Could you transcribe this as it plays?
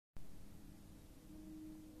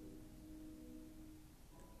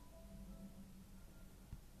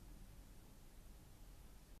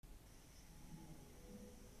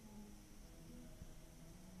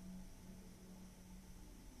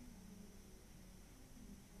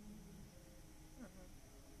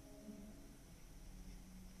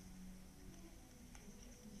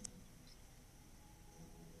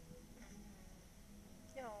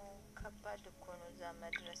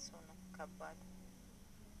መድረሱ ነው ከባድ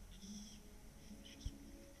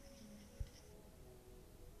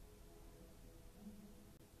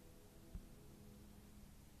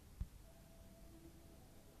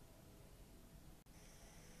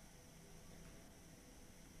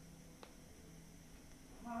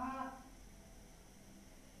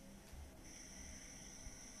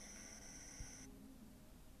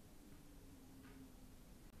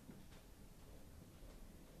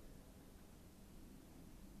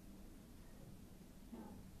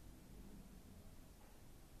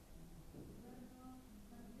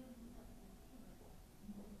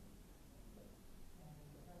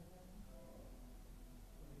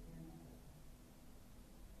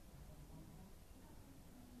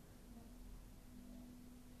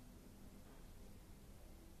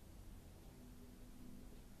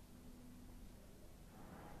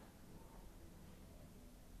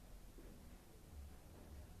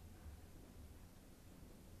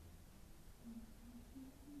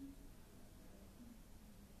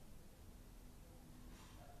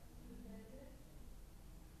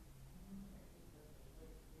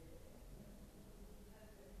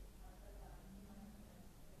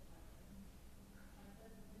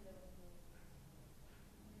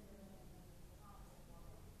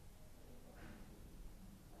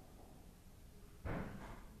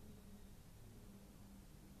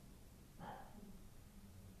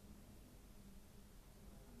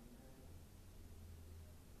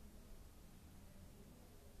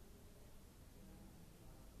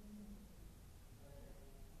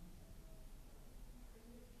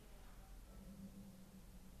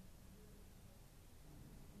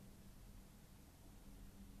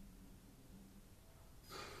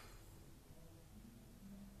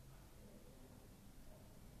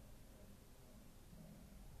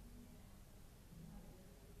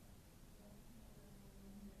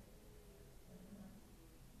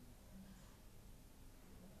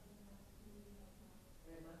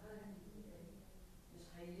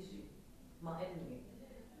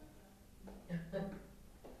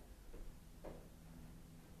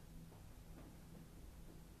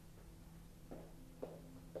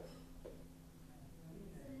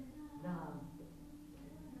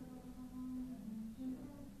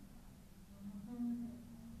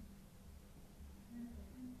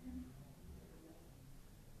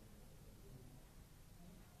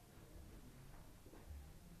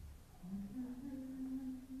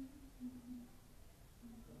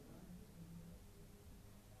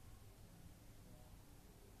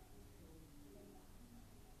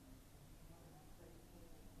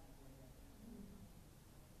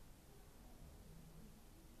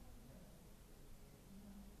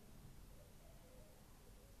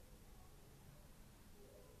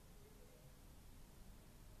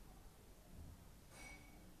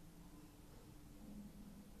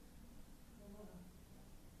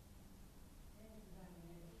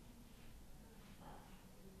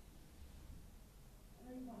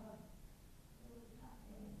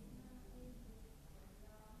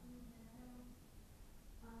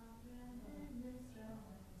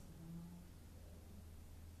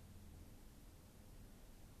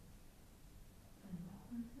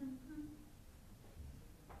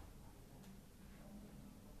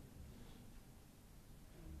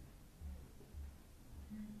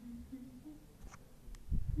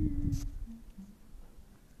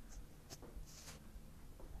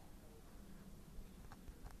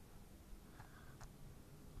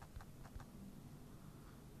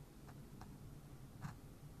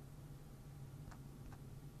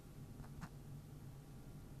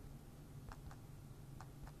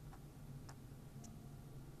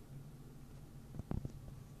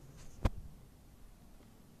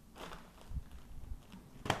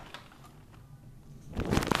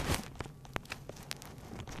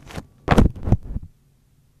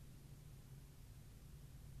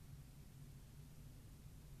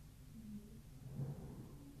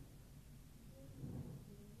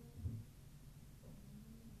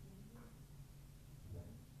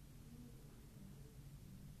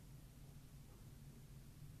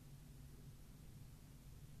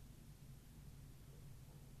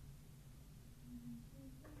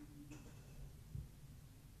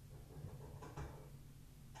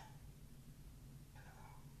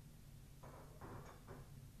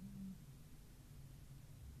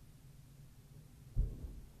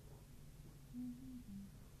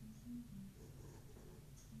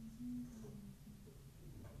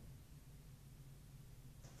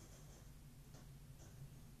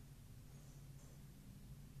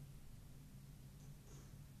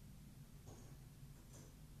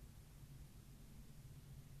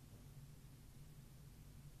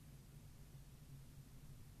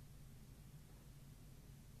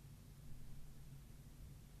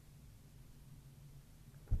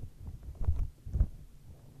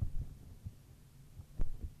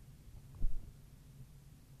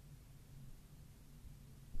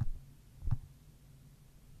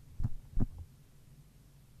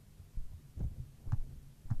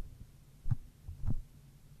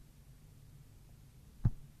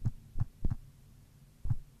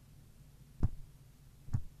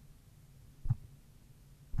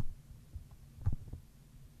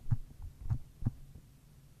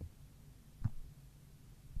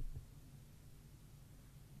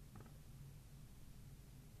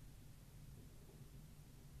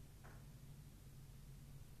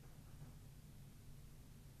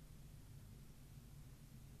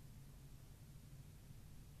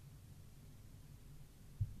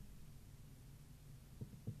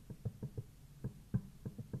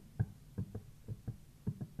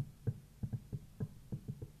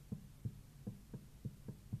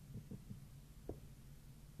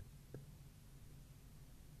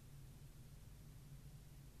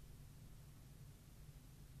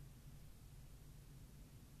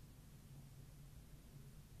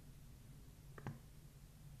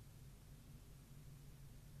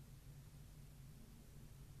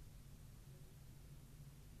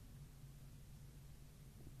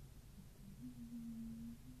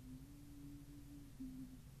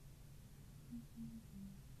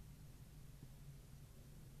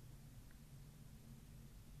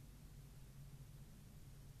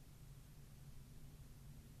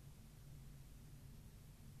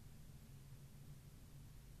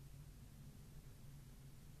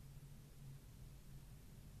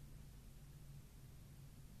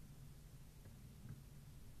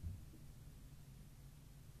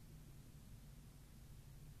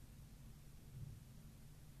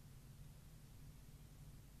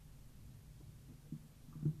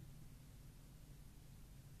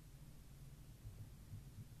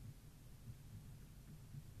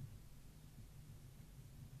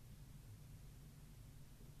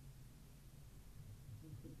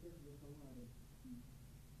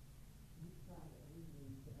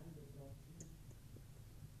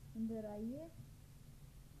እንደራየ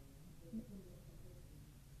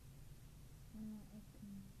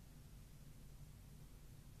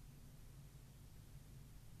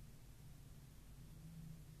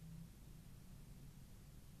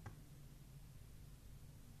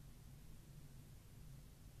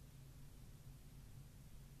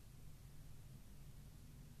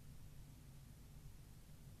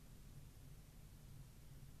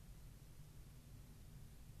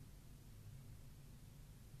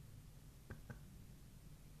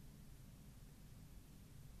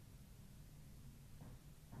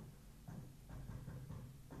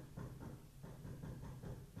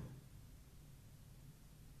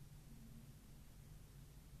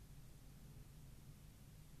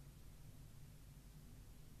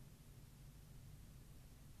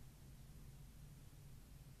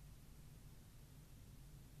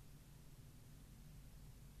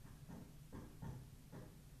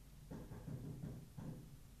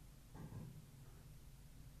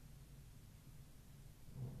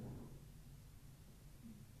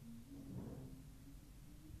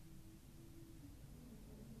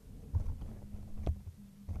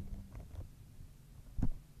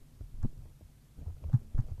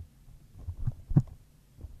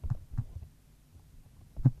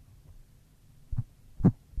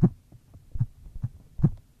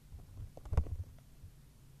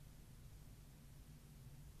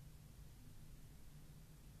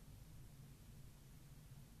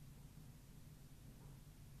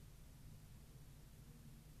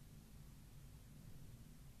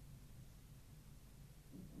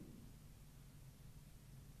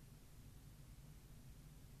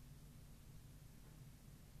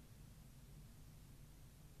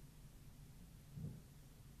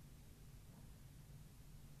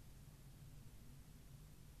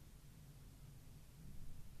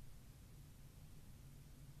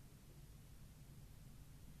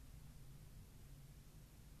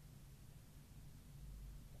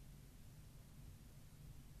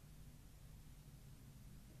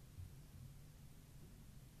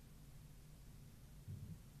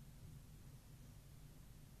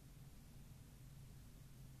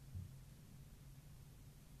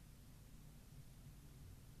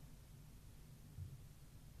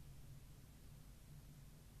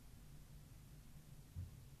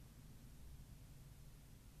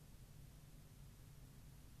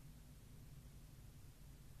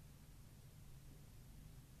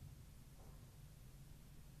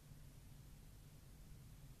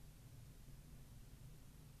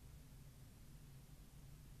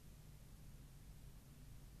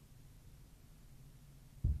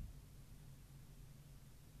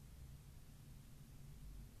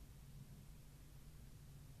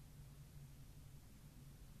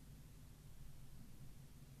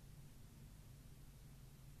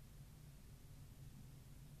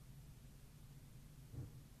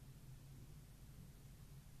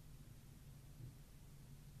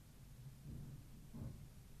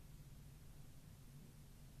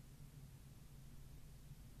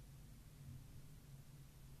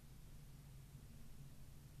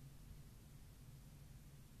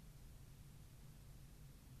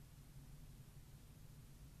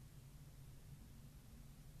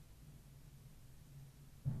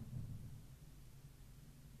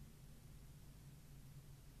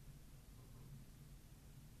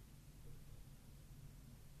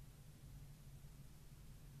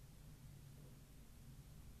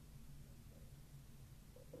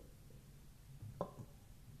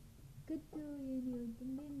ግዱ የኔ ውድ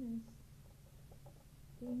እንዴት ነሽ?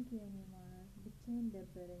 ቴንኪው የኔ ማር ብቻዬን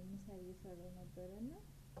ደበረኝ። ምሳ እየሰራሁ ነበረና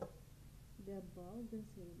ገባሁ ግን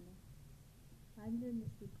ሰው የለም።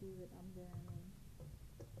 አለሁልሽ ውዴ በጣም ደህና ነኝ።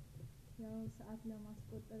 ያው ሰዓት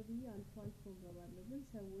ለማስቆጠር ብዬ አልፎ አልፎ እገባለሁ ግን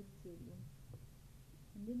ሰዎች የሉም።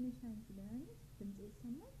 እንዴት ነሽ አንቺ ደህና ነሽ? ድምጼ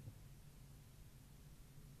ይሰማል?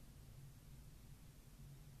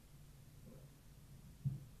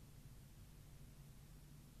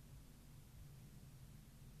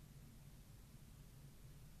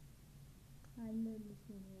 አለሁልሽ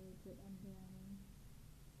የኔ ውድ በጣም ደህና ነኝ።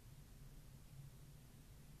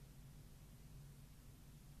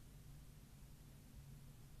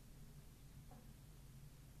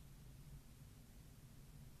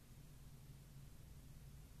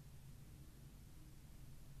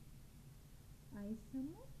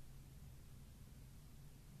 አይሰማም?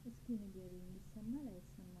 እስኪ ንገሪኝ ይሰማል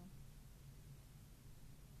አይሰማም?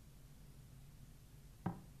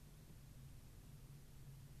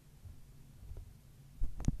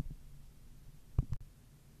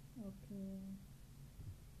 ኦኬ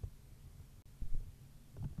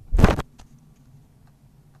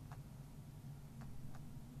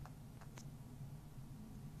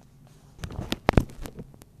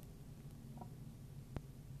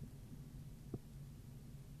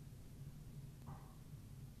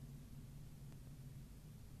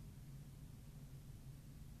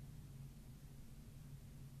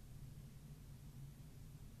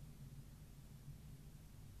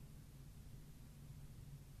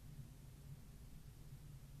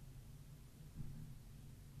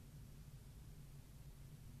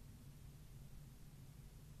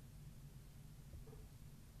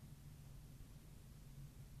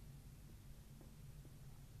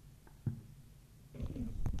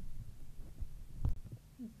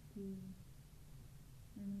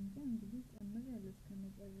እንጃ እንግዲህ ጨምሬያለሁ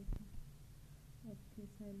እስከመጨረሻ ኦኬ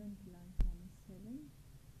ሳይለንት ላንሳ መሰለኝ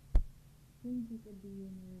ቴንኪ ቅድዬ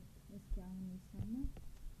ነው እስኪ አሁን ይሰማል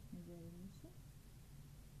ንገረኝ እሺ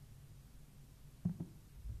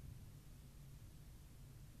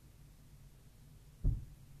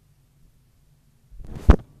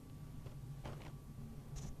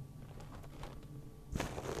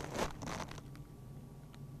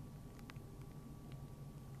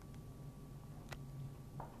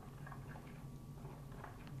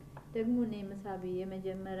ደግሞ እኔ መሳቢ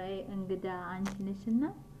የመጀመሪያዬ እንግዳ አንቺ ነሽና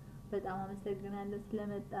በጣም አመሰግናለሁ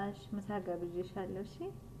ስለመጣሽ ምሳ ጋብዤሻለሁ እሺ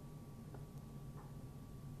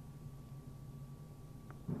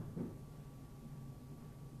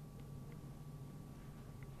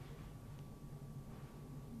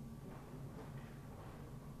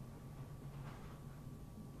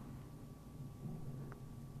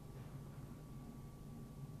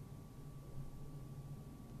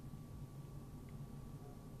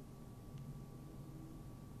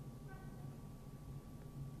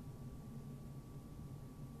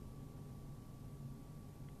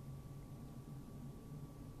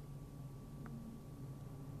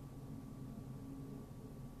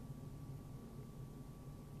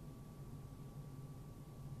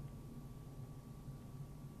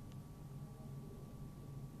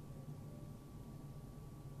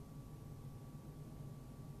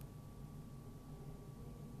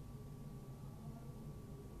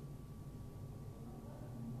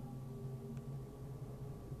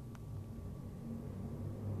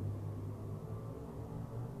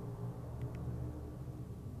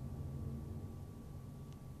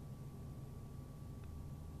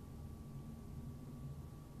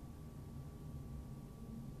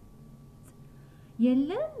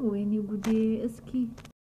የለም ወይኔ ጉዴ እስኪ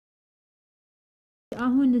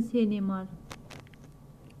አሁን ሲኔማል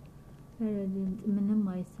ድምጽ ምንም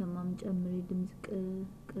አይሰማም ጨምሪ ድምጽ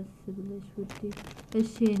ቀስ ብለሽ ውዴ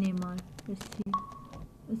እሺ ሲኔማል እሺ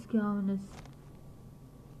እስኪ አሁንስ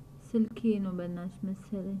ስልኬ ነው በእናትሽ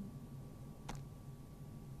መሰለኝ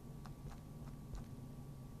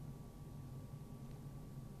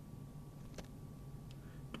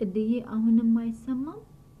ቅድዬ አሁንም አይሰማም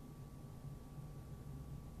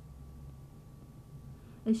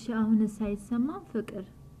እሺ አሁንስ አይሰማም ፍቅር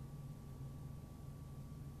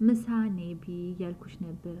ምሳኔ ቢ ያልኩሽ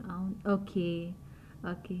ነበር አሁን ኦኬ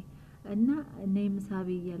ኦኬ እና እኔ ምሳቤ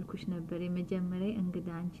ያልኩሽ ነበር የመጀመሪያ እንግዳ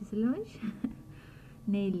አንቺ ስለሆንሽ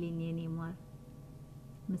ነይልኝ የኔ ማር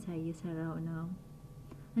ምሳ እየሰራው ነው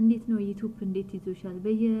እንዴት ነው ዩቲዩብ እንዴት ይዞሻል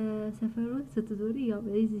በየሰፈሩ ስትዞሪ ያው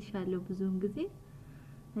ይዝሻለሁ ብዙውን ጊዜ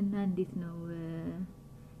እና እንዴት ነው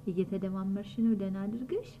እየተደማመርሽ ነው ደህና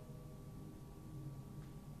አድርገሽ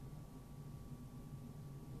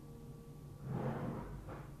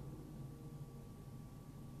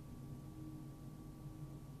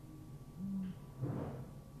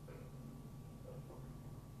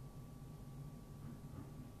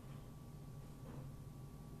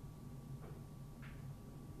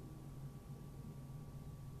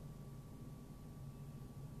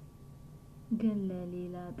ግን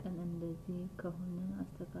ለሌላ ቀን እንደዚህ ከሆነ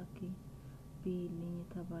አስተካኪ ቢልኝ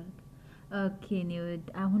ተባረክ ኦኬ ነው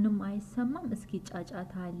አሁንም አይሰማም እስኪ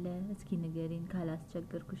ጫጫታ አለ እስኪ ንገሪን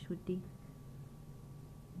ካላስቸገርኩሽ ውዴ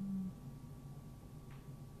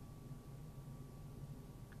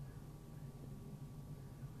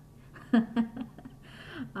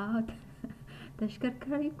አዎ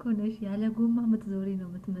ተሽከርካሪ እኮ ነሽ ያለ ጎማ የምትዞሪ ነው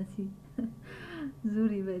የምትመስይ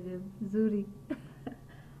ዙሪ በደምብ ዙሪ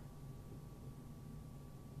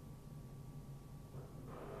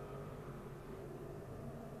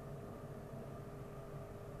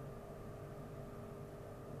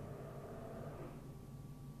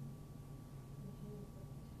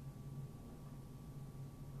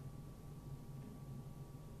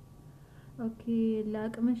ኦኬ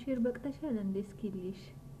ለአቅመ ሼር በቅተሻል እንዴ እስኪልሽ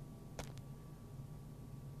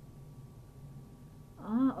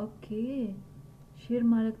ኦኬ ሼር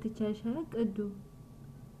ማድረግ ትቻለሻል ቅዱ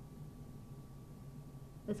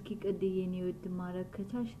እስኪ ቅድዬ የኔ ውድ ማድረግ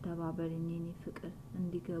ከቻልሽ ተባበሪኝ የኔ ፍቅር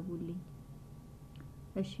እንዲገቡልኝ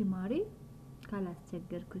እሺ ማሪ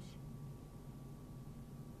ካላስቸገርኩሽ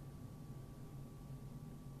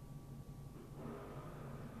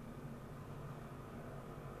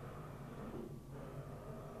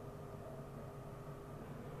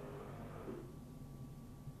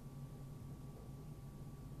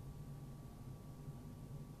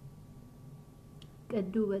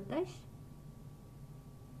ቅዱ ወጣሽ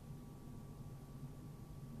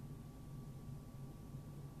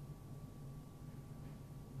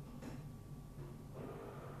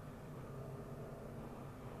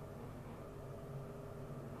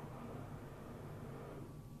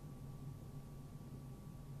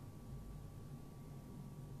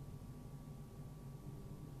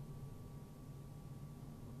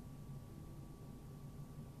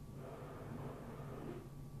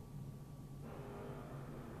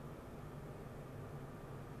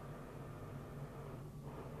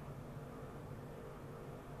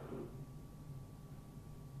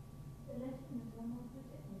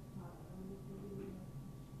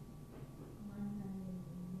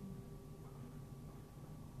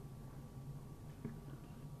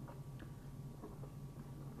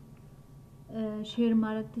ሼር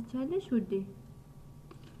ማድረግ ትቻለሽ ውዴ?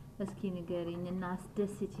 እስኪ ንገሪኝ እና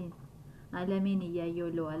አስደስቺኝ። ዓለሜን እያየው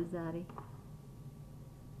ለዋል ዛሬ።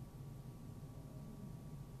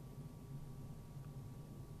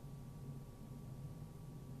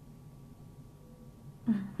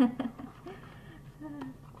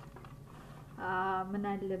 ምን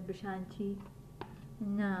አለብሽ አንቺ?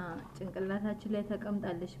 እና ጭንቅላታችን ላይ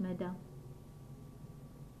ተቀምጣለሽ መዳም።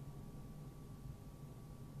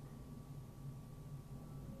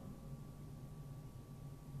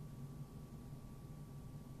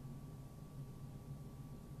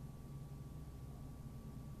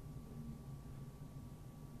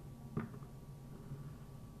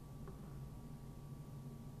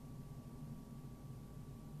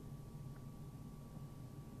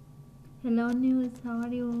 Hello news, how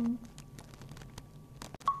are you?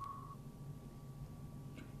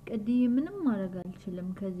 ቅድዬ ምንም ማድረግ አልችልም።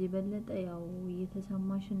 ከዚህ በለጠ ያው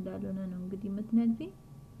እየተሰማሽ እንዳልሆነ ነው እንግዲህ የምትነግሪኝ።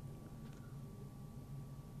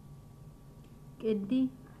 ቅዲ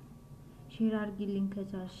ሼር አድርጊልኝ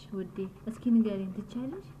ከቻልሽ ውዴ። እስኪ ንገሪኝ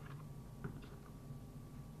ትቻለሽ?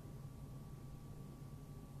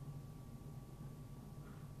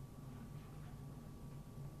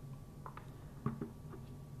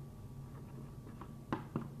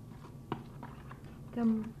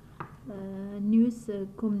 Come news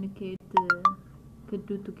communicate could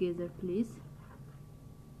do together please.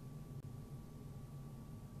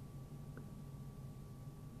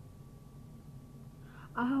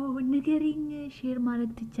 አዎ ንገሪኝ፣ ሼር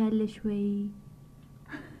ማድረግ ትቻለሽ ወይ?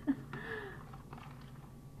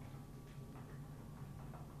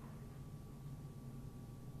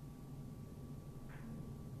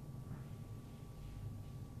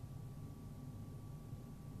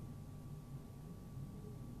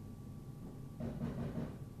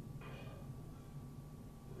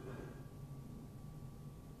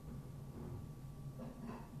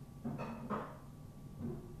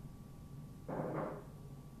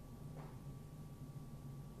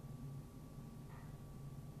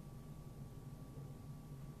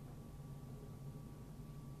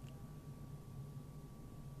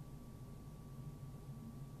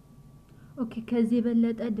 ኦኬ ከዚህ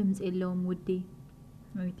የበለጠ ድምጽ የለውም ውዴ።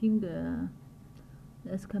 አይ ቲንክ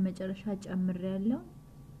እስከ መጨረሻ ጨምሬያለሁ።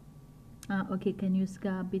 ኦኬ ከኒውስ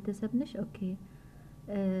ጋር ቤተሰብ ነሽ? ኦኬ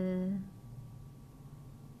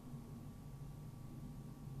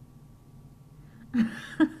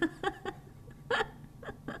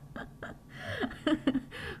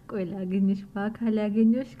ቆይ ላግኝሽ፣ በአካል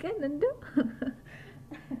ያገኘሽ ቀን እንደው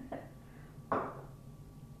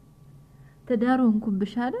ትዳር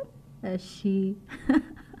ሆንኩብሽ አይደል? እሺ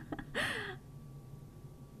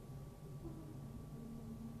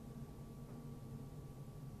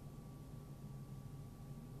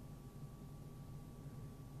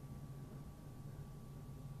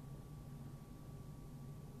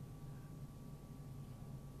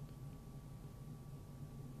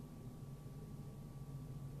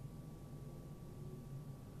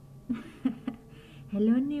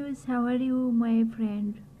Hello news, how are you my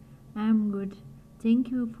friend? I'm good. Thank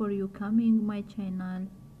you for you coming my channel.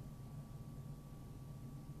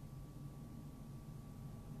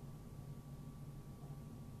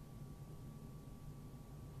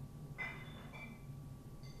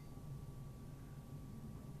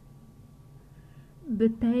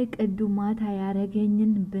 ብታይ ቅዱ ማታ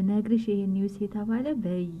ያረገኝን ብነግርሽ ይሄ ኒውስ የተባለ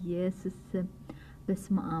በኢየሱስ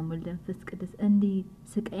በስመ አብ ወወልድ ወመንፈስ ቅዱስ እንዲህ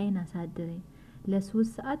ስቃይን አሳደረኝ። ለ3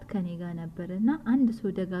 ሰዓት ከኔ ጋር ነበርና አንድ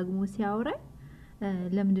ሰው ደጋግሞ ሲያወራኝ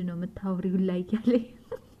ለምንድን ነው የምታወሪው ላይ ያለኝ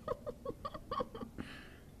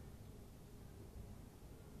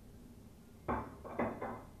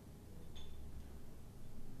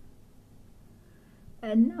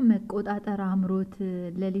እና መቆጣጠር አምሮት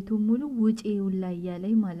ሌሊቱን ሙሉ ውጪው ላይ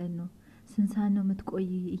ያለኝ ማለት ነው። ስንት ሰዓት ነው የምትቆይ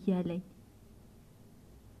እያለኝ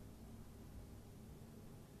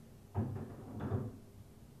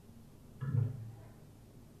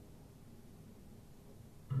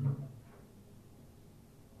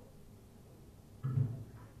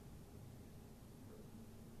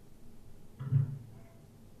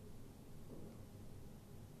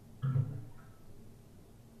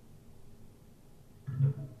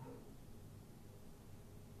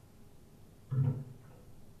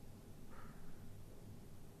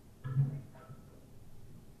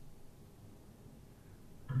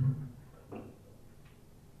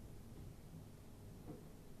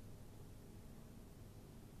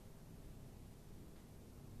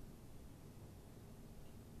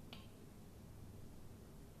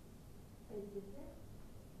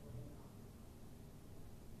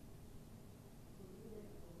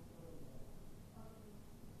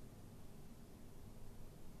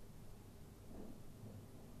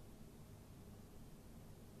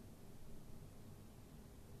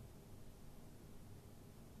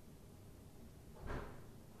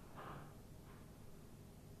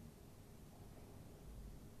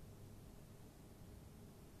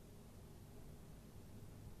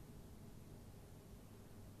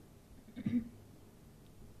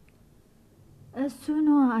እሱ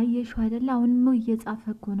ነው አየሽው አይደል? አሁንም እየጻፈ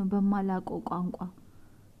እኮ ነው በማላውቀው ቋንቋ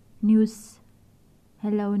ኒውስ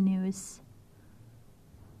ሄሎ ኒውስ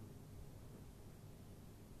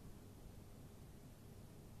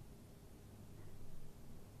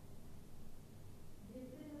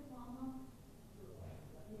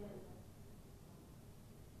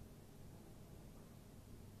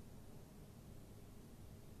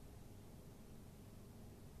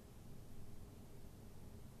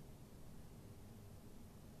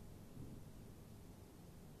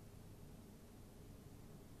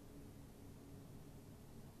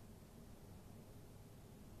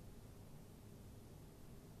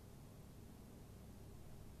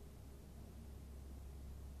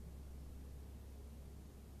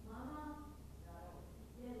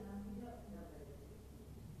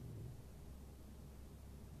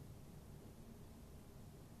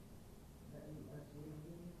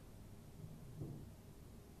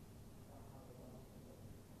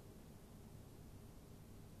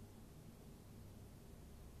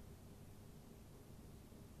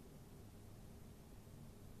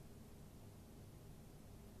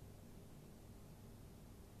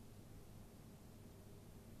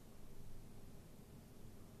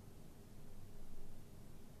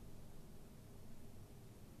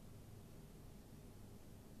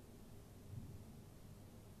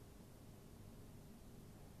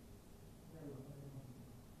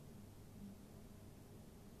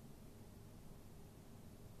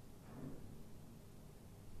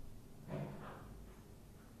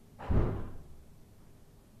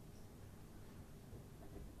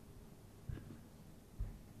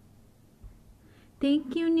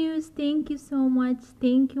Thank you news, thank you so much,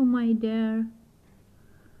 thank you my dear.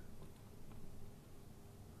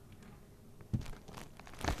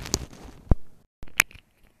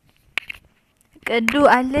 ቅዱ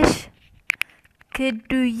አለሽ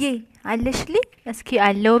ክዱዬ አለሽልኝ እስኪ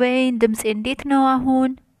አለው በይን ድምጼ እንዴት ነው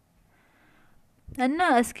አሁን እና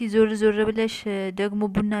እስኪ ዞር ዞር ብለሽ ደግሞ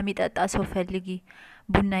ቡና የሚጠጣ ሰው ፈልጊ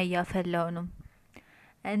ቡና እያፈላው ነው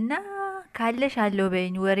እና ካለሽ አለው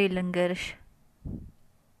በይኝ ወሬ ልንገርሽ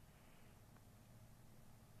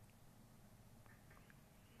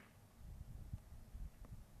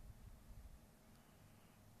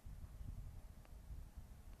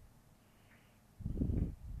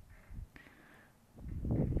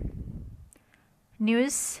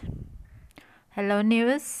news hello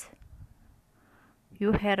news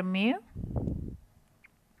you hear me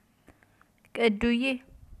ቅዱዬ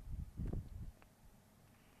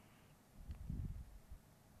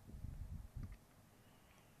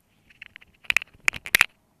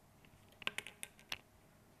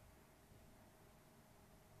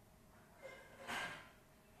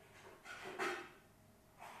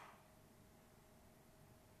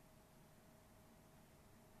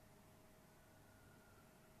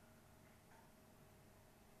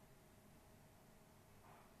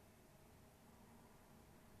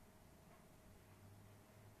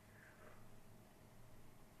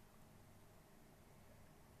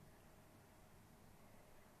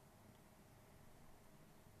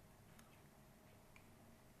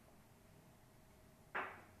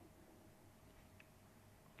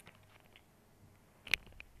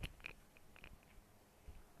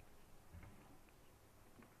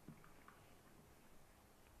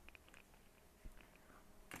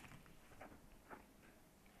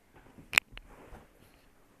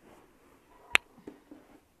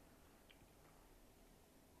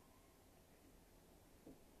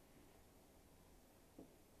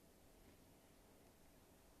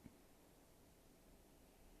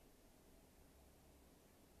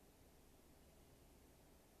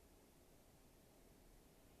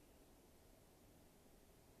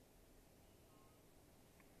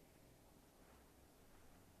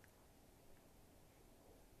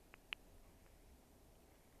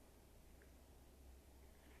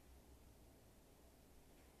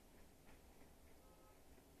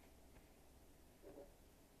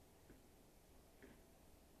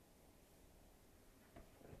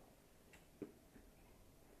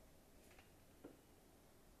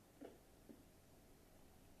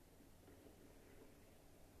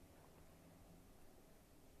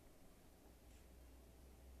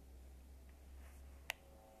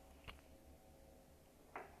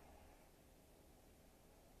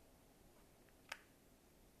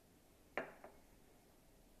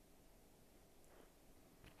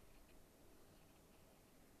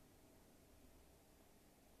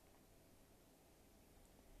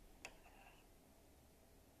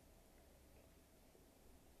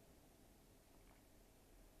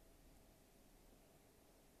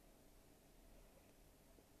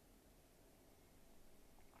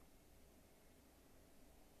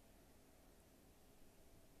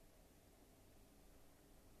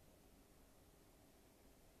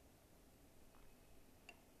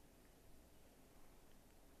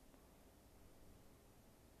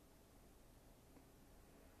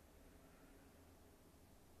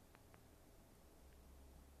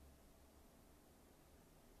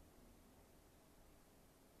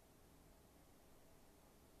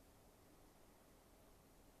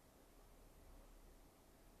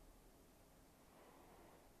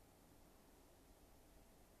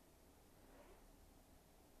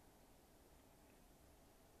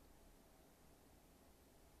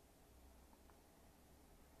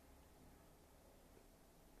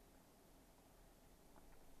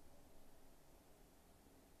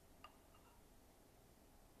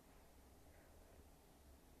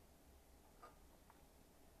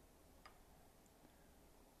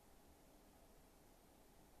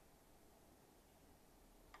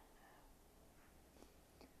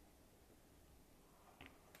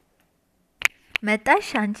መጣሽ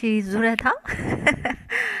አንቺ ዙረታ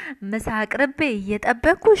ምሳ አቅርቤ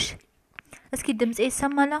እየጠበኩሽ እስኪ ድምጼ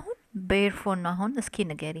ይሰማል አሁን በኤርፎን ነው አሁን እስኪ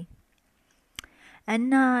ንገሪ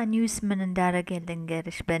እና ኒውስ ምን እንዳረገ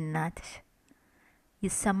ልንገርሽ በእናትሽ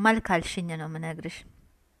ይሰማል ካልሽኝ ነው ምነግርሽ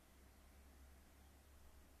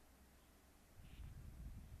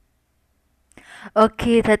ኦኬ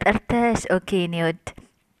ተጠርተሽ ኦኬ ኔውድ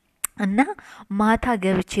እና ማታ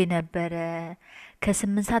ገብቼ ነበረ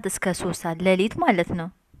ከ8 ሰዓት እስከ 3 ሰዓት ሌሊት ማለት ነው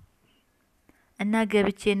እና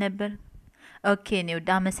ገብቼ ነበር ኦኬ ኔውድ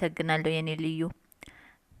አመሰግናለሁ የኔ ልዩ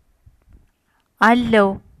አለው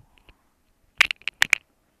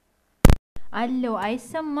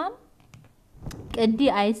አይሰማም ቅዲ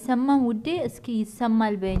አይሰማም ውዴ እስኪ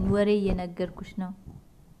ይሰማል በእኝ ወሬ እየነገርኩሽ ነው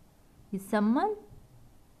ይሰማል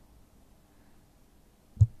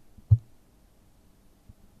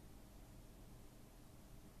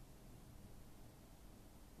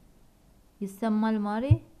ይሰማል ማሬ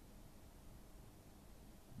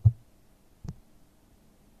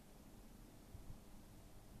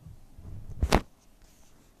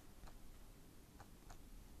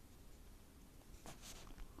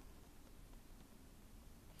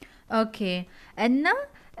ኦኬ እና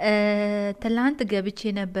ትላንት ገብቼ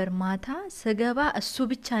ነበር ማታ ስገባ እሱ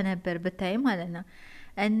ብቻ ነበር ብታይ ማለት ነው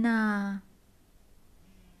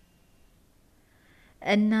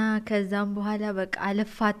እና ከዛም በኋላ በቃ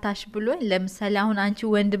አልፋታሽ ብሎኝ ለምሳሌ አሁን አንቺ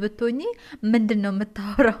ወንድ ብትሆኚ ምንድነው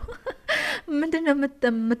የምታወራው ምንድነው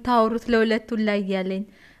የምታወሩት ለሁለቱን ላይ ያለኝ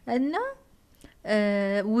እና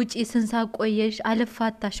ውጪ ስንሳ ቆየሽ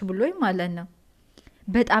አልፋታሽ ብሎኝ ማለት ነው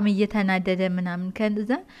በጣም እየተናደደ ምናምን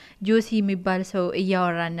ከዛ ጆሲ የሚባል ሰው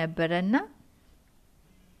እያወራን ነበርና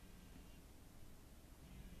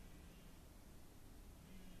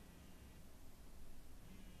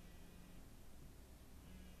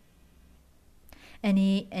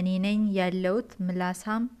እኔ ነኝ ያለውት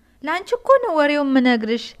ምላሳም ላንቺ እኮ ነው ወሬው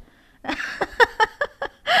ምነግርሽ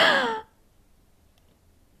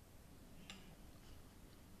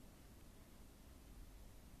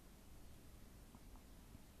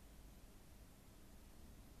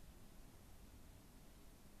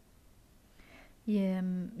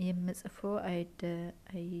የምጽፈው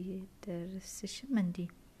አይደርስሽም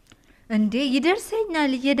እንዴ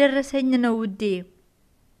ይደርሰኛል እየደረሰኝ ነው ውዴ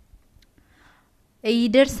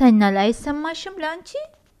ይደርሰኛል አይሰማሽም ላንቺ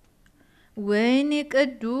ወይኔ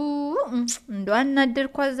ቅዱ እንደው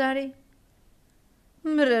አናደርኳት ዛሬ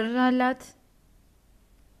ምርራላት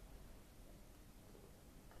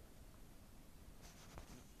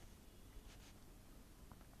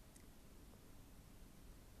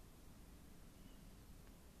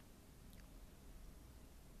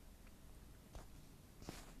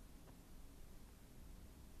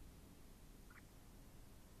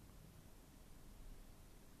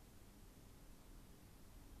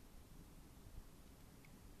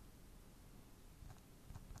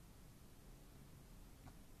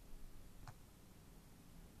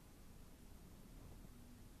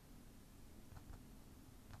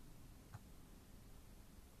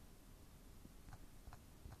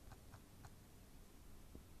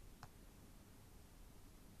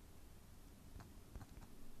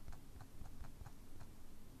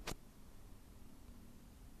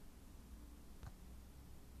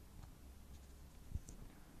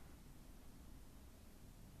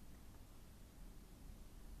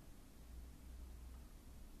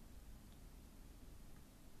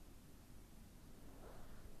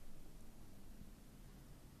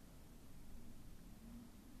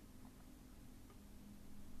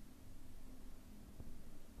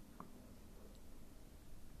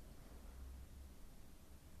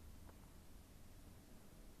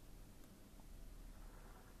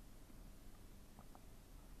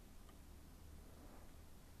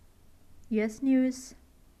Yes, news.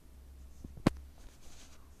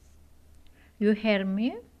 You hear me?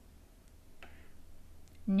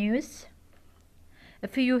 News?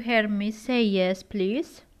 If you hear me, say yes,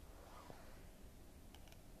 please.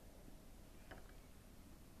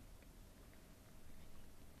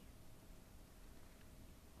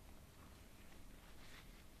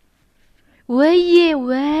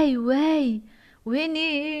 ወይኔ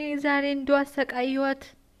ዛሬ እንደው አሰቃየዋት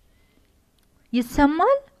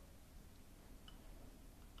ይሰማል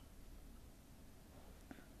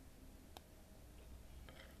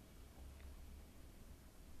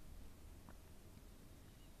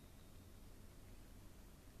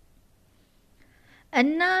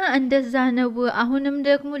እና እንደዛ ነው አሁንም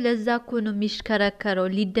ደግሞ ለዛ እኮ ነው የሚሽከረከረው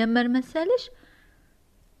ሊደመር መሰለሽ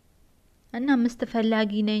እና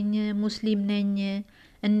ምስተፈላጊ ነኝ ሙስሊም ነኝ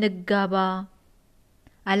እንጋባ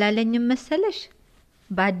አላለኝም መሰለሽ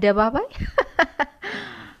በአደባባይ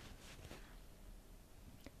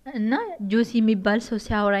እና ጆሲ የሚባል ሰው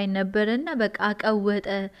ሲያወራኝ ነበርና በቃ አቀወጠ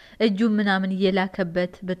እጁ ምናምን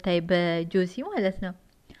እየላከበት ብታይ በጆሲ ማለት ነው።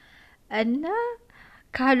 እና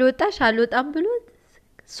ካልወጣሽ አልወጣም ብሎ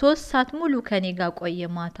 3 ሰዓት ሙሉ ከኔ ጋር ቆየ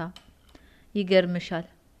ማታ። ይገርምሻል።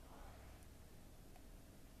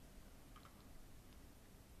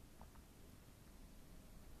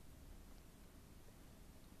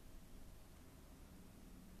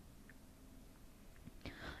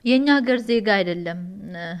 የኛ ሀገር ዜጋ አይደለም።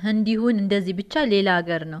 ህንዲሁን እንደዚህ ብቻ ሌላ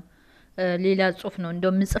ሀገር ነው። ሌላ ጽሁፍ ነው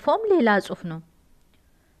እንደው ምጽፈውም ሌላ ጽሁፍ ነው።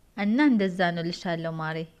 እና እንደዛ ነው ልሻለው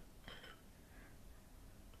ማሬ።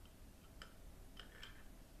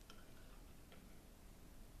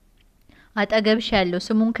 አጠገብሽ ያለው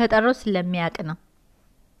ስሙን ከጠራው ስለሚያቅ ነው።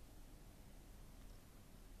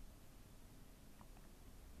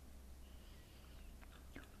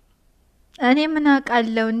 እኔ ምን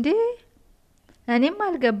አውቃለሁ እንዴ? እኔም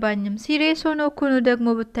አልገባኝም። ሲሪየስ ሆኖ እኮ ነው ደግሞ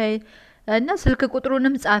ብታይ። እና ስልክ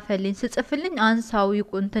ቁጥሩንም ጻፈልኝ። ስጽፍልኝ አንሳው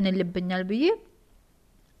ይቁንትን ልብኛል ብዬ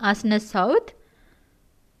አስነሳውት።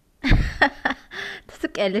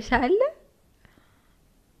 ትስቀልሽ አለ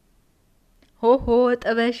ሆሆ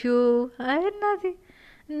ጥበሽው። አይ እናቴ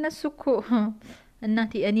እነሱ እኮ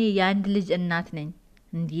እናቴ እኔ የአንድ ልጅ እናት ነኝ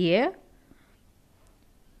እንዴ።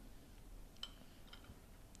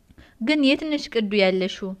 ግን የት ነሽ ቅዱ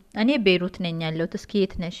ያለሽው? እኔ ቤይሩት ነኝ ያለሁት። እስኪ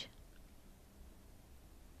የት ነሽ?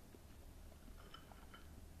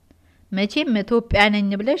 መቼም ኢትዮጵያ ነኝ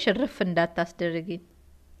ብለሽ ርፍ እንዳታስደርጊኝ።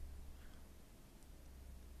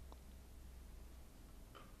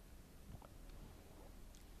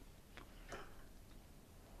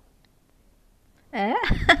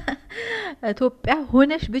 ኢትዮጵያ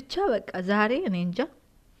ሆነሽ ብቻ በቃ ዛሬ እኔ እንጃ።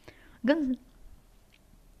 ግን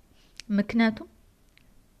ምክንያቱም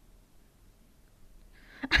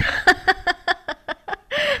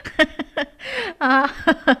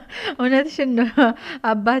እውነትሽን ነው።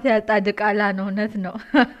 አባት ያጣድቃላ ነው። እውነት ነው።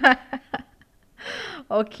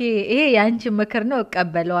 ኦኬ ይሄ ያንቺ ምክር ነው፣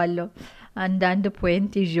 እቀበለዋለሁ። አንዳንድ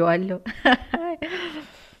ፖይንት ይዤዋለሁ።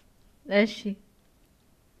 እሺ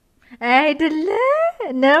አይደለ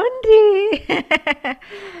ነው እንዴ?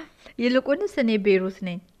 ይልቁንስ እኔ ቤይሩት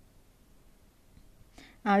ነኝ።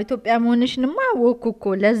 ኢትዮጵያ መሆንሽንማ አወኩ እኮ።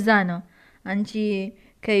 ለዛ ነው አንቺ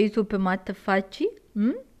ከዩቲዩብ ማትፋቺ።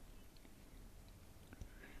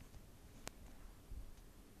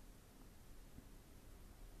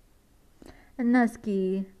 እና እስኪ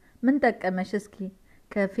ምን ጠቀመሽ? እስኪ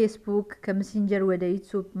ከፌስቡክ ከሜሴንጀር ወደ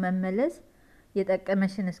ዩቲዩብ መመለስ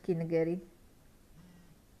የጠቀመሽን እስኪ ንገሪ።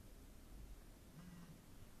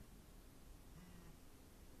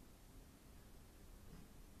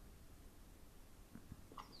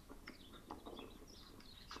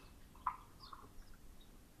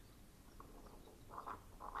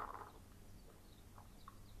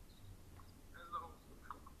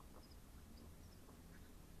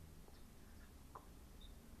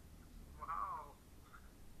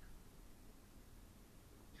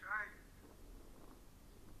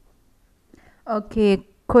 ኦኬ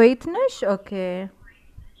ኩዌት ነሽ? ኦኬ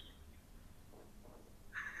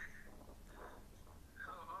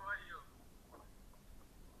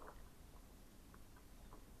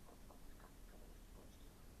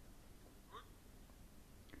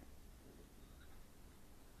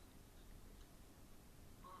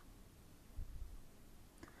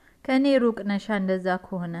ከኔ ሩቅ ነሻ እንደዛ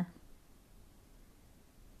ከሆነ።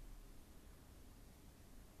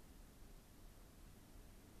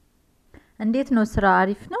 እንዴት ነው ስራ?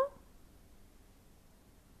 አሪፍ ነው?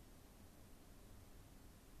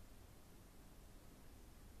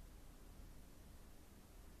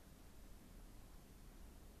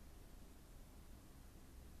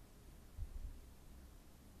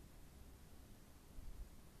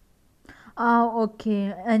 አዎ ኦኬ።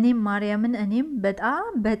 እኔም ማርያምን እኔም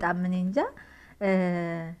በጣም ምን እንጃ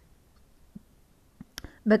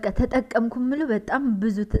በቃ ተጠቀምኩ ምሉ በጣም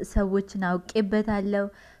ብዙ ሰዎችን አውቄበታለሁ፣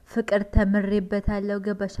 ፍቅር ተምሬበታለሁ።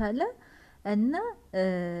 ገባሻለ? እና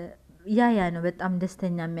ያ ነው በጣም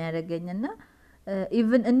ደስተኛ የሚያደርገኝ። እና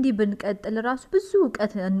ኢቭን እንዲህ ብንቀጥል ራሱ ብዙ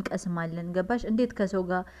እውቀት እንቀስማለን። ገባሽ? እንዴት ከሰው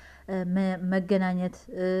ጋር መገናኘት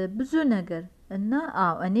ብዙ ነገር። እና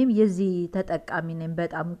አዎ እኔም የዚህ ተጠቃሚ ነኝ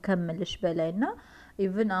በጣም ከምልሽ በላይ። እና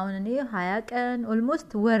ኢቭን አሁን እኔ 20 ቀን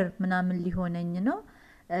ኦልሞስት ወር ምናምን ሊሆነኝ ነው።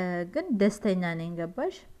 ግን ደስተኛ ነኝ።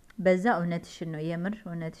 ገባሽ? በዛ እውነትሽን ነው፣ የምር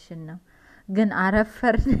እውነትሽን ነው። ግን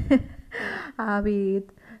አረፈርን። አቤት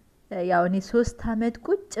ያው እኔ 3 አመት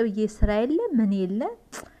ቁጭ ብዬ ስራ የለ ምን የለ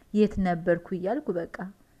የት ነበርኩ እያልኩ በቃ።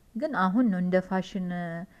 ግን አሁን ነው እንደ ፋሽን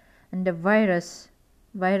እንደ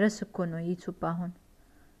ቫይረስ እኮ ነው ዩቲዩብ አሁን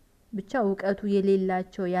ብቻ እውቀቱ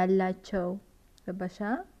የሌላቸው ያላቸው ገባሻ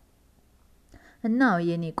እና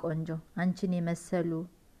የኔ ቆንጆ አንቺን የመሰሉ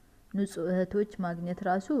ንጹህ እህቶች ማግኘት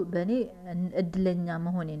ራሱ በእኔ እድለኛ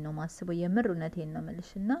መሆኔን ነው ማስበው የምር እውነቴን ነው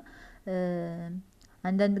መልሽና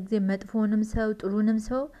አንዳንድ ጊዜ መጥፎንም ሰው ጥሩንም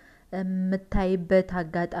ሰው የምታይበት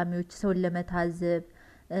አጋጣሚዎች ሰውን ለመታዘብ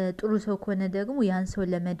ጥሩ ሰው ከሆነ ደግሞ ያን ሰው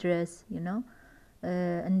ለመድረስ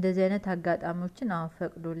እንደዚህ አይነት አጋጣሚዎችን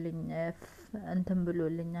ፈቅዶልኝ እንትን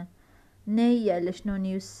ብሎልኛል ነይ ያለሽ ነው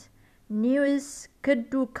ኒውስ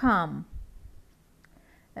ክዱ ካም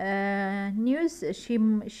news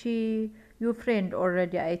she your friend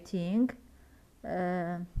already I think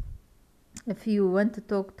if you want to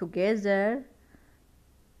talk together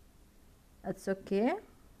it's okay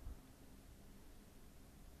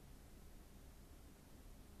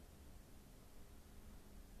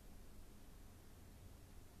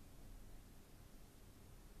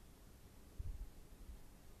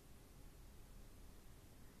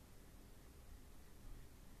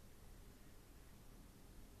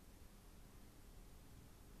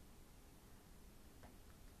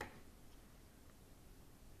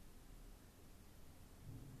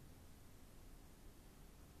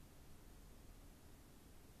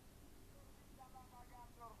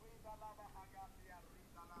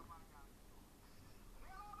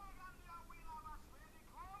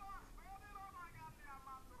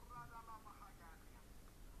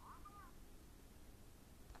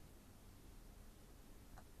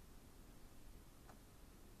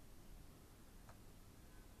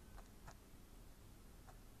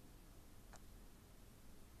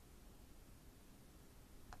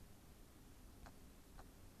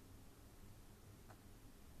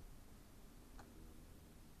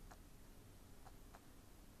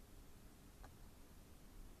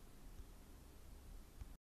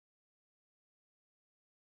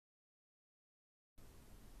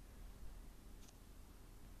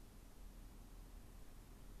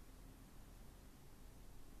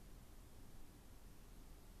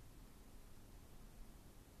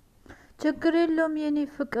ችግር የለውም የኔ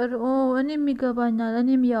ፍቅር እኔም ይገባኛል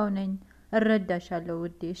እኔም ያው ነኝ እረዳሻለሁ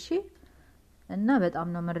ውዴ እሺ እና በጣም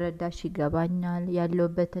ነው መረዳሽ ይገባኛል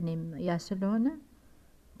ያለውበት እኔም ያ ስለሆነ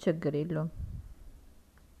ችግር የለውም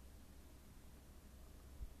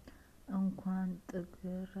እንኳን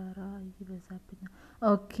ጥግራራ ይበዛብኛል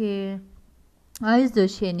ኦኬ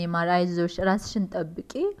አይዞሽ የኔ ማር አይዞሽ ራስሽን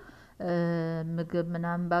ጠብቂ ምግብ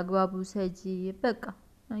ምናምን በአግባቡ ሰጂ በቃ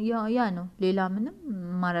ያ ነው ሌላ ምንም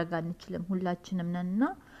ማረግ አንችልም ሁላችንም ነንና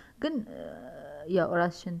ግን ያው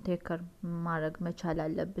ራስሽን ቴከር ማረግ መቻል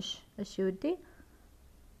አለብሽ እሺ ውዴ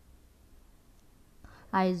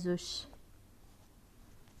አይዞሽ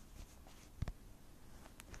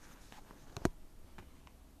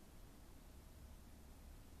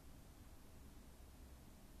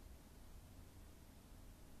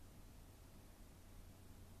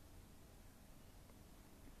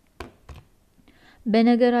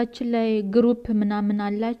በነገራችን ላይ ግሩፕ ምናምን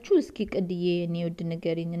አላችሁ እስኪ ቅድዬ እኔ ወድ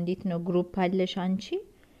ንገሪኝ እንዴት ነው ግሩፕ አለሽ አንቺ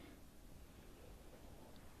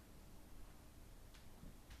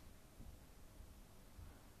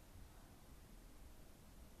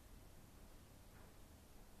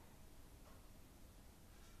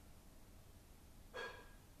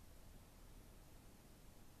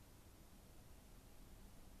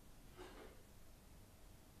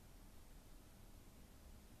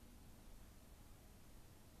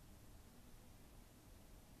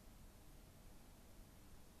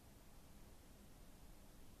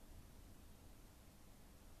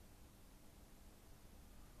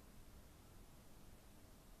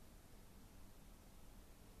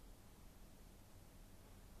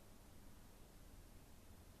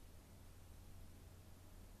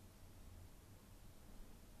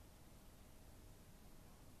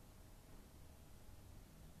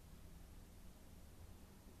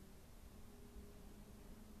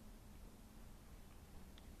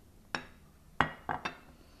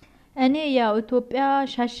እኔ ያው ኢትዮጵያ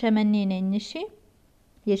ሻሸመኔ ነኝ እሺ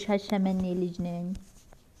የሻሸመኔ ልጅ ነኝ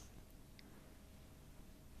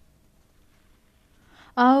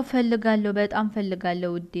አው ፈልጋለሁ በጣም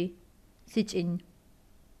ፈልጋለሁ ውዴ ስጪኝ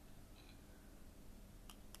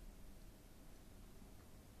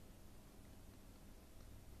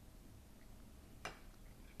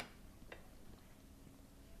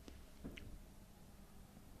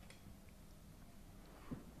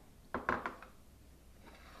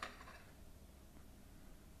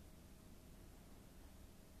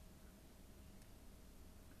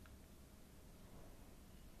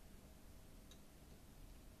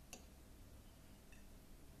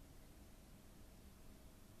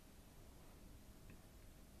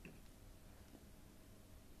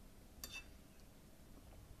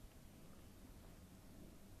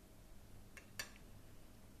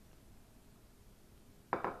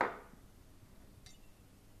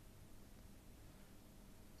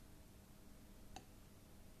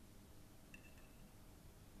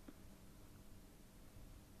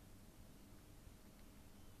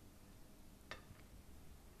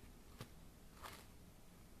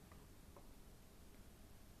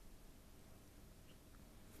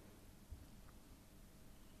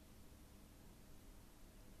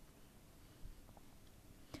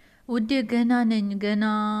ውዴ ገና ነኝ ገና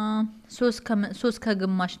 3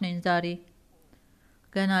 ከግማሽ ነኝ ዛሬ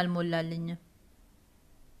ገና አልሞላልኝም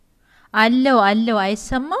አለው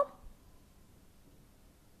አይሰማም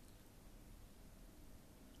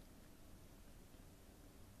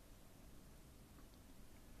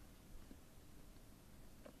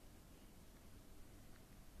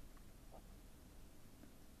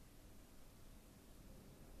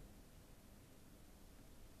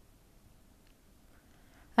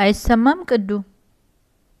አይሰማም ቅዱ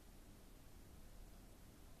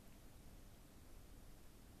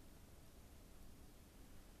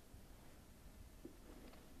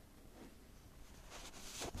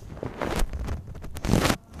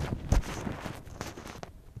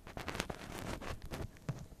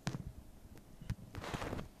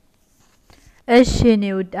እሺ እኔ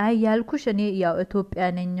ውድ አይ ያልኩሽ እኔ ያው ኢትዮጵያ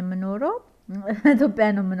ነኝ የምኖረው ኢትዮጵያ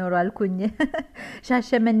ነው የምኖረው አልኩኝ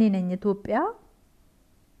ሻሸመኔ ነኝ ኢትዮጵያ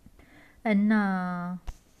እና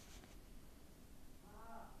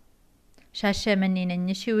ሻሸመኔ ነኝ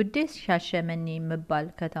እሺ ውዴ ሻሸመኔ የምባል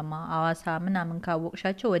ከተማ አዋሳ ምናምን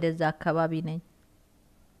ካወቅሻቸው ወደዛ አካባቢ ነኝ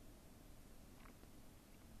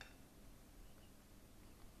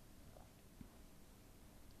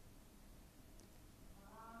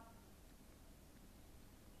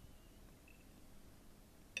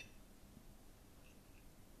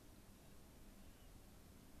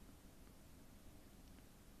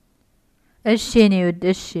እሺ እኔ ውድ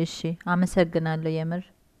እሺ አመሰግናለሁ የምር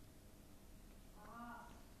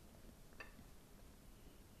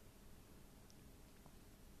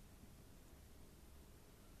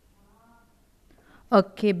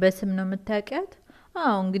ኦኬ በስም ነው የምታውቂያት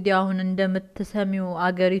አዎ እንግዲህ አሁን እንደምትሰሚው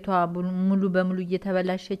አገሪቷ ሙሉ በሙሉ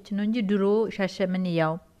እየተበላሸች ነው እንጂ ድሮ ሻሸመኔ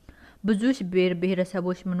ያው ብዙ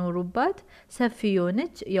ብሔረሰቦች ምኖሩባት ሰፊ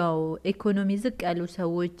የሆነች ያው ኢኮኖሚ ዝቅ ያሉ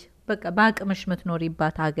ሰዎች በቃ በአቅምሽ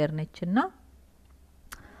ምትኖሪባት ሀገር ነችና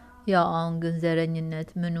ያው አሁን ግን ዘረኝነት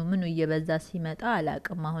ምኑ እየበዛ ሲመጣ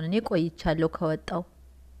አላቅም አሁን እኔ ቆይቻለሁ ከወጣው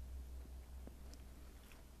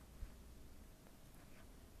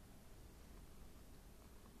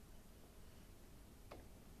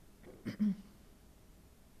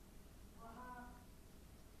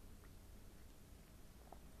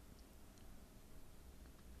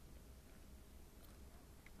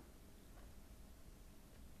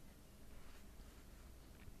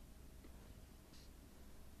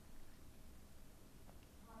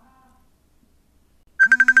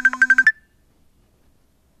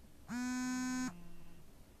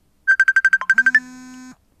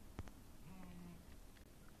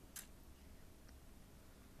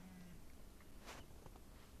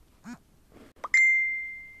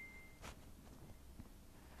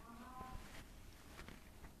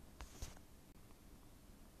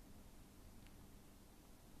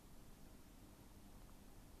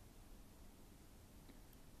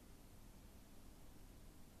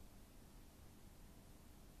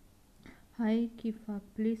هاي كيفك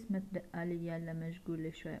بليز ما تدق لي يلا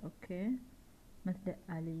مشغولة شوي اوكي ما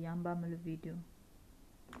تدق لي عم بعمل فيديو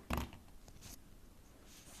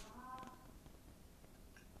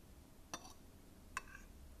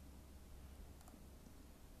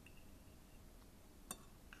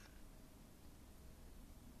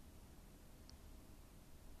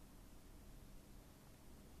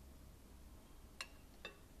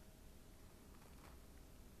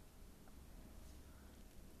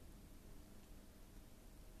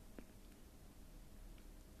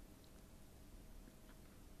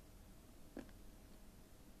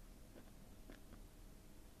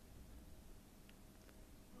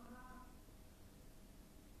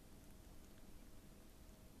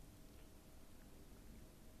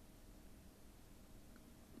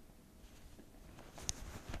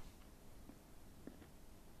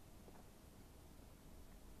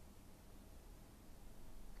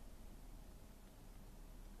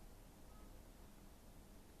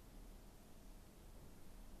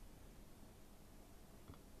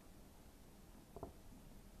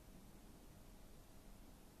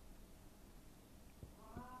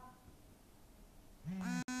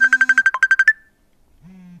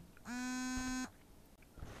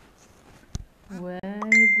ወይ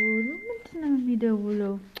ጉድ ምንድነው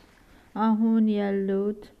የሚደውለው አሁን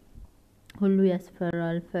ያለውት ሁሉ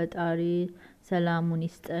ያስፈራል ፈጣሪ ሰላሙን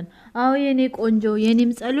ይስጠን አዎ የኔ ቆንጆ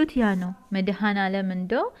የኔም ጸሎት ያ ነው መድኃኔዓለም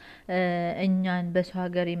እንደው እኛን በሰው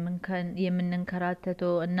ሀገር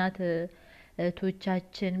የምንንከራተተው እናት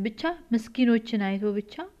እህቶቻችን ብቻ ምስኪኖችን አይቶ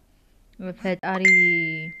ብቻ ፈጣሪ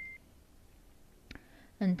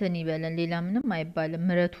እንትን ይበለን ሌላ ምንም አይባልም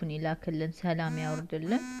ምሕረቱን ይላክልን ሰላም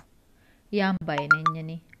ያወርድልን ያም ባይ ነኝ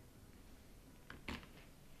እኔ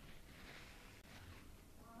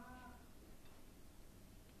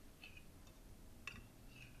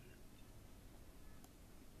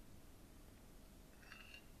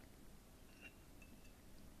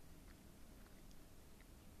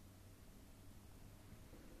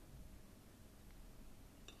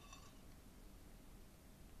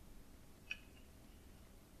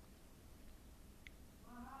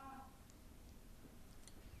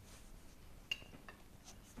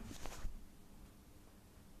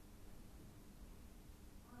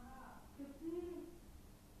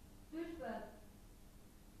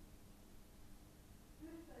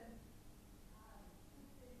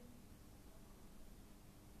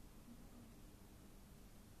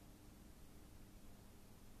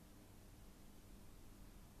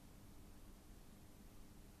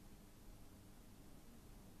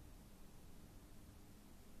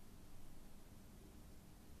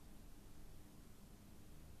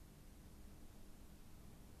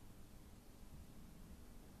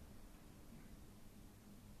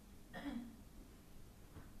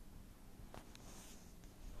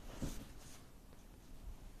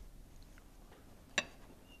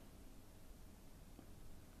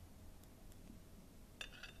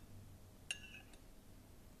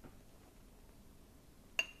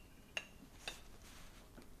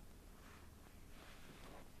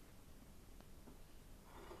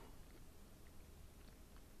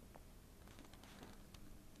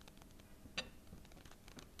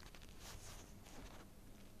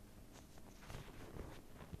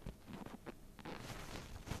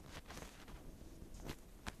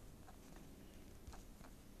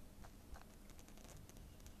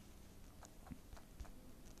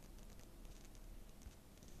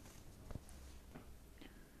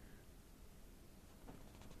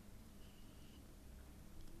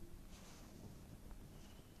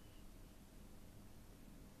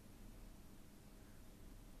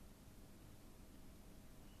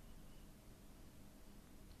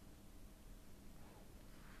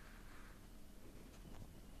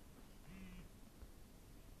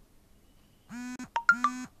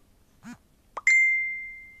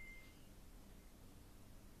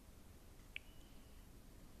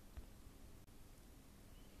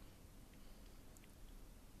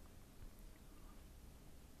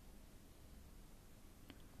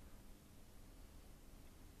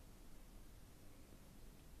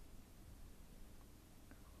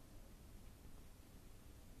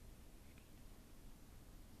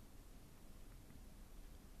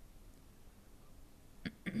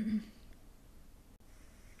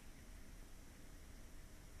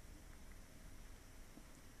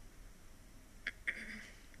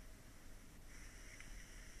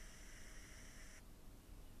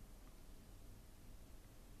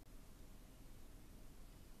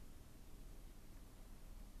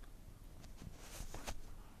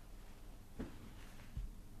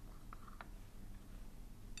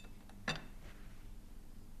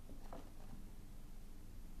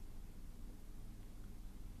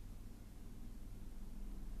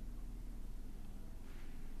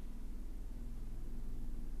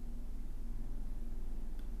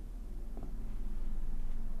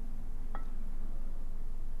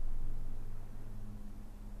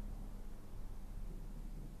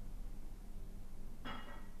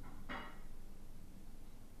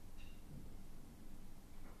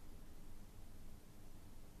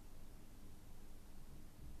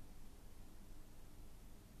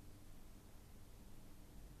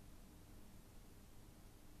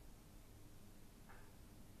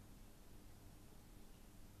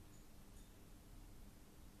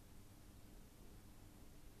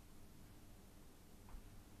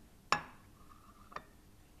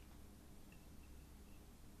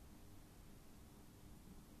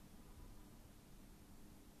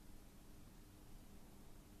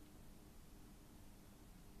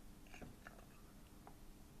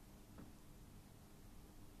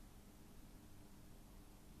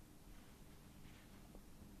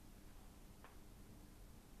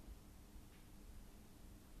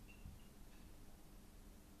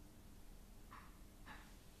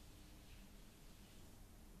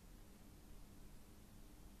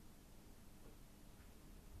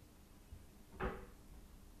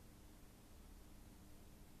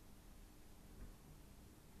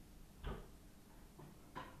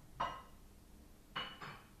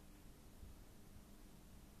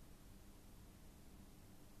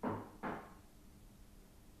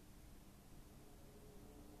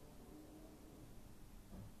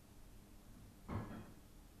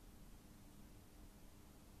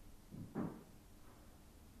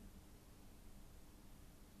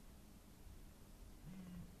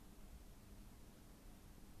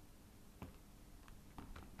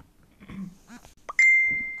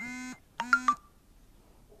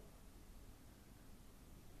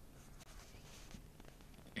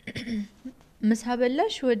ምሳ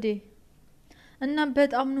በላሽ ወዴ እና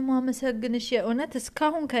በጣም ነው ማመሰግንሽ የእውነት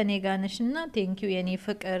እስካሁን ከኔ ጋር ነሽና ቴንኪው የኔ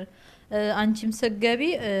ፍቅር አንቺም ሰገቢ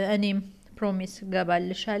እኔም ፕሮሚስ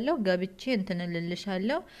ገባልሻለሁ ገብቼ እንትን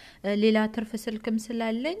ልልሻለሁ ሌላ ትርፍ ስልክም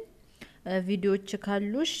ስላለኝ ቪዲዮዎች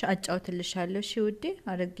ካሉሽ አጫውትልሻለሁ እሺ ውዴ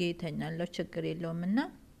አረጌ ይተኛለሁ ችግር የለውምና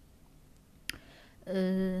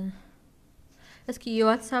እስኪ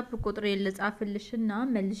የዋትስአፕ ቁጥሬ ልጻፍልሽና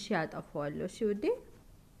መልሼ አጣፋዋለሁ እሺ ውዴ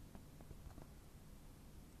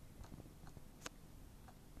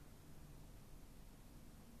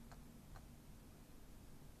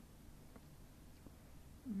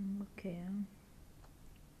Okay.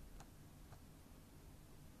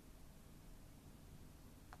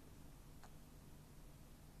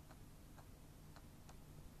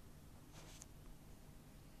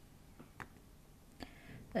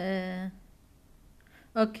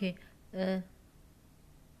 Okay.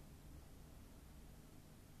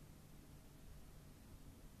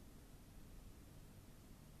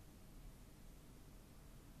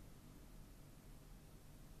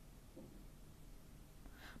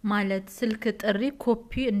 ማለት ስልክ ጥሪ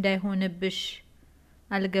ኮፒ እንዳይሆንብሽ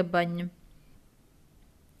አልገባኝም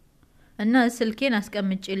እና ስልኬን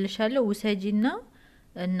አስቀምጬልሻለሁ ውሰጂና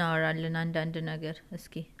እናወራለን አንዳንድ ነገር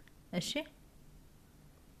እስኪ እሺ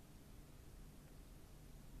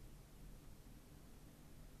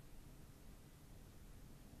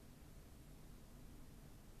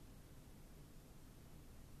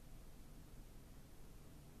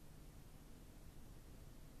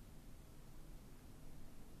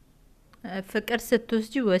ፍቅር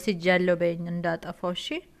ስትወስጂ ወስጃለሁ በእኝ እንዳጠፋው እሺ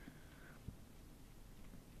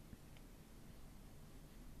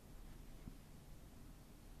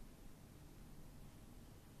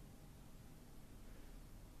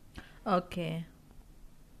ኦኬ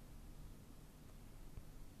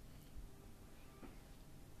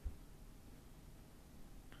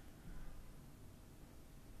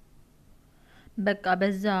በቃ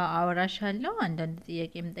በዛ አወራሻለሁ አንዳንድ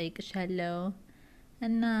ጥያቄም ጠይቅሻለሁ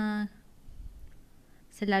እና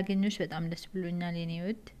ስላገኘሽ በጣም ደስ ብሎኛል የኔ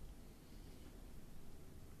ውድ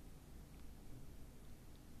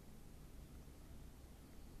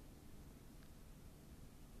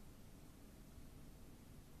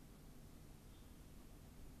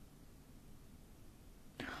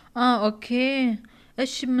ኦኬ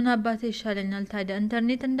እሺ ምን አባቴ ይሻለኛል ታዲያ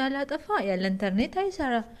ኢንተርኔት እንዳላጠፋ ያለ ኢንተርኔት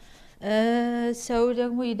አይሰራ ሰው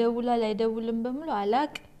ደግሞ ይደውላል አይደውልም በሙሉ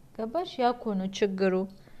አላቅ ገባሽ ያኮ ነው ችግሩ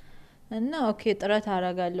እና ኦኬ ጥረት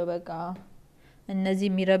አረጋለሁ በቃ እነዚህ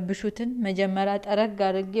የሚረብሹትን መጀመሪያ ጠረግ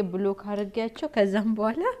አርጌ ብሎክ አርጌያቸው ከዛም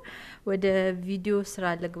በኋላ ወደ ቪዲዮ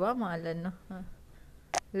ስራ ልግባ ማለት ነው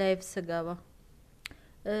ላይቭ ስገባ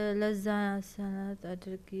ለዛ ሰናት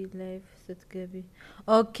አድርጊ ላይቭ ስትገቢ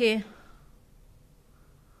ኦኬ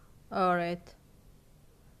ኦልራይት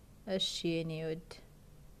እሺ የኔ ውድ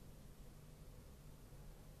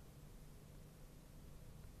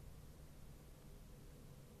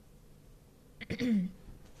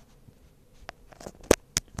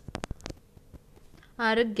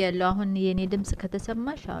አርግ ያለው አሁን የኔ ድምጽ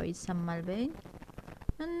ከተሰማሽ አው ይሰማል በይኝ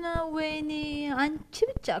እና ወይኔ አንቺ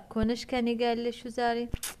ብቻ ኮነሽ ከኔ ጋር ያለሽው ዛሬ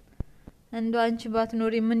እንዶ አንቺ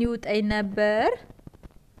ባትኖሪ ምን ይውጣይ ነበር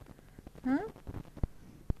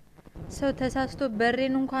ሰው ተሳስቶ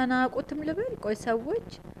በሬን እንኳን አቁትም ልበል ቆይ ሰዎች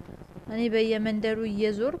እኔ በየመንደሩ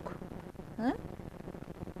እየዞርኩ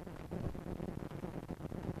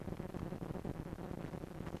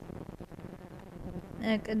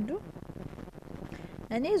ቅዱ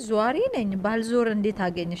እኔ ዟሪ ነኝ ባልዞር እንዴት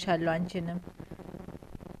አገኝሻለሁ አንቺንም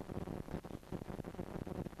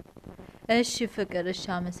እሺ ፍቅር እሺ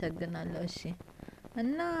አመሰግናለሁ እሺ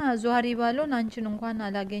እና ዟሪ ባሎን አንቺን እንኳን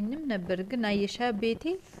አላገኝም ነበር ግን አየሻ ቤቴ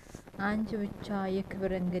አንቺ ብቻ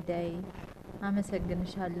የክብር እንግዳይ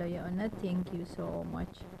አመሰግንሻለሁ የእውነት ቴንክ ዩ ሶ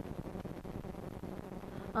ማች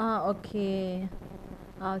ኦኬ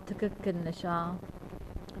ትክክል ነሽ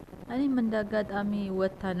እኔም እንዳጋጣሚ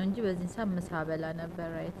ወጣ ነው እንጂ በዚህ ሰዓት ምሳ በላ ነበር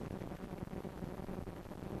ራይት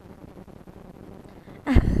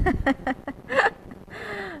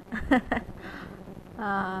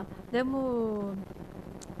ደግሞ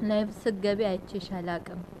ላይቭ ስገቢ አይቼሽ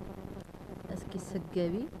አላቅም እስኪ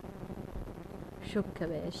ስገቢ ሹክ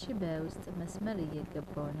በእሺ በውስጥ መስመር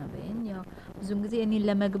እየገባው ነው በእኝ ያው ብዙም ጊዜ እኔ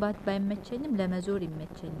ለመግባት ባይመቸኝም ለመዞር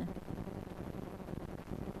ይመቸኛል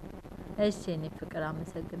እሺ እኔ ፍቅር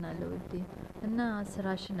አመሰግናለሁ ውዴ እና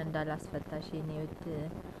ስራሽን እንዳላስፈታሽ እኔ ውድ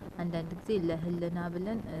አንዳንድ ጊዜ ለህልና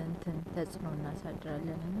ብለን እንትን ተጽኖ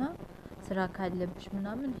እናሳድራለንና ስራ ካለብሽ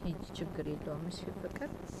ምናምን ሂጂ ችግር የለውም እሺ ፍቅር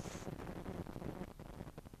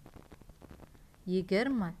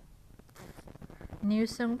ይገርማል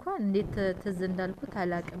ኒውስ እንኳን እንዴት ትዝ እንዳልኩት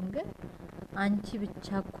አላቅም፣ ግን አንቺ ብቻ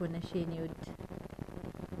እኮ ነሽ የኔ ውድ።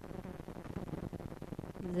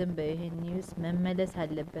 ዝም በይ፣ ይሄን ኒውስ መመለስ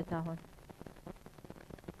አለበት አሁን።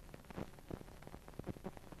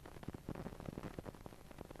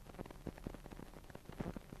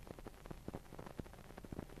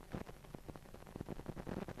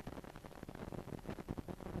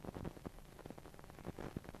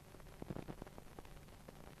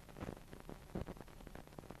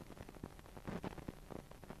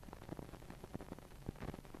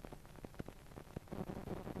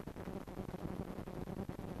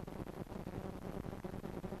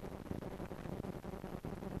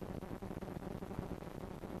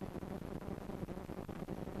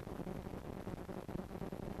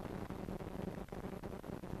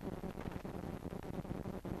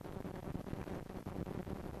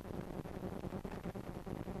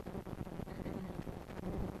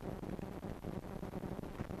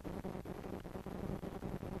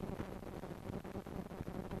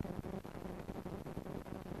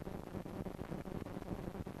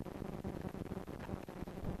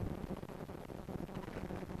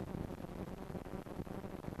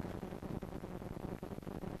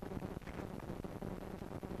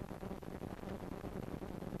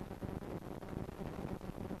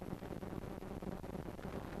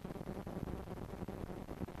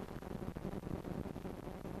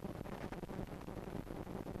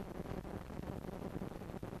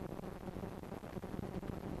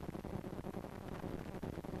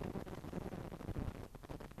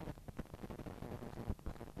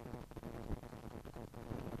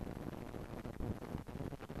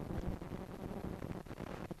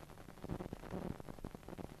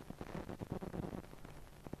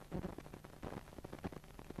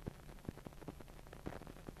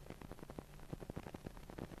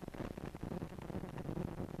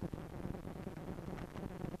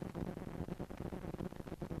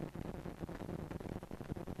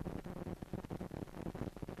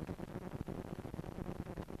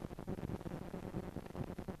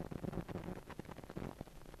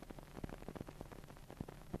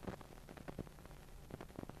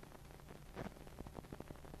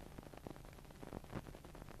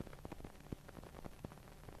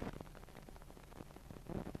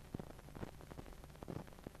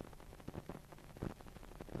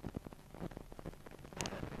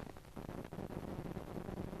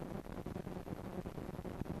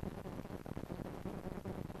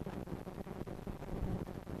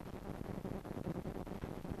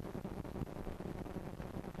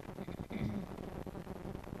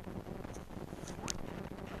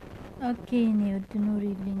 ኦኬ እኔ ውድ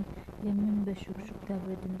ኑሪልኝ። የምን በሹክሹክታ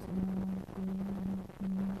በድምጽ ነው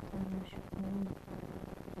የሚጠራሽ?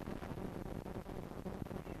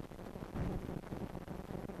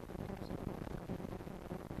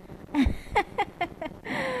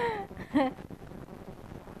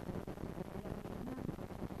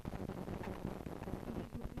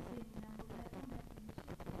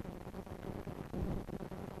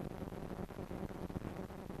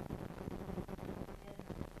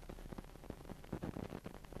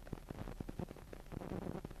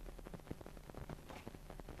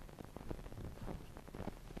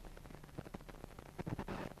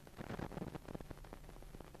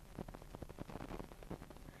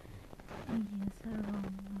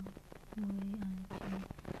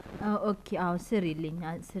 ኦኬ አዎ ስሪልኝ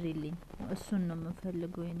ስሪልኝ። እሱን ነው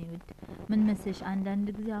የምፈልገው የኔ ውድ። ምን መሰሽ አንዳንድ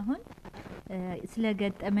ጊዜ አሁን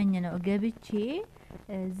ስለገጠመኝ ነው ገብቼ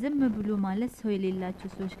ዝም ብሎ ማለት ሰው የሌላቸው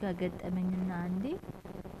ሰዎች ጋር ገጠመኝና አንዴ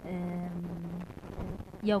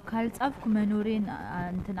ያው ካልጻፍኩ መኖሬን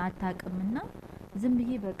እንትን አታውቅምና ዝም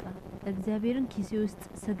ብዬ በቃ እግዚአብሔርን ኪሴ ውስጥ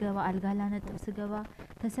ስገባ አልጋ ላነጥፍ ስገባ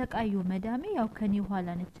ተሰቃዩ። መዳሜ ያው ከኔ ኋላ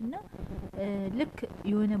ነችና ልክ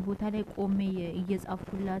የሆነ ቦታ ላይ ቆሜ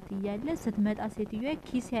እየጻፍኩላት እያለ ስትመጣ ሴትዮዋ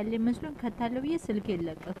ኪስ ያለ መስሎን ከታለው ብዬ ስልኬ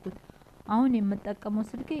ለቀኩት። አሁን የምጠቀመው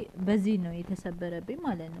ስልኬ በዚህ ነው የተሰበረብኝ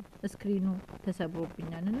ማለት ነው። ስክሪኑ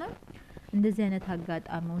ተሰብሮብኛልና እንደዚህ አይነት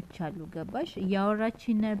አጋጣሚዎች አሉ። ገባሽ?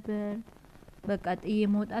 እያወራችኝ ነበር በቃ ጥዬ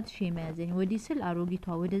መውጣት ሼም ያዘኝ። ወዲህ ስል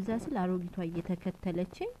አሮጊቷ ወደዛ ስል አሮጊቷ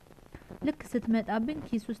እየተከተለችኝ ልክ ስትመጣብኝ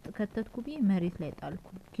ኪስ ውስጥ ከተትኩ ብዬ መሬት ላይ ጣልኩ።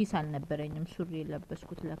 ኪስ አልነበረኝም፣ ሱሪ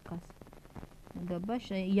የለበስኩት ለካስ። ገባሽ?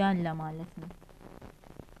 ያን ለማለት ነው።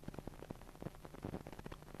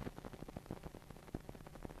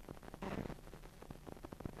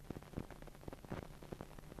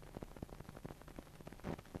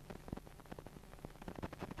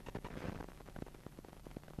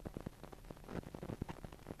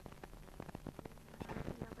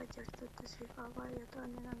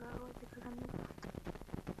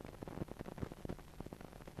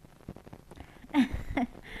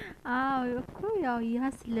 አዎ እኮ ያው ያ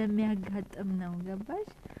ስለሚያጋጥም ነው ገባሽ?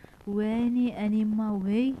 ወይኔ እኔማ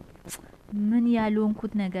ወይ ምን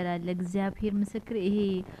ያልሆንኩት ነገር አለ እግዚአብሔር ምስክር። ይሄ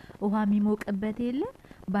ውሃ የሚሞቅበት የለ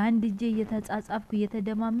በአንድ እጄ እየተጻጻፍኩ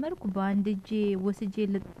እየተደማመርኩ በአንድ እጄ ወስጄ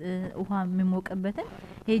ውሃ የሚሞቅበትን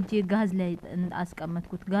ሄጄ ጋዝ ላይ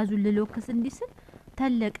አስቀመጥኩት። ጋዙን ልሎክስ እንዲስል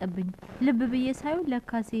ተለቀብኝ። ልብ ብዬ ሳይሆን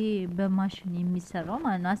ለካሴ በማሽን የሚሰራው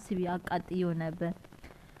ማለት ነው። አስቢ አቃጥየው ነበር።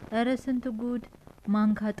 እረ ስንት ጉድ!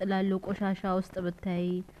 ማንካ ጥላለሁ ቆሻሻ ውስጥ ብታይ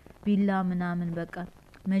ቢላ ምናምን በቃ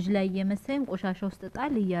መጅላ እየመሰለኝ ቆሻሻ ውስጥ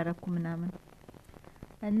ጣል እያረኩ ምናምን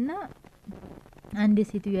እና አንድ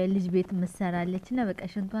ሴትዮ ልጅ ቤት ምሰራለች እና በቃ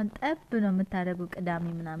ሽንቷን ጠብ ነው የምታደርገው ቅዳሜ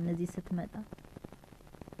ምናምን እዚህ ስትመጣ።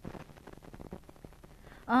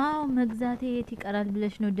 አዎ መግዛቴ የት ይቀራል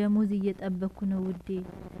ብለሽ ነው? ደሞዝ እየጠበኩ ነው ውዴ።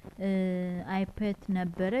 አይፓድ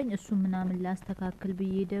ነበረኝ እሱ ምናምን ላስተካክል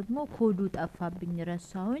ብዬ ደግሞ ኮዱ ጠፋብኝ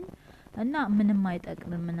ረሳሁኝ እና ምንም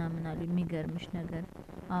አይጠቅምም ምናምን አሉ። የሚገርምሽ ነገር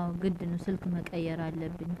አዎ ግድ ነው ስልክ መቀየር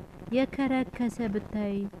አለብኝ። የከረከሰ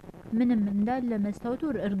ብታይ ምንም እንዳለ መስታወቱ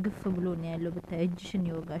እርግፍ ብሎ ነው ያለው ብታይ እጅሽን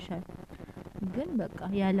ይወጋሻል። ግን በቃ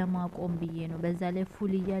ያለ ማቆም ብዬ ነው። በዛ ላይ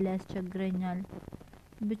ፉል እያለ ያስቸግረኛል።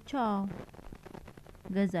 ብቻ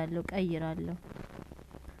ገዛለሁ ቀይራለሁ።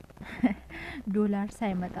 ዶላር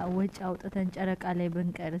ሳይመጣ ወጪ አውጥተን ጨረቃ ላይ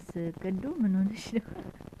ብንቀርስ ቅዱ ምን ሆነሽ ነው?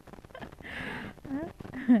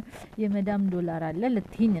 የመዳም ዶላር አለ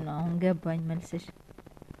ልትይኝ ነው አሁን ገባኝ መልስሽ።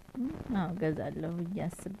 አዎ ገዛለሁ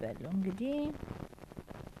እያስባለሁ እንግዲህ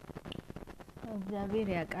እግዚአብሔር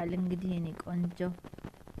ያውቃል እንግዲህ እኔ ቆንጆ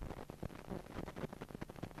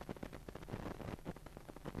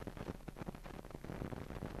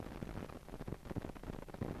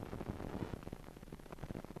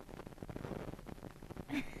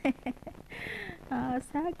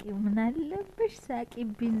ሳቂ ምን አለብሽ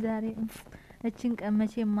ሳቂብኝ ዛሬ። እቺን ቀን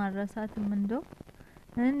መቼም ማረሳትም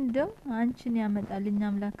እንደው አንቺን ያመጣልኝ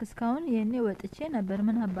አምላክ። እስካሁን የኔ ወጥቼ ነበር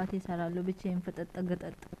ምን አባቴ እሰራለሁ ብቻዬን ፍጥጥ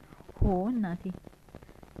ግጥጥ ሆ እናቴ።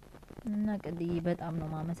 እና ቅድዬ በጣም ነው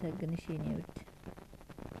ማመሰግንሽ የኔ ውድ።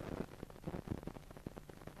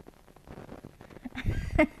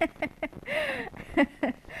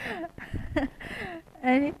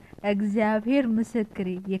 እኔ እግዚአብሔር ምስክሬ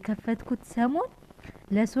የከፈትኩት ሰሞን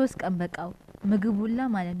ለ3 ቀን በቃው ምግቡላ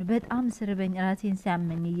ማለት ነው። በጣም ስርበኝ ራሴን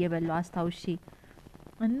ሲያመኝ እየበላው አስታውሼ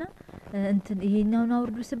እና እንትን ይሄኛውን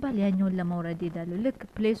አውርዱ ስባል ያኛውን ለማውረድ ሄዳለሁ። ልክ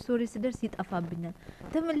ፕሌይ ስቶሪ ስደርስ ይጠፋብኛል።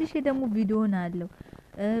 ተመልሼ ደግሞ ቪዲዮን አለው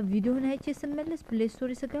ቪዲዮን አይቼ ስመለስ ፕሌይ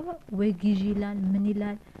ስቶሪ ስገባ ወይ ግዢ ይላል ምን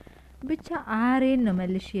ይላል ብቻ አሬን ነው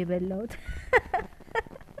መልሼ የበላሁት።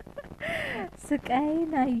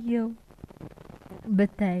 ስቃይን አየው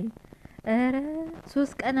ብታይ። እረ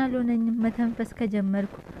 3 ቀን አልሆነኝም መተንፈስ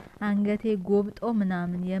ከጀመርኩ አንገቴ ጎብጦ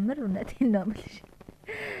ምናምን የምር እውነቴን ነው የምልሽ።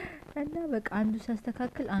 እና በቃ አንዱ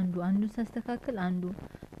ሳስተካክል አንዱ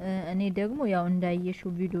እኔ ደግሞ ያው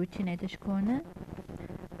እንዳየሽው ቪዲዮዎችን አይተሽ ከሆነ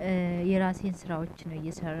የራሴን ስራዎች ነው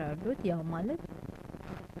እየሰራሁት። ያው ማለት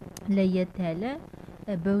ለየት ያለ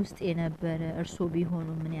በውስጥ የነበረ እርሶ ቢሆኑ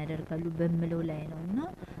ምን ያደርጋሉ በሚለው ላይ ነውና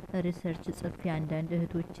ሪሰርች ጽፌ አንዳንድ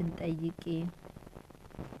እህቶችን ጠይቄ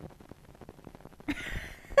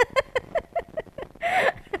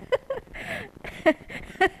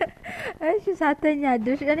እሺ ሳተኛ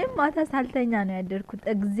አደርሽ። እኔም ማታ ሳልተኛ ነው ያደርኩት።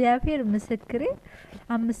 እግዚአብሔር ምስክሬ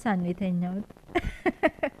 5 ሰዓት ነው የተኛሁት።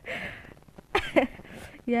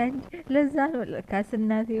 ያን ለዛ ነው ለካስ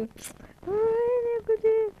እናቴ ወይኔ ጉዴ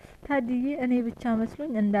ታድዬ እኔ ብቻ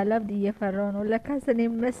መስሎኝ እንዳላብድ እየፈራው ነው። ለካስ እኔ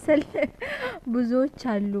መሰል ብዙዎች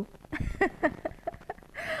አሉ።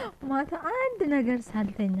 ማታ አንድ ነገር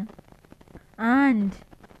ሳልተኛ አንድ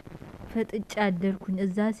ፈጥጬ አደርኩኝ።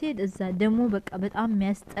 እዛ ሲሄድ እዛ ደግሞ በቃ በጣም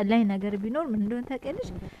የሚያስጠላኝ ነገር ቢኖር ምን እንደሆነ ታውቂያለሽ?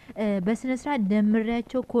 በስነ ስርዓት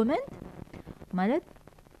ደምሬያቸው ኮመንት ማለት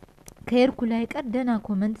ከሄድኩ ላይ ቀር ደህና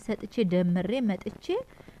ኮመንት ሰጥቼ ደምሬ መጥቼ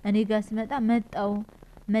እኔ ጋር ስመጣ መጣው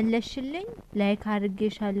መለሽልኝ ላይክ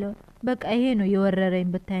አድርጌሻለሁ። በቃ ይሄ ነው የወረረኝ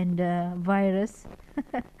ብታይ እንደ ቫይረስ።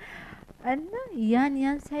 እና ያን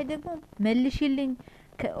ሳይ ደግሞ መልሽልኝ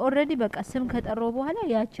ኦልሬዲ በቃ ስም ከጠራው በኋላ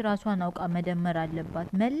ያቺ ራሷን አውቃ መደመር አለባት።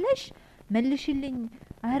 መልሽልኝ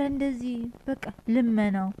አረ እንደዚህ በቃ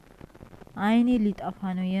ልመናው አይኔ ሊጠፋ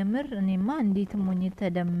ነው የምር። እኔማ እንዴት ሞኝ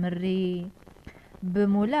ተደምሬ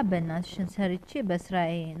በሞላ በእናትሽን ሰርቼ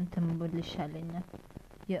በስራዬ እንትን ብልሻለኛል።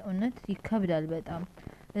 የእውነት ይከብዳል በጣም።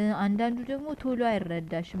 አንዳንዱ ደግሞ ቶሎ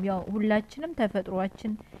አይረዳሽም። ያው ሁላችንም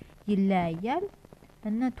ተፈጥሯችን ይለያያል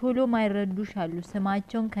እና ቶሎ ማይረዱሽ አሉ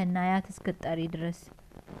ስማቸውን ከናያት እስክጠሪ ድረስ።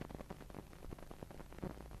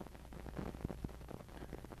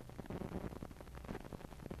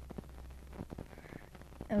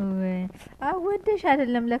 ወይ አወደሽ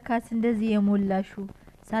አይደለም ለካስ እንደዚህ የሞላሹ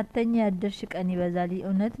ሳተኛ ያደርሽ ቀን ይበዛል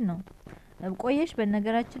እውነት ነው ቆየሽ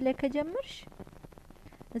በነገራችን ላይ ከጀመርሽ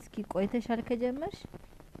እስኪ ቆይተሻል ከጀመርሽ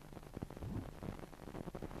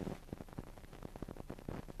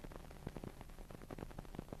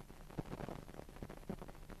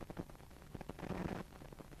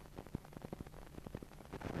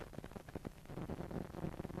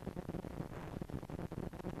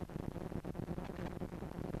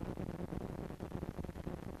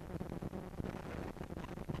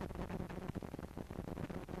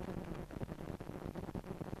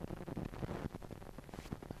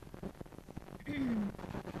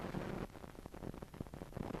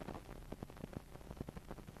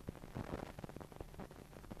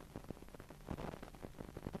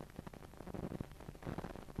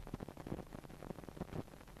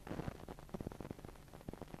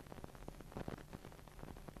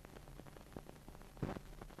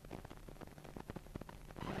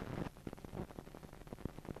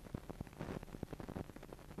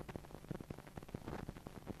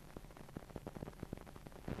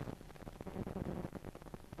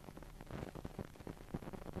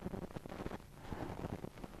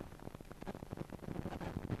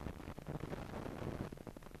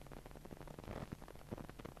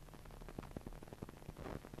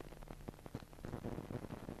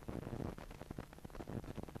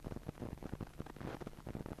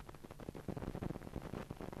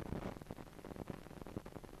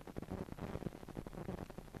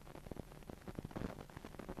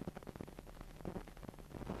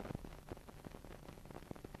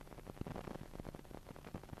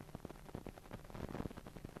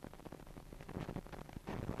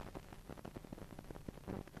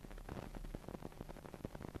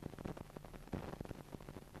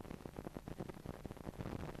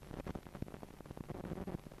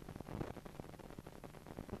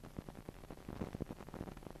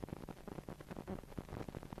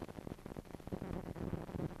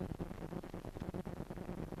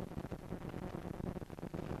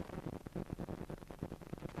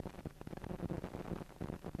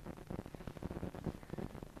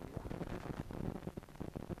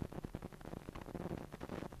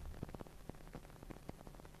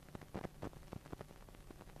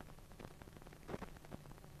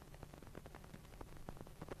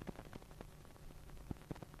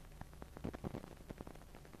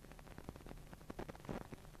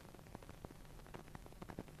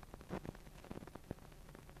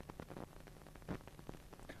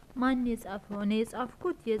ማን የጻፈው እኔ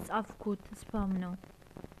የጻፍኩት ስፓም ነው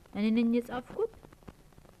እኔ ነኝ የጻፍኩት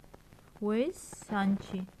ወይስ አንቺ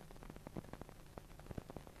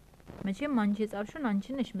መቼም አንቺ የጻፍሽውን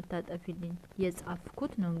አንቺ ነሽ የምታጠፊልኝ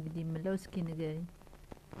የጻፍኩት ነው እንግዲህ ምለው እስኪ ንገሪኝ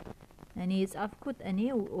እኔ የጻፍኩት እኔ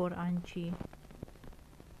ኦር አንቺ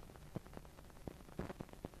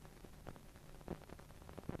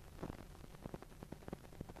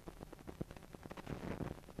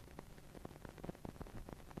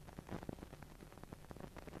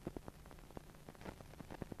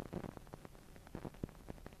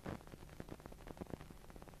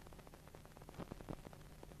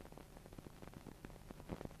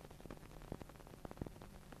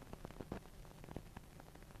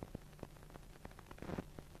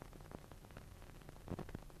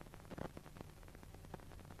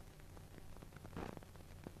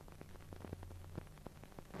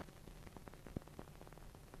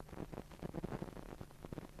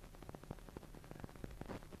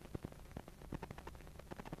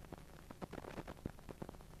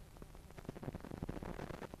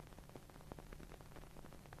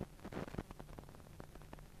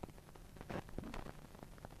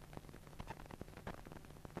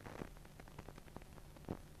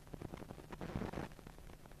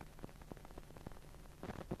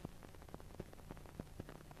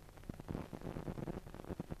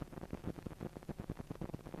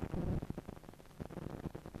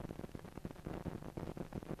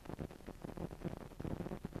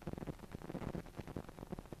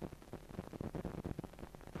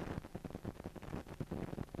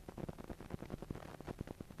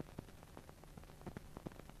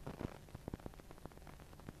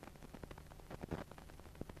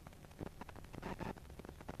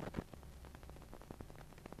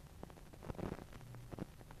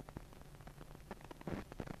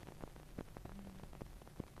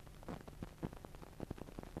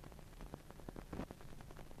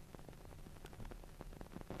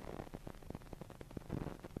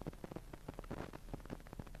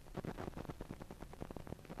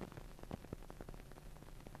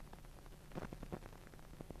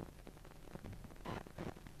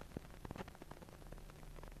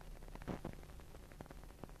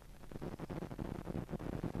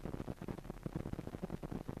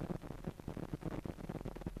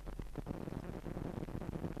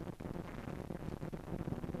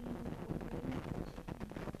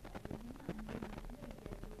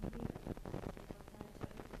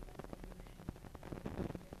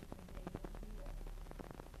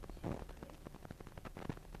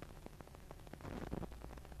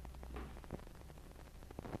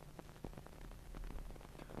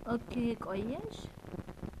ኦኬ ቆየሽ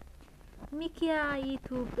ሚኪያ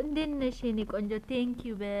ዩቲዩብ እንዴት ነሽ የኔ ቆንጆ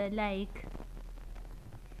ቴንኪው በላይክ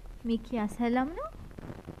ሚኪያ ሰላም ነው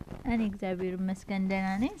እኔ እግዚአብሔር ይመስገን ደህና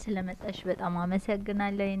ነኝ ስለመጣሽ በጣም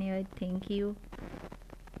አመሰግናለሁ የኔ ወድ ቴንኪው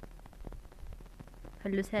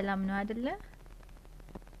ሁሉ ሰላም ነው አይደለ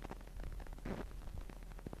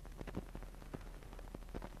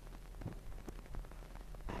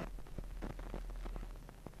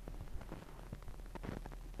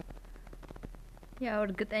ያው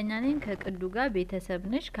እርግጠኛ ነኝ ከቅዱ ጋር ቤተሰብ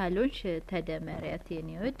ነሽ ካልሆንሽ ተደመሪያት የኔ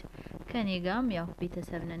ወድ ከኔ ጋርም ያው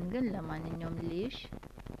ቤተሰብ ነን ግን ለማንኛውም ልይሽ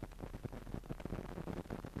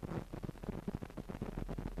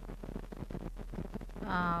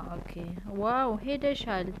ኦኬ ዋው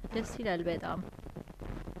ሄደሻል ደስ ይላል በጣም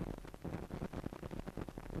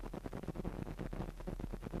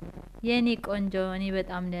የኔ ቆንጆ እኔ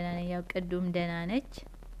በጣም ደህና ነኝ ያው ቅዱም ደህና ነች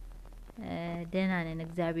ደህና ነን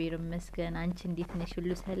እግዚአብሔር ይመስገን አንቺ እንዴት ነሽ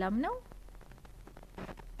ሁሉ ሰላም ነው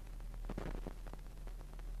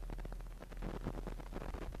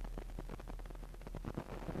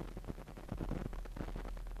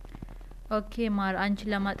ኦኬ ማር አንቺ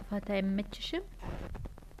ለማጥፋት አይመችሽም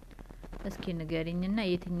እስኪ ንገሪኝና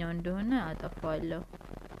የትኛው እንደሆነ አጠፋዋለሁ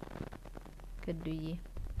ቅዱዬ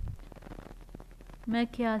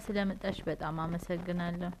መኪያ ስለመጣሽ በጣም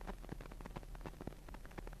አመሰግናለሁ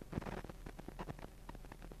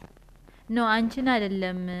ኖ አንቺን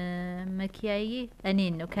አይደለም መኪያዬ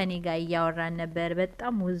እኔን ነው ከኔ ጋር እያወራን ነበር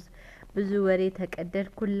በጣም ብዙ ወሬ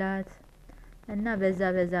ተቀደድኩላት እና በዛ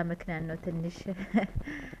ምክንያት ነው ትንሽ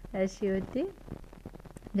እሺ ወዴ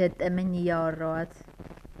ገጠመኝ እያወራዋት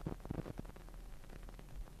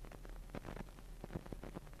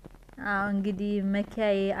እንግዲህ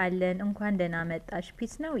መኪያዬ አለን እንኳን ደህና መጣሽ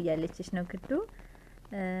ፒስ ነው እያለችሽ ነው ክዱ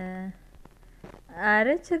አረ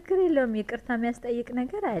ችግር የለውም ይቅርታ የሚያስጠይቅ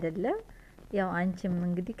ነገር አይደለም ያው አንቺም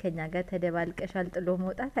እንግዲህ ከኛ ጋር ተደባልቀሻል ጥሎ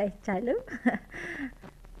መውጣት አይቻልም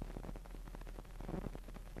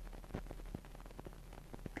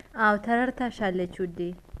ተረርታሻለች ውዴ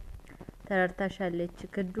ተረርታሻለች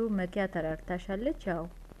ክዱ መኪያ ተረርታሻለች ያው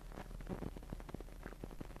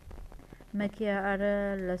መኪያ አረ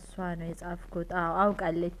ለሷ ነው የጻፍኩት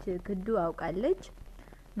አውቃለች ክዱ አውቃለች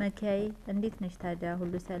መኪያዬ እንዴት ነሽ ታዲያ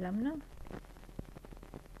ሁሉ ሰላም ነው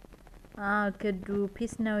ክዱ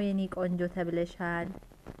ፒስ ነው የኔ ቆንጆ ተብለሻል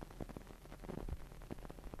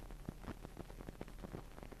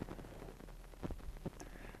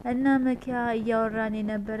እና መኪያ እያወራን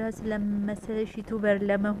የነበረ ስለመሰለሽ ዩቲዩበር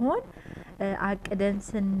ለመሆን አቅደን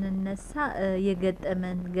ስንነሳ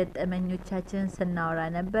ገጠመኞቻችንን ስናወራ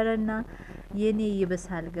ነበርና የኔ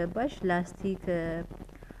ይብሳል ገባሽ ላስቲክ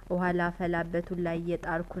ውሃ ላፈላበት ላይ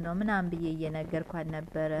እየጣርኩ ነው ምናምን ብዬ እየነገርኳት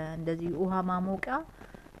ነበረ እንደዚህ ውሃ ማሞቃ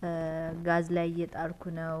ጋዝ ላይ እየጣርኩ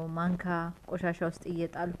ነው ማንካ ቆሻሻ ውስጥ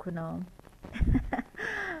እየጣልኩ ነው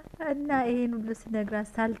እና ይሄን ሁሉ ስነግራት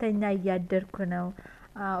ሳልተኛ እያደርኩ ነው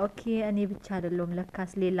ኦኬ እኔ ብቻ አይደለም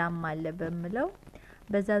ለካስ ሌላም አለ በሚለው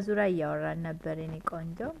በዛ ዙሪያ እያወራን ነበር የኔ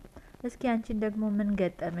ቆንጆ እስኪ አንቺን ደግሞ ምን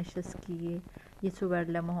ገጠመሽ እስኪ ዩቲዩበር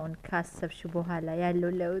ለመሆን ካሰብሽ በኋላ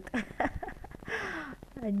ያለው ለውጥ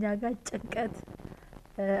እኛ ጋር ጭንቀት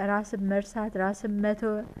ራስን መርሳት ራስን መቶ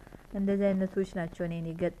እንደዚህ አይነቶች ናቸው እኔን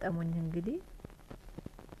የገጠሙኝ እንግዲህ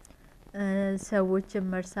ሰዎችን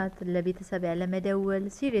መርሳት ለቤተሰብ ያለ መደወል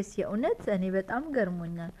ሲሪየስ የእውነት እኔ በጣም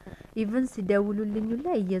ገርሞኛል ኢቭን ሲደውሉልኝ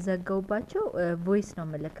ላይ እየዘጋውባቸው ቮይስ ነው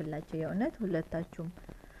መለክላቸው የእውነት ሁለታችሁም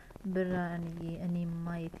ብራንዬ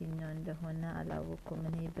እኔማ የትኛው እንደሆነ አላወኩም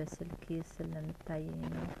እኔ በስልኬ ስለምታየኝ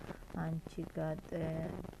ነው አንቺ ጋር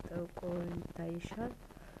ጥቁር ይታይሻል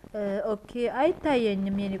ኦኬ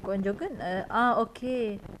አይታየኝም የኔ ቆንጆ ግን ኦኬ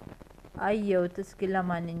አየሁት እስኪ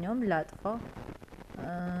ለማንኛውም ላጥፋው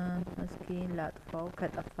እስኪ ላጥፋው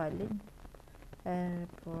ከጠፋልኝ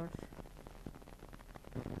ኤርፖርት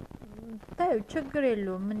ታዩ ችግር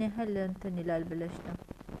የለውም ምን ያህል እንትን ይላል ብለሽ ነው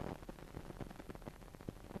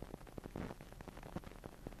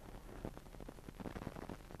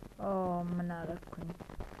ምን አረኩኝ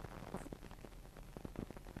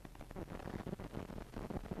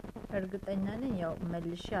እርግጠኛ ነኝ ያው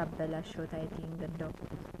መልሼ አበላሽው ታይቲንግ እንደው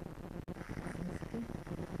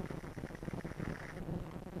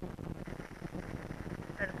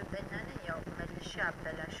እርግጠኛ ነኝ ያው መልሼ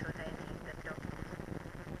አበላሽው ታይቲንግ እንደው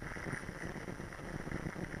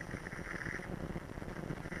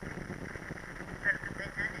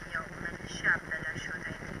እርግጠኛ ነኝ ያው መልሼ አበላሽው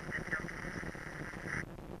ታይቲንግ እንደው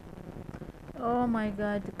ኦ ማይ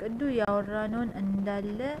ጋድ ቅዱ ያወራነውን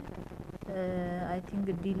እንዳለ አይ ቲንክ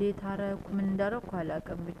ዲሌት አረኩ ምን እንዳረኩ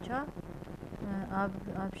አላውቅም ብቻ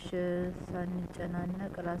አብሽ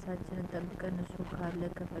ሳንጨናነቅ ራሳችንን ጠብቀን እሱ ካለ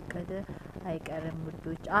ከፈቀደ አይቀርም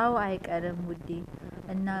ውዶች። አዎ አይቀርም ውዴ።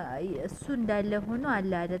 እና እሱ እንዳለ ሆኖ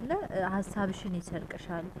አለ አይደለ ሀሳብሽን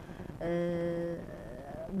ይሰርቅሻል፣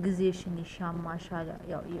 ጊዜሽን ይሻማሻል።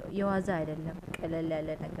 ያው የዋዛ አይደለም፣ ቀለል ያለ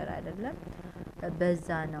ነገር አይደለም። በዛ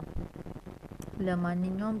ነው።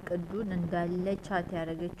 ለማንኛውም ቅዱን እንዳለ ቻት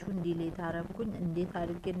ያደረገችውን ዲሌት አረኩኝ። እንዴት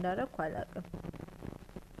አድርጌ እንዳረኩ አላውቅም።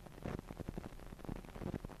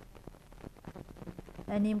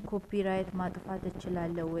 እኔም ኮፒራይት ማጥፋት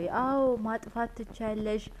እችላለሁ ወይ? አዎ ማጥፋት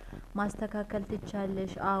ትቻለሽ፣ ማስተካከል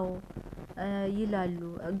ትቻለሽ። አዎ ይላሉ።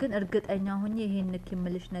 ግን እርግጠኛ ሆኜ ይሄን ንክ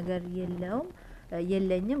የምልሽ ነገር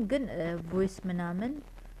የለኝም። ግን ቮይስ ምናምን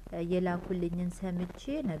የላኩልኝን ሰምቼ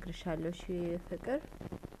ነግርሻለሁ። እሺ ፍቅር።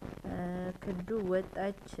 ክዱ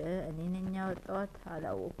ወጣች፣ እኔ ነኝ ያወጣኋት፣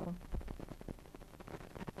 አላወኩም።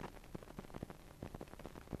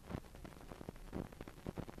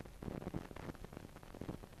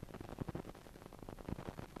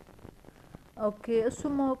 ኦኬ እሱ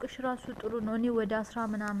ማወቅሽ ራሱ ጥሩ ነው። እኔ ወደ 10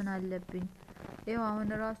 ምናምን አለብኝ። ይኸው አሁን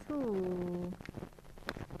ራሱ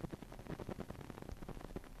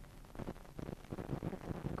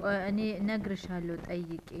እኔ ነግርሻለሁ፣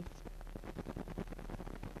 ጠይቄ።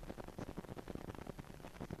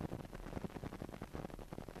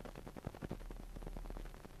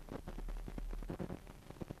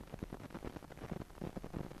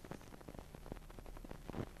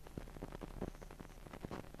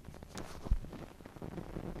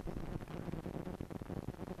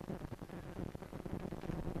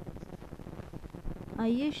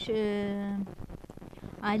 አየሽ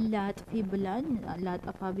አለ አጥፊ ብላኝ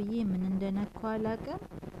ላጠፋ ብዬ ምን እንደነካው አላውቅም።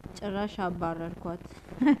 ጭራሽ አባረርኳት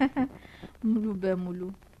ሙሉ በሙሉ።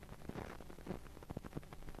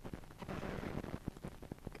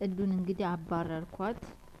 ቅዱን እንግዲህ አባረርኳት።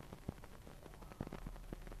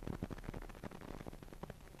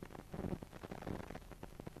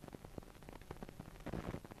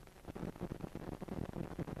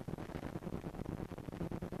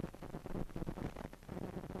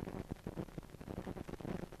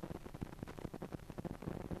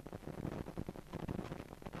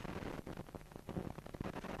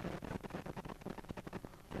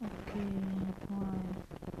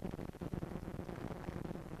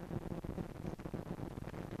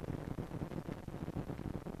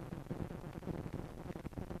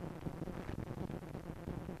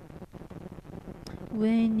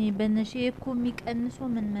 ወይኔ በነሽ እኮ የሚቀንሰው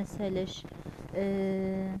ምን መሰለሽ?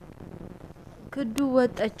 ክዱ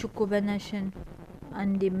ወጣች እኮ በነሽን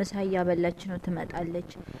አንዴ ምሳ እያበላች ነው፣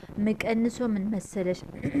 ትመጣለች። የሚቀንሰው ምን መሰለሽ?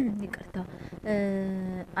 ይቅርታ፣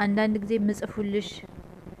 አንዳንድ ጊዜ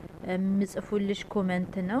ምጽፉልሽ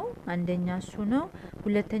ኮሜንት ነው። አንደኛ እሱ ነው።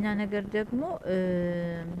 ሁለተኛ ነገር ደግሞ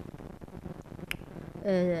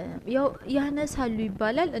ያው ያነሳሉ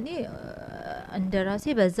ይባላል። እኔ እንደራሴ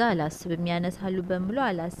በዛ አላስብም፣ ያነሳሉ በምሎ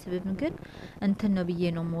አላስብም። ግን እንትን ነው ብዬ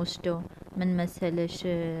ነው የምወስደው። ምን መሰለሽ?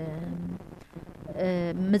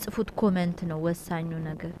 ምጽፉት ኮሜንት ነው ወሳኙ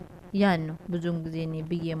ነገር። ያን ነው ብዙም ጊዜ እኔ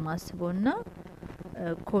ብዬ የማስበውና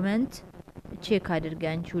ኮሜንት ቼክ አድርጊ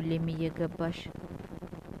አንቺ ሁሌም እየገባሽ።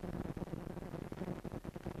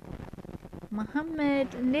 መሐመድ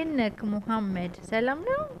እንዴት ነክ? ሙሐመድ ሰላም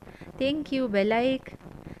ነው? ቴንኪዩ በላይክ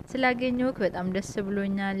ስላገኘሁክ በጣም ደስ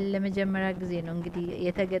ብሎኛል። ለመጀመሪያ ጊዜ ነው እንግዲህ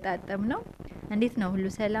የተገጣጠም ነው። እንዴት ነው? ሁሉ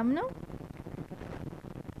ሰላም ነው?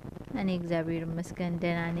 እኔ እግዚአብሔር ይመስገን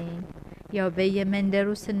ደህና ነኝ። ያው በየመንደሩ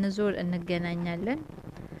ስንዞር እንገናኛለን።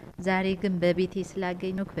 ዛሬ ግን በቤቴ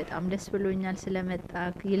ስላገኘሁክ በጣም ደስ ብሎኛል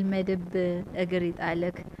ስለመጣክ። ይልመድብ እግር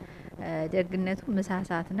ይጣለክ። ደግነቱ ምሳ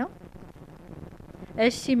ሰዓት ነው።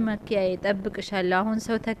 እሺ መኪያዬ ጠብቅሻለሁ። አሁን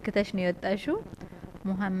ሰው ተክተሽ ነው የወጣሽው።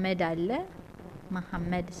 ሙሐመድ አለ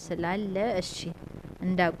መሐመድ ስላለ እሺ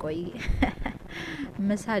እንዳቆይ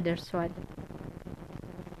ምሳ ደርሷል።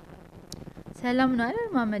 ሰላም ነው አይደል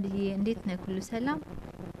ማመድዬ? እንዴት ነው? ሁሉ ሰላም?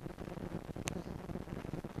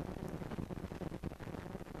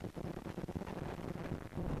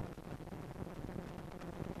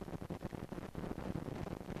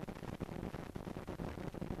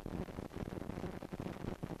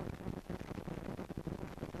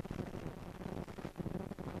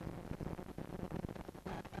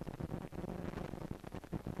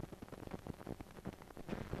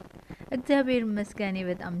 እግዚአብሔር ይመስገን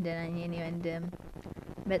በጣም ደህና ነኝ። እኔ ወንድም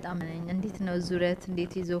በጣም ነኝ። እንዴት ነው ዙረት?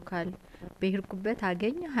 እንዴት ይዞካል? በሄድኩበት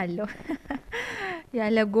አገኘሃለሁ።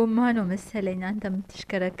 ያለ ጎማ ነው መሰለኝ አንተ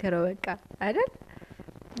የምትሽከረከረው በቃ አይደል?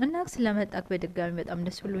 እና ስለመጣክ በድጋሚ በጣም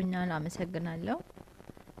ደስ ብሎኛል። አመሰግናለሁ።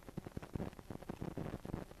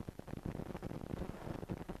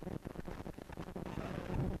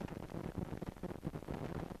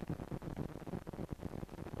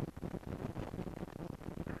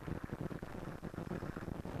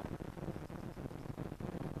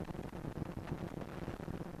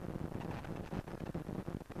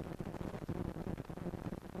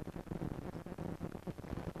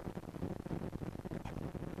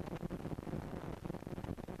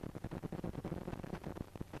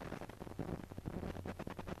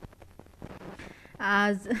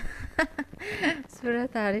 አዝ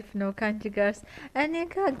ሱረት አሪፍ ነው። ካንቺ ጋርስ? እኔ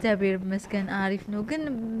ጋር እግዚአብሔር ይመስገን አሪፍ ነው፣ ግን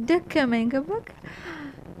ደከመኝ። ገባክ?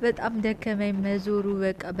 በጣም ደከመኝ መዞሩ።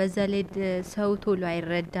 በቃ በዛ ላይ ሰው ቶሎ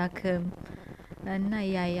አይረዳክም እና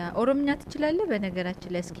ያ ኦሮምኛ ትችላለህ?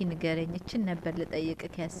 በነገራችን ላይ እስኪ ንገረኝ። እችን ነበር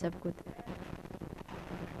ልጠይቅህ ያሰብኩት።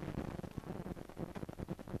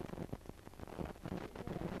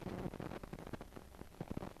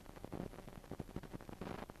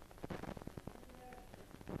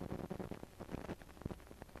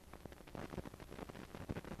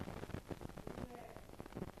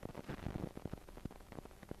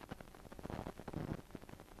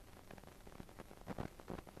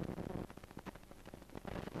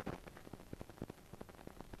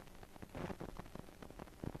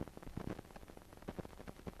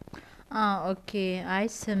 ኦኬ። አይ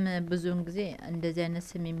ስም ብዙውን ጊዜ እንደዚህ አይነት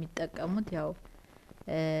ስም የሚጠቀሙት ያው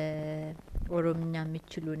ኦሮምኛ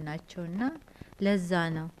የሚችሉ ናቸው እና ለዛ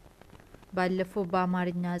ነው። ባለፈው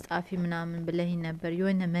በአማርኛ ጻፊ ምናምን ብለኸኝ ነበር።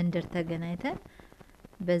 የሆነ መንደር ተገናኝተን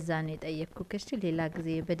በዛ ነው የጠየቅኩህ። እሺ ሌላ ጊዜ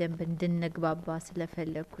በደንብ እንድንግባባ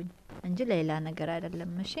ስለፈለግኩኝ እንጂ ሌላ ነገር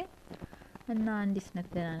አይደለም። እሺ እና እንዴት ነክ?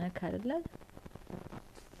 ደህና ነክ አይደለ?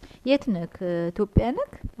 የት ነክ? ኢትዮጵያ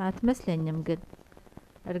ነክ? አትመስለኝም ግን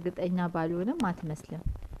እርግጠኛ ባልሆንም አትመስልም።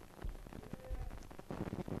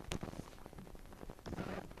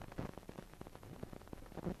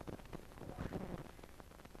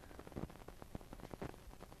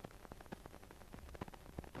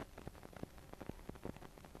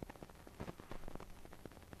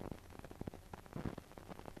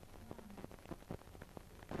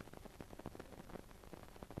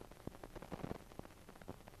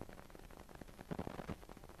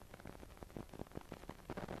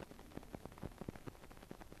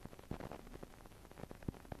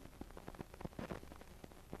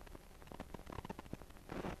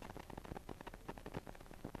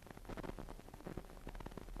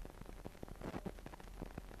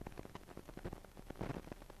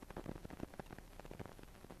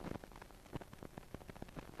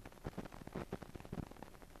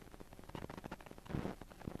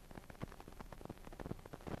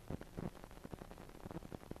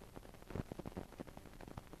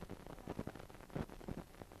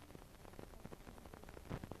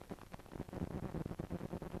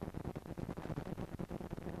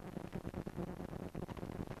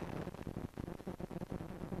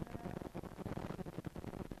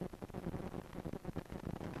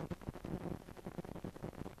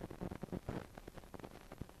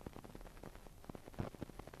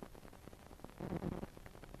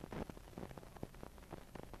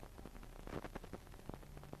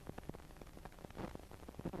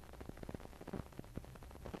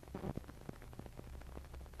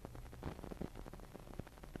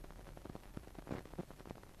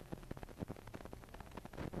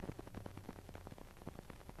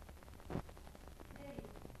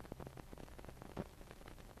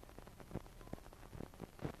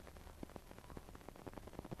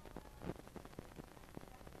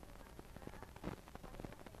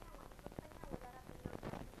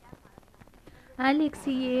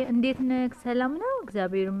 አሌክስዬ እንዴት ነህ? ሰላም ነው?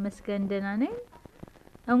 እግዚአብሔር ይመስገን ደህና ነኝ።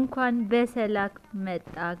 እንኳን በሰላም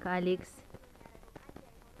መጣክ አሌክስ።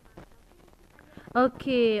 ኦኬ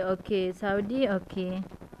ኦኬ፣ ሳውዲ ኦኬ።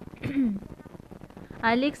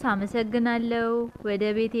 አሌክስ አመሰግናለሁ ወደ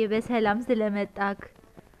ቤቴ በሰላም ስለመጣክ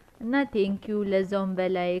እና ቴንኪዩ። ለዛውም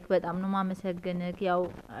በላይክ በጣም ነው ማመሰግንክ። ያው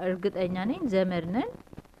እርግጠኛ ነኝ ዘመድ ነን፣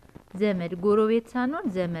 ዘመድ ጎረቤት ሳንሆን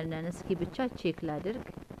ዘመድ ነን። እስኪ ብቻ ቼክ ላድርግ።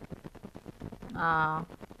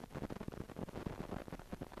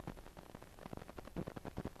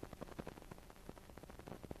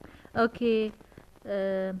 ኦኬ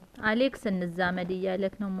አሌክስ እንዛመድ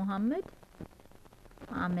እያለክ ነው መሐመድ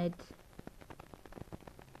አህመድ።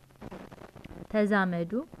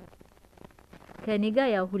 ተዛመዱ ከኔ ጋር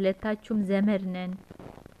ያው ሁለታችሁም ዘመድ ነን።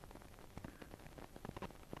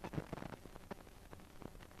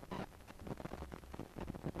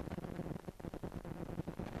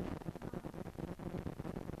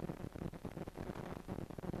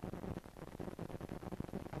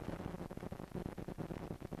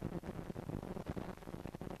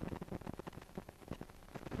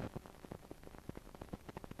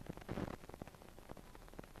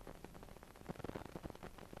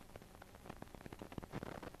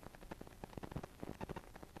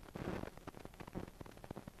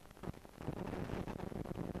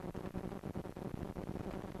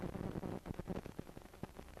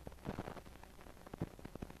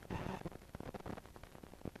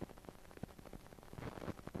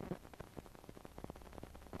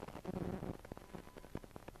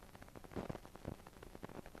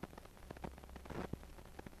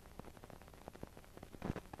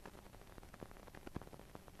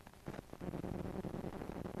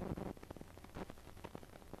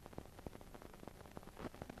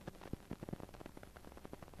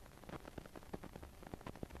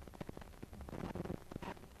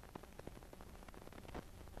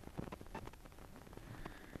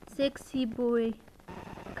 ሴክሲ ቦይ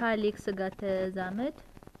ከአሌክስ ጋር ተዛመድ።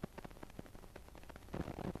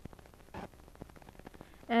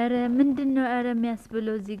 አረ ምንድነው አረ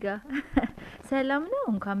የሚያስብለው እዚህ ጋር? ሰላም ነው?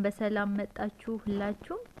 እንኳን በሰላም መጣችሁ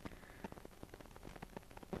ሁላችሁ።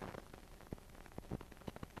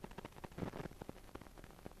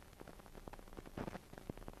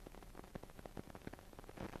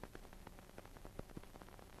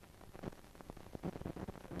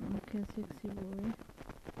 ሴክሲ ቦይ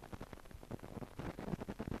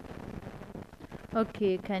ኦኬ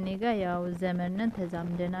ከኔ ጋር ያው ዘመንን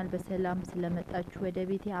ተዛምደናል። በሰላም ስለመጣችሁ ወደ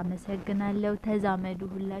ቤቴ አመሰግናለሁ። ተዛመዱ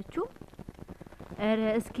ሁላችሁ። አረ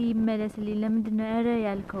እስኪ ይመለስልኝ። ለምንድነው አረ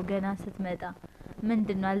ያልከው? ገና ስትመጣ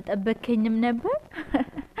ምንድነው አልጠበከኝም ነበር?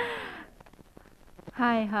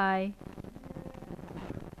 ሃይ ሃይ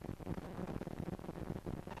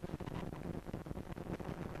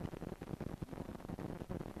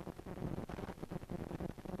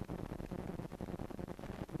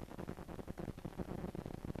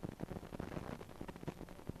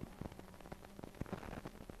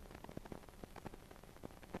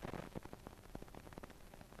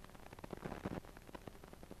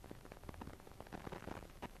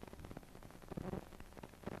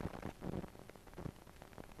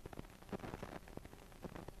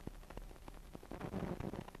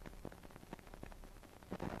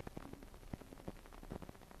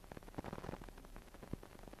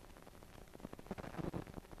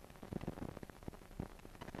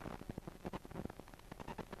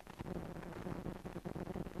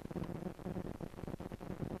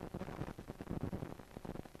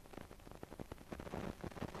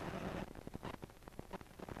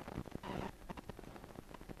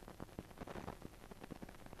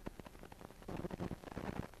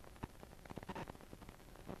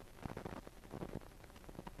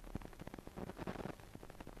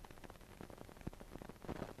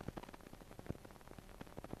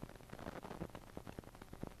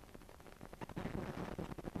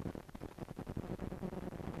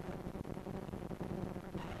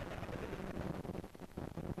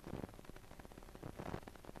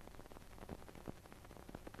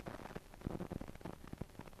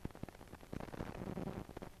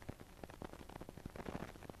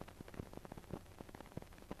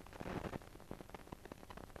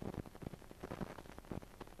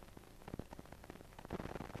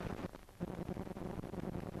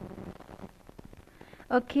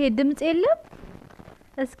ኦኬ ድምጽ የለም።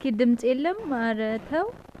 እስኪ ድምጽ የለም። ማረተው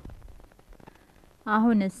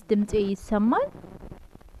አሁንስ ድምጽ ይሰማል?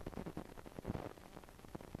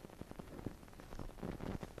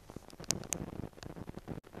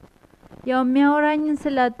 ያው የሚያወራኝን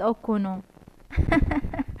ስላጣው እኮ ነው።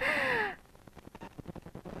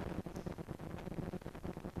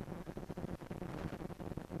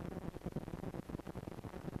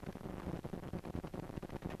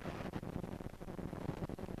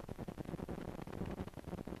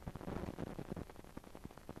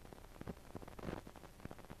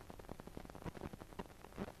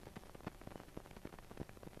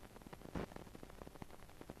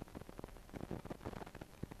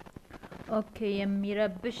 ኦኬ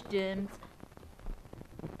የሚረብሽ ድምጽ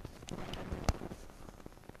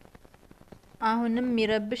አሁንም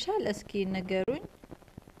ይረብሻል። እስኪ ንገሩኝ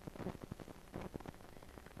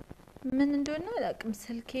ምን እንደሆነ አላቅም።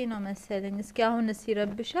 ስልኬ ነው መሰለኝ። እስኪ አሁንስ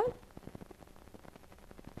ይረብሻል?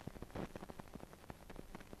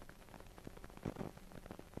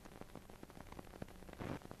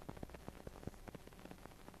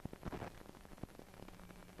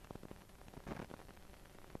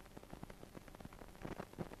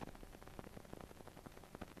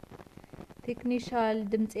 ቴክኒሻል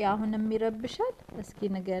ድምጽ አሁንም ይረብሻል? እስኪ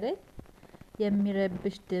ንገረኝ።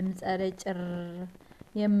 የሚረብሽ ድምጽ አረ ጭር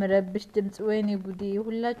የሚረብሽ ድምጽ ወይኔ ጉዲ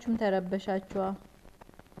ሁላችሁም ተረበሻችኋ።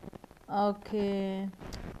 ኦኬ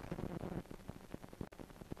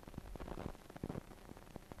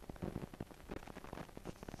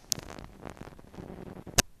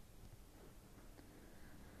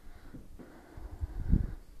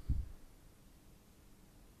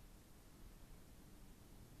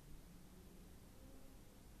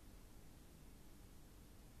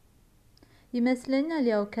ይመስለኛል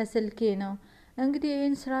ያው ከስልኬ ነው። እንግዲህ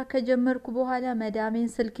ይሄን ስራ ከጀመርኩ በኋላ መዳሜን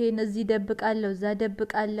ስልኬን እዚህ ደብቃለሁ እዛ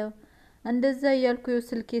ደብቃለሁ እንደዛ እያልኩ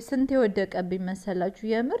ስልኬ ስንት የወደቀብኝ መሰላችሁ?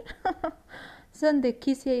 የምር ስንት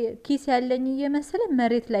ኪስ ያለኝ እየመሰለ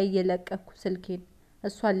መሬት ላይ እየለቀኩ ስልኬን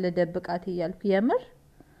እሷን ለደብቃት እያልኩ የምር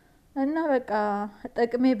እና በቃ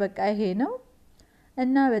ጥቅሜ በቃ ይሄ ነው።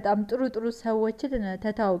 እና በጣም ጥሩ ጥሩ ሰዎችን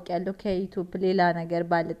ተታውቂያለሁ ከዩቲዩብ ሌላ ነገር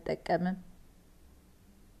ባልጠቀምም።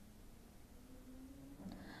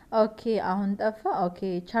 ኦኬ አሁን ጠፋ። ኦኬ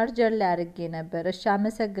ቻርጀር ላይ አድርጌ ነበር። እሺ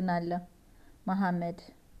አመሰግናለሁ መሐመድ።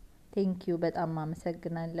 ቴንኪዩ በጣም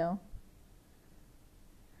አመሰግናለሁ።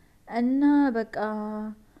 እና በቃ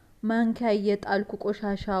ማንኪያ እየጣልኩ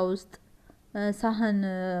ቆሻሻ ውስጥ ሳህን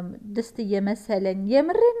ድስት እየመሰለኝ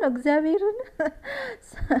የምሬን ነው እግዚአብሔርን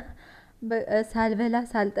ሳልበላ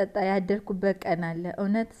ሳልጠጣ ያደርኩበት ቀን አለ።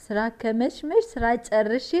 እውነት ስራ ከመሽመሽ ስራ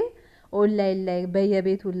ጨርሼ ኦንላይን ላይ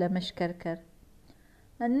በየቤቱ ለመሽከርከር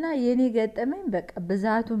እና የኔ ገጠመኝ በቃ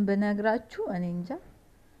ብዛቱን ብነግራችሁ እኔ እንጃ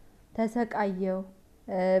ተሰቃየው።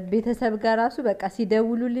 ቤተሰብ ጋር ራሱ በቃ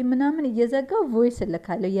ሲደውሉልኝ ምናምን እየዘጋው ቮይስ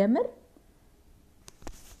እልካለሁ። የምር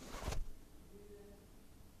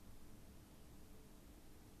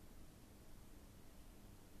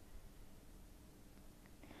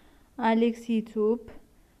አሌክስ ዩቱብ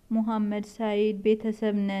ሙሐመድ ሳይድ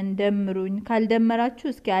ቤተሰብ ነን ደምሩኝ። ካልደመራችሁ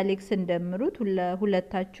እስኪ አሌክስን ደምሩት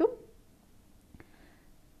ሁለታችሁ።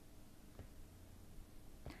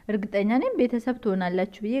 እርግጠኛ ነኝ ቤተሰብ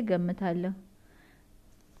ትሆናላችሁ ብዬ ገምታለሁ።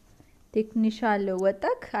 ቴክኒሻል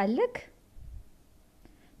ወጣክ አለክ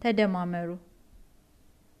ተደማመሩ።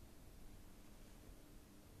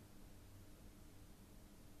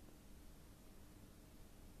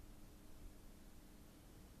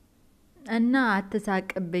 እና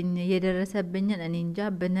አትሳቅብኝ የደረሰብኝን እኔ እንጃ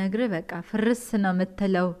ብነግር በቃ ፍርስ ነው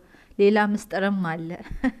የምትለው። ሌላ ምስጥርም አለ።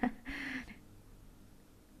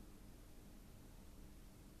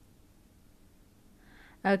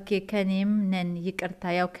 ኦኬ ከኔም ነን ይቅርታ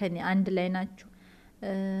ያው ከኔ አንድ ላይ ናችሁ።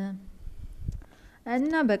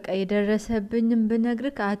 እና በቃ የደረሰብኝም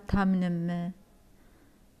ብነግርክ አታምንም።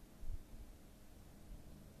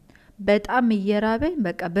 በጣም እየራበኝ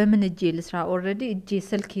በቃ በምን እጄ ልስራ? ኦሬዲ እጄ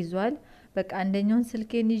ስልክ ይዟል። በቃ አንደኛውን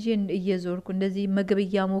ስልኬን ይዤ እየዞርኩ እንደዚህ ምግብ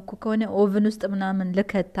እያሞኩ ከሆነ ኦቭን ውስጥ ምናምን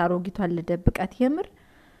ልከት አሮጊቷን ልደብቃት የምር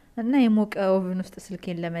እና የሞቀ ኦቭን ውስጥ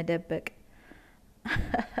ስልኬን ለመደበቅ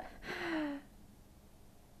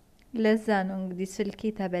ለዛ ነው እንግዲህ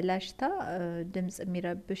ስልኬ ተበላሽታ ድምጽ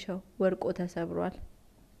የሚረብሸው። ወርቆ ተሰብሯል።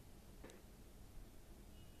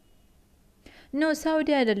 ኖ ሳውዲ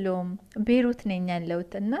አይደለሁም ቤሩት ነኝ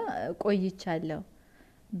ያለሁት እና ቆይቻለሁ።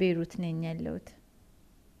 ቤሩት ነኝ ያለሁት።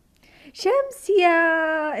 ሸምሲያ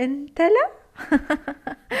እንተላ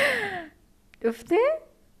ዱፍቴ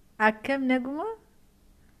አከም ነግሞ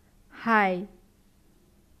ሃይ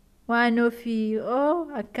ዋኖፊ ኦ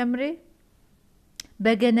አከምሬ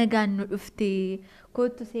በገነጋኑ ዱፍቴ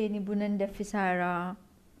ኮቱ ሴኒ ቡነ እንደፊሳራ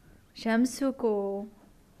ሸምሱኮ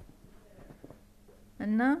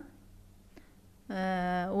እና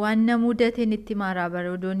ዋና ሙደቴን ኢትማራ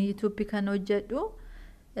በሮዶኒ ዩቲዩብ ከነወጀዱ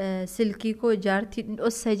ስልኪኮ ጃርቲ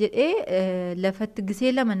ኦሰ ጀዴ ለፈት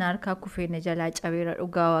ግሴ ለመናርካ ኩፌነ ጀላ ጫቤራ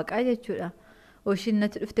ዱጋ ዋቃ ጀቹዳ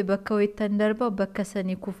ኦሽነት ዱፍቴ በከወይተን ደርባው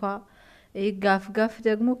በከሰኒ ኩፋ ጋፍ ጋፍ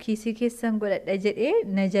ደግሞ ኪሲ ኬሰን ጎለደ ጀዴ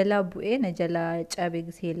ነጀላ ቡኤ ነጀላ ጫቤ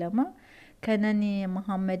ግሴ ለማ ከነኒ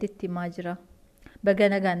መሐመድ ኢትማጅራ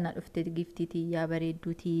በገነጋና ዱፍቴ ጊፍቲቲያ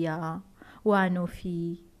በሬዱቲያ ዋኖፊ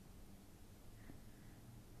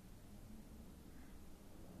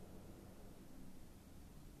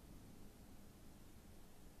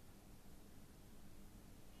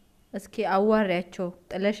እስኪ አዋሪያቸው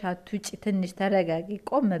ጥለሽ አትውጪ ትንሽ ተረጋጊ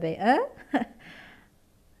ቆም በይ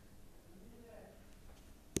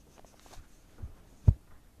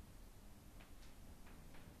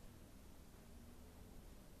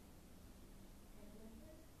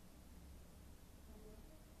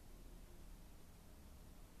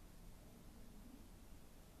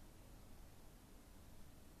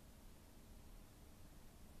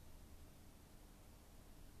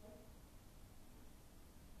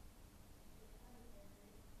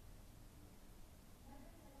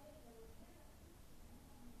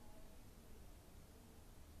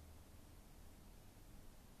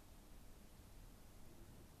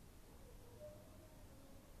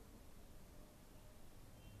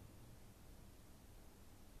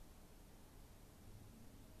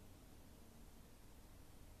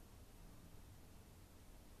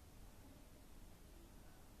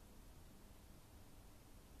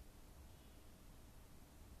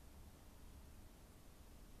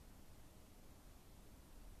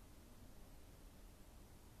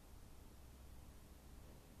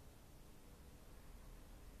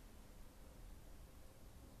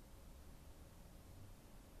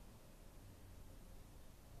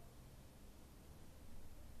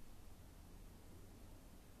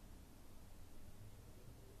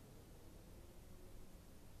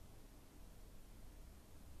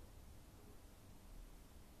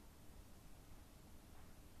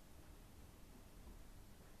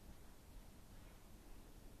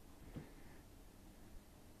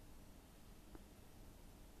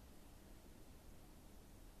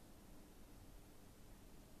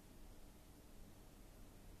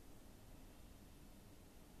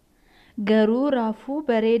garuu raafuu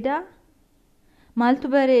bareeda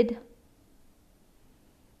maaltu bareeda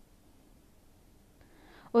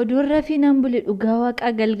oduun rafii nan bule dhugaa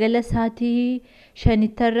waaqa galgala saatii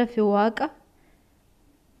 5 rafe waaqa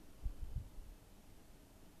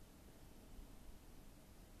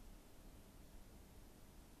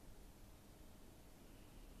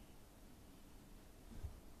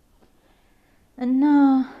እና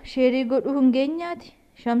ሼሪ ጎዱ እንገኛት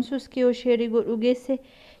ሻምሱስ ኪዮ ሼሪ ጎዱ ጌሴ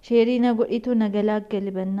ሼሪ ነጎዲቱ ነገላገል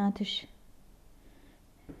በእናትሽ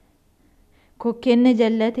ኮኬነ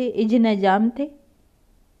ጀለቴ እጅነ ጃምቴ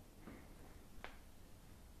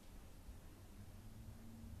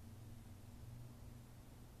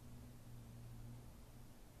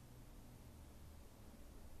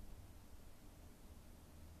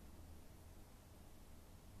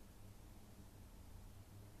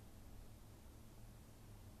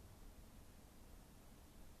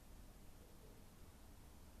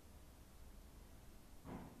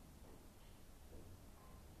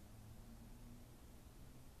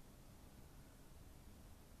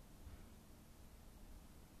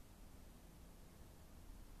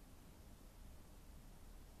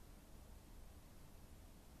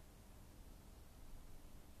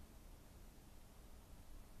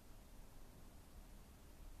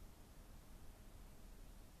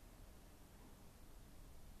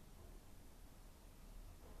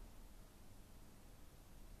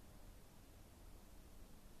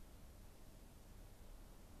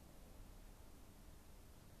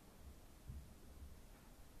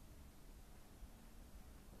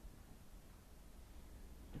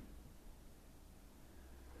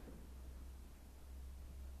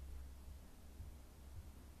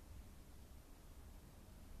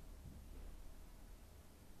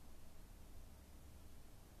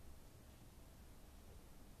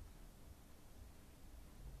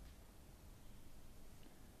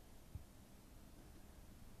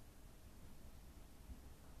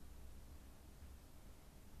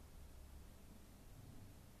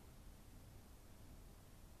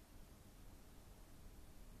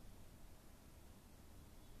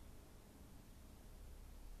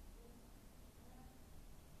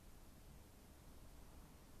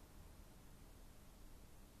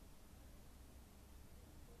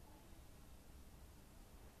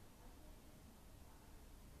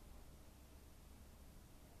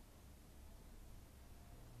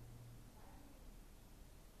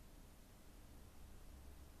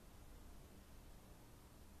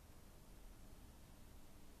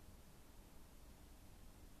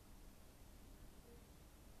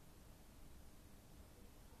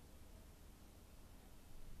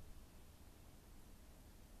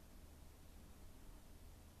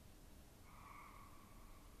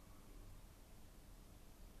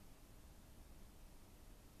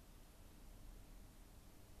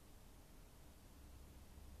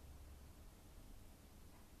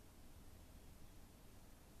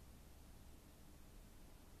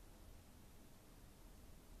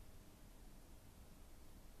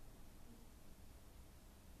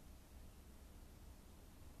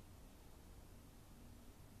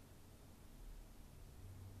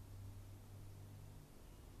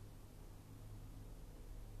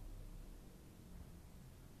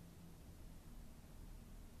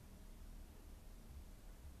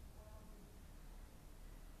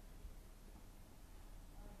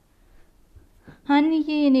ሀኒዬ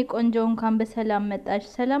የኔ ቆንጆ እንኳን በሰላም መጣሽ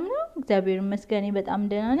ሰላም ነው እግዚአብሔር ይመስገን በጣም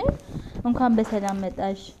ደህና ነኝ እንኳን በሰላም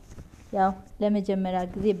መጣሽ ያው ለመጀመሪያ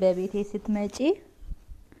ጊዜ በቤቴ ስትመጪ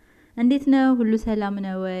እንዴት ነው ሁሉ ሰላም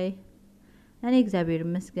ነው ወይ እኔ እግዚአብሔር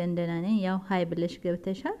ይመስገን ደህና ነኝ ያው ሃይ ብለሽ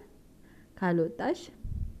ገብተሻል ካልወጣሽ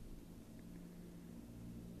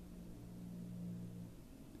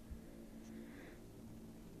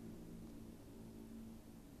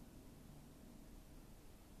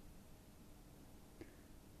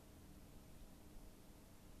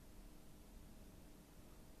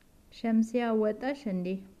ሸምሲያ ወጣሽ እንዴ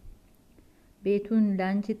ቤቱን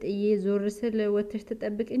ላንቺ ጥዬ ዞር ስል ወጥተሽ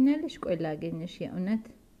ተጠብቀኛለሽ ቆይ ላገኝሽ የእውነት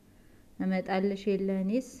እመጣልሽ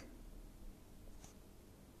የለኔስ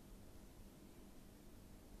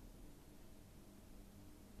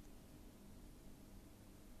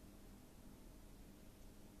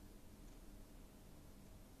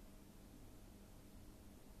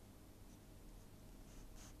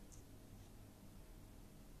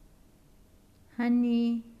ሀኒ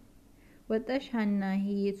ወጣሽ ሀና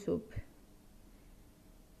ዩቲዩብ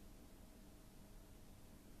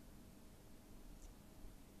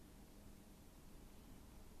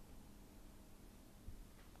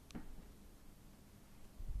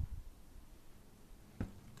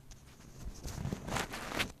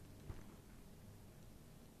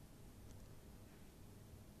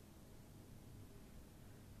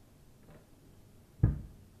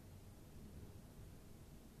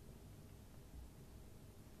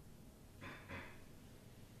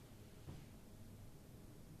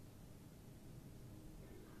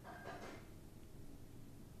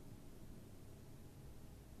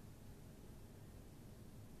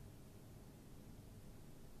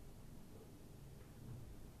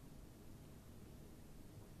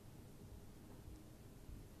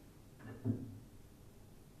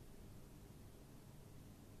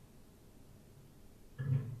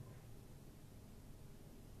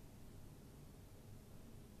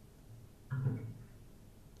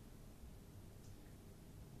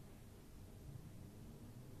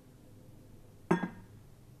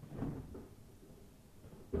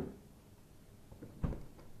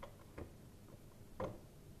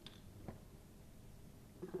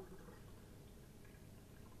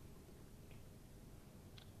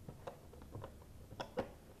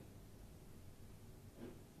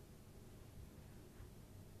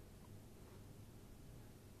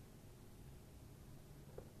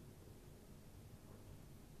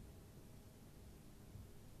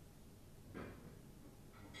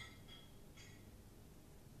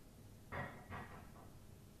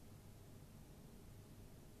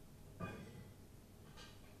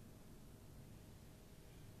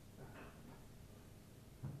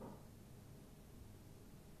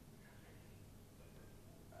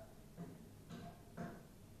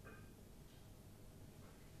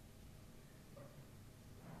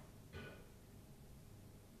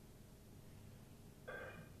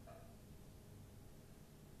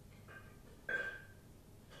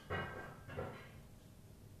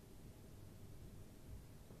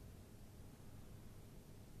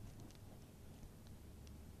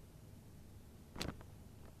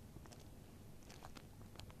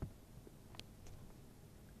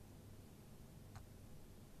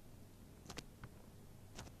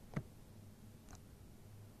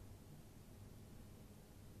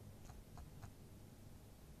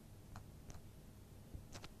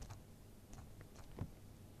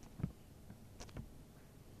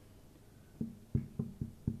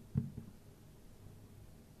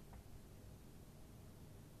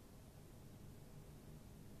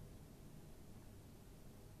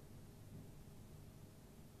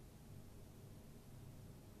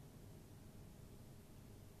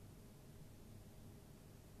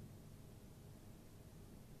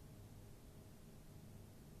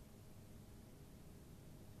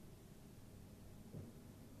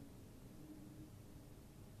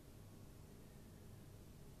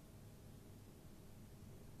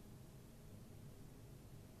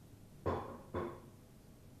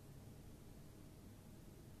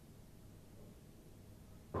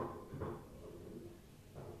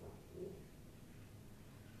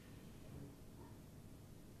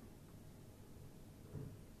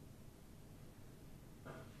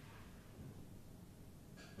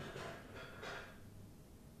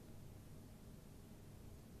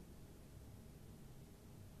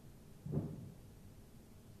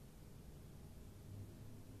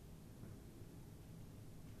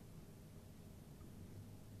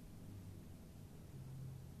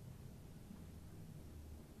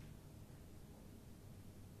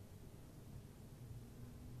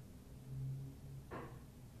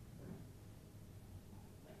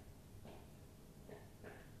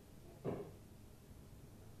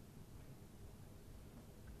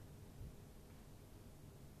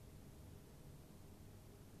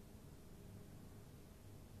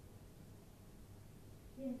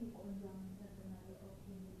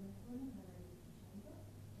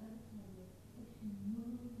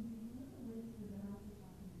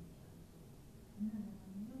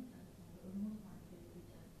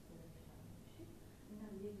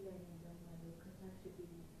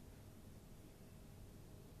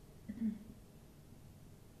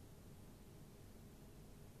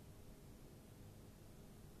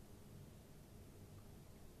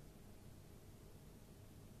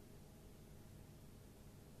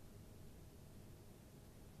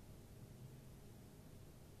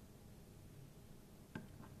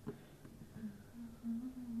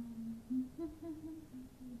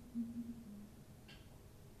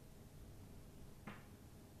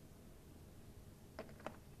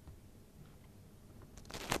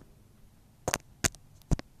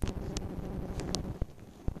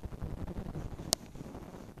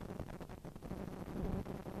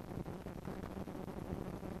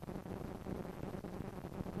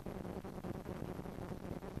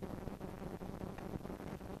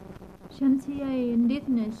ሸምሲያዬ እንዴት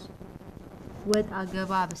ነሽ? ወጣ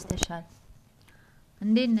ገባ በስተሻል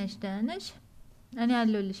እንዴት ነሽ? ደህና ነሽ? እኔ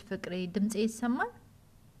ያለሁልሽ ፍቅሬ። ድምጼ ይሰማል?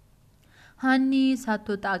 ሃኒ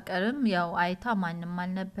ሳትወጣ ቀርም ያው አይታ ማንም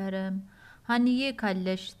አልነበረም። ሃኒዬ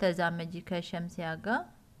ካለሽ ተዛመጂ ከሸምሲያ ጋር።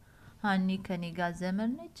 ሃኒ ከኔ ጋር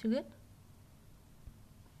ዘመድ ነች ግን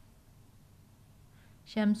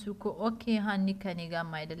ሸምሱኮ ኦኬ። ሃኒ ከኔ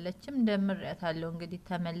ጋርም አይደለችም። ደምሬያታለሁ። እንግዲህ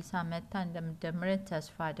ተመልሳ መታ እንደምደምረት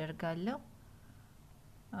ተስፋ አደርጋለሁ።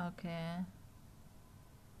 ኦኬ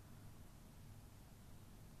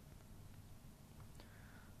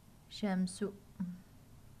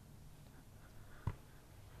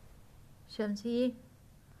ሸምሲዬ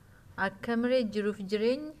አከምሬ ጅሩፍ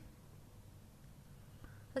ጅሬኝ።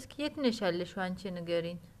 እስኪ የት ነሽ ያለሽው አንቺ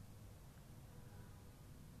ንገሪኝ።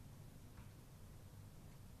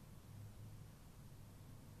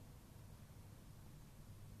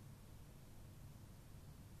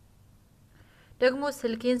 ደግሞ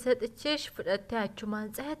ስልኬን ሰጥቼሽ ፍጠታያችሁ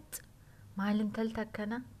ማንጸት ማልን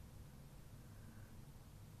ተልተከና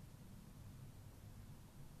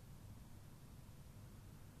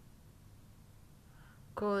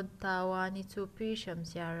ኮንታዋን ኢትዮጵያ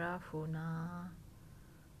ሸምሲያ ራፉና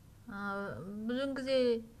ብዙን ጊዜ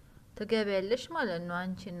ትገቢያለሽ ማለት ነው።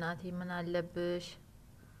 አንቺ እናቴ ምን አለብሽ?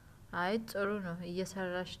 አይ ጥሩ ነው፣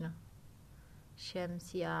 እየሰራሽ ነው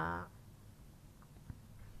ሸምሲያ።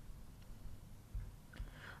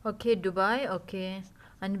 ኦኬ ዱባይ ኦኬ።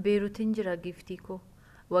 አን ቤሩት እንጅራ ጊፍቲኮ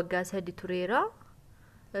ወጋ ሰዲ ቱሬራ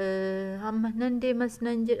አመነንዴ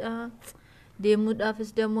መስነንጅ deemuudhaafis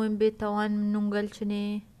demoo hin beektaa waan nun galchine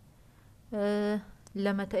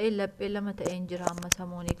lama ta'ee laphee lama ta'ee jira amma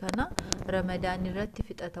samoonii kana ramadaan irratti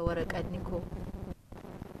fixata waraqanni koo.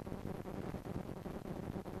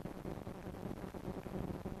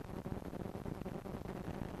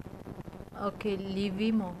 Okay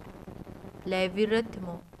liivii moo laayivii irratti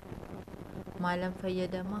moo maalan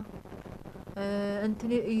fayyadama?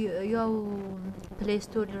 Intini yaw Play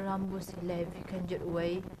Store irraan buusi laayivii kan jedhu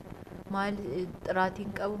wayii ማል ጥራቲን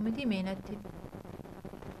ቀቡ ምቲ ሜነቲ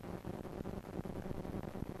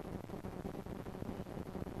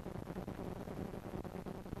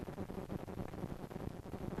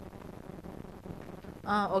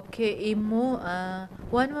ኦኬ ኢሞ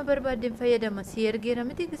ዋን መበርባድን ፈየደማ ሲርጌራ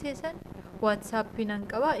ምቲ ግሴሰን ዋትስአፕ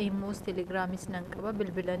ነንቀባ ኢሞስ ቴሌግራምስ ነንቀባ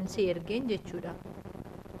ብልብለን ሲርጌን ጀቹዳ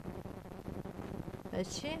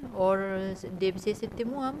እሺ ኦር ዴብሴ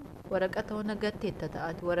ስትሙም ወረቀት ሆነ ገት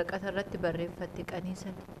ተጣጣት ወረቀት ረት በሬፈት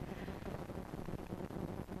ቀኒሰን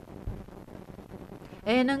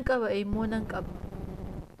ኤነን ቀበ ኢሞነን ቀበ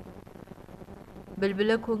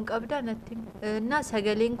ብልብለኩን ቀብዳ ነቲም እና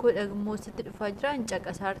ሰገሌን ኮ ደግሞ ስትድፋጅራ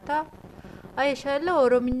እንጨቀሳርታ አይሻለ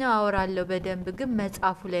ኦሮምኛ አወራለሁ በደንብ ግን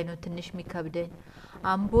መጻፉ ላይ ነው ትንሽ ሚከብደኝ።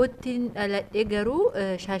 አምቦቲን ለደገሩ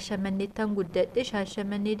ሻሸመኔታን ጉደደ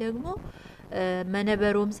ሻሸመኔ ደግሞ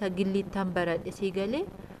መነበሮም ሰግሊታን በረደ ሲገሌ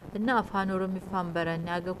እና አፋን ኦሮሚፋን በረን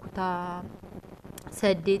ያገኩታ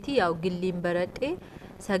ሰዴቲ ያው ግሊን በረዴ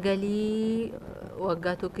ሰገሊ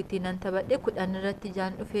ወጋቶ ክቲናን ተበደ ኩዳን ረት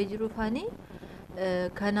ጃን ዱፌ ጅሩ ፋኒ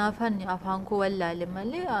ከናፈን አፋንኮ ወላለ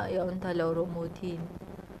ማለ ያው እንተለ ኦሮሞቲ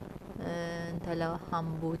እንተለ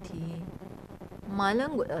ሃምቦቲ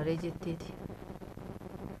ማለን ጎዳሬ ጀቴቲ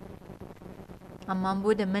አማን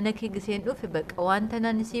ቦደ መነኪ ግሴን ዱፍ በቃ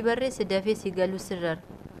ዋንተናን ሲበሬ ስደፌ ሲገሉ ስረር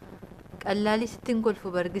ቀላሊ ስትንኮልፉ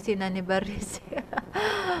በርግሴና ነብሬስ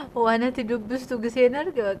ዋናት ዱብስቱ ግሴን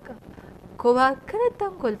አርገ በቃ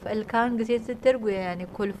ኮባከረታን ኮልፍ አልካን ግሴን ስትርጉ ያኔ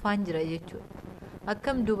ኮልፋን ጅራ የቹ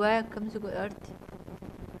አከም ዱባይ አከም ዝጎርት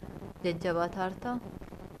ደጀባት አርታ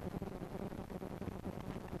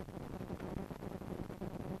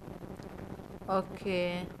ኦኬ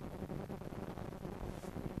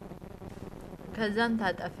ከዛን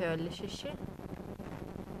ታጠፊያለሽ እሺ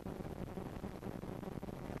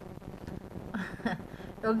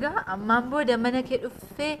ዶጋ አማምቦ ደመነከ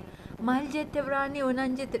ዱፌ ማልጀት ብራኒ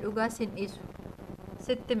ወናንጀት ዱጋ ሲንኢሱ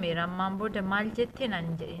ስትሜራ አማምቦ ደማልጀት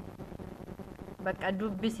ናንጀ በቃ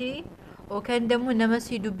ዱብሲ ኦከን ደሞ ነመሲ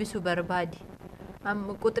ዱብሱ በርባዲ አም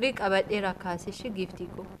ቁጥሪ ቀበዴራ ካስሽ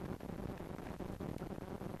ጊፍቲኮ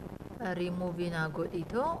ሪሙቪና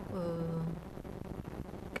ጎዲቶ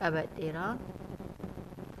ቀበዴራ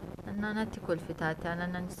እና ናቲ ኮልፍታታ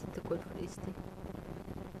ናናን ስትኮልፍሪስቲ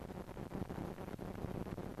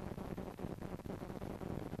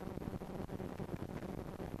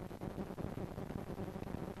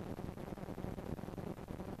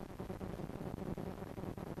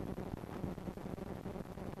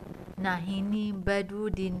ናሂኒ በዱ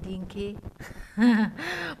ዲንዲንኬ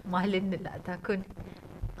ማልን ላታኩን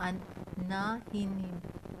ናሂኒ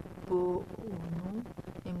ቦኑ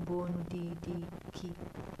እምቦኑ ዲዲኪ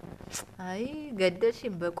አይ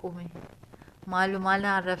ገደሽን በቁሜ ማሉ ማላ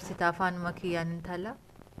አረፍሲ ታፋን መኪያን እንታላ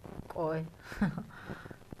ቆይ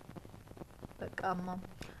በቃማ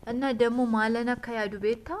እና ደግሞ ማለና ከያዱ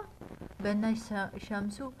ቤታ በእናሽ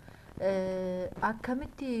ሸምሱ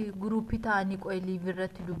አከምቲ ግሩፒታኒ ቆይ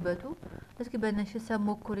ሊቭረት ዱበቱ እስኪ በእናሽ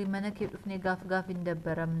ሰሞኩሪ መነከ ዱፍኔ ጋፍ ጋፍ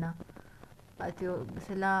እንደበረምና አቲዮ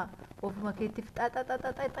ስላ ኦፍ ማኬት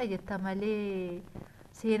ፍጣጣጣጣጣ የተመለ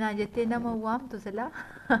ሴና ጀቴ ነመዋምቱ ስላ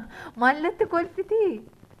ማለት ኮልፊቲ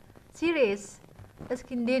ሲሪየስ እስኪ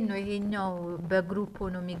እንዴት ነው ይሄኛው በግሩፕ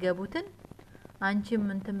ሆኖ የሚገቡትን አንቺም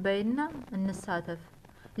እንትን በይና እንሳተፍ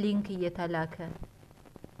ሊንክ እየተላከ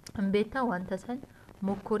እንቤታ ዋንተሰን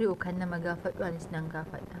ሞኮሪው ከነ መጋፈጡ አንስነን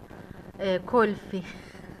ጋፈጣ ኮልፊ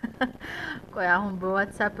ቆይ አሁን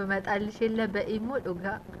በዋትስአፕ መጣልሽ የለ በኢሞ ዱጋ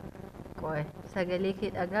ቆይ ሰገሌ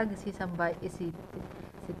ከዳጋ ግሲ ሰንባይ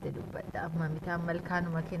ስትዱበዳ ማሚታ መልካኑ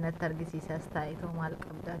መኪና ተርግሲ ሳስታይቶ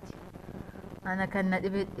ማልቀብዳች አና ከነ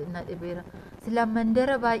ነድቤራ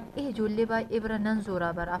ስለመንደረ ባይ ጆሌ ባይ ኢብረነን ዞራ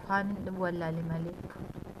በር አፋን ወላሊ ማለ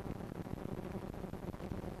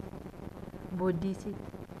ቦዲሲ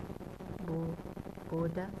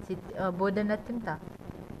ቦዳ ነትምታ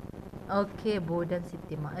ኦኬ ቦደን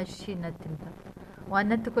ሲቲማ እሺ ነትምታ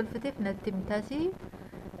ዋነት ኮልፍቴፍ ነትምታሲ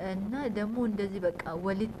እና ደግሞ እንደዚህ በቃ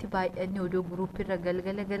ወልት ባይእኔ ወደ ግሩፕ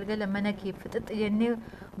ረገልገለ መነከ ፍጥጥ የኔ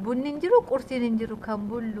ቡን እንጅሩ ቁርሲን እንጅሩ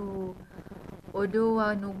ካምቡሉ ኦዶ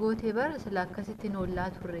ዋኑ ጎቴ በር ስላከሲቲ ነው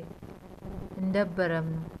ላቱሬ እንደበረም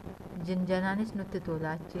ነው ጅንጀናንስ ነው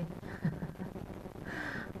ትቶላቺ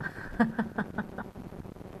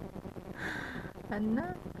እና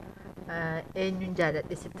ኤኙን ጃለጥ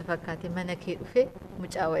ስትፈካቲ መነከ ዱፌ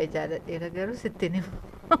ሙጫው ጃለጥ ነገሩ ስትነው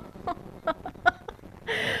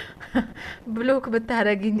ብሎክ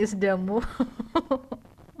ብታረጊኝስ ደሞ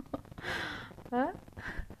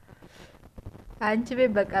አንቺ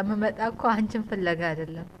ቤት በቃ መመጣ እኮ አንቺን ፍለጋ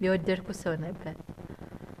አይደለም የወደድኩት ሰው ነበር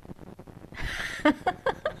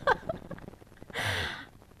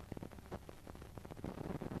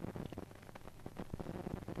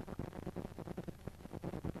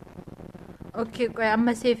ኦኬ ቆይ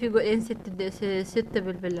አመሴፊ ጎዴን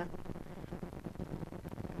ስትብልብላ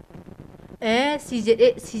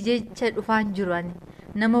ሲጄ ዱፋን ጅሯኒ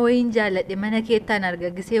ነመ ወይን ጃለዴ መነኬታን አርገ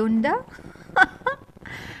ግሴ ሁንዳ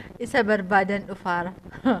ኢሰ በርባደን ዱፋራ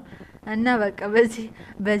እና በቃ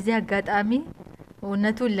በዚህ አጋጣሚ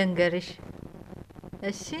እውነቱን ልንገርሽ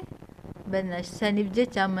እሺ በእናትሽ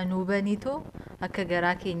ሰኒብጀች አመኑ በኒቶ አከገራ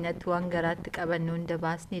ኬኛት ዋንገራት ቀበኑ እንደ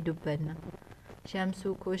ባስኒ ዱበና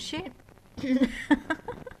ሸምሱ ኮሺ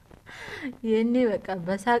የኔ በቃ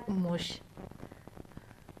በሳቅ ሞሽ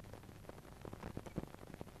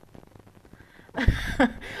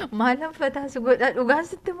ማለም ፈታ ስጎዳ ዱጋ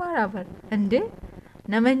ስትማራ በር እንዴ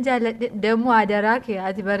ነመንጃለ ደሞ አደራከ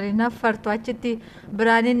አትበሪና ፈርቷችቲ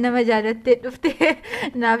ብራኔን ነመጃለቴ ዱፍቴ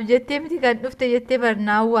ናብጀቴ ምቲ ከን ዱፍቴ የቴ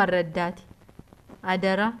በርናው ወረዳት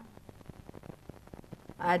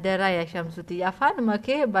አደራ ያሸምሱት ያፋን መኬ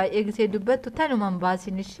ባኤግሴ ዱበት ተኑ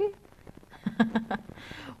መንባሲንሺ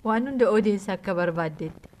ዋኑ እንደ ኦዲየንስ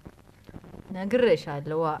አከበርባዴት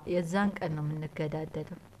ነግሬሻለሁ የዛን ቀን ነው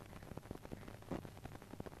የምንገዳደለው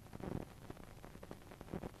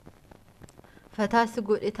ፈታስ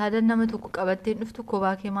ጎዴ ታደነመቱ ቀበቴን ዱፍቱ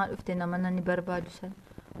ኮባኬ ማል ዱፍቴ ነመናኒ በርባዱሰን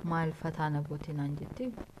ማል ፈታነ ጎቴን አንጀቴ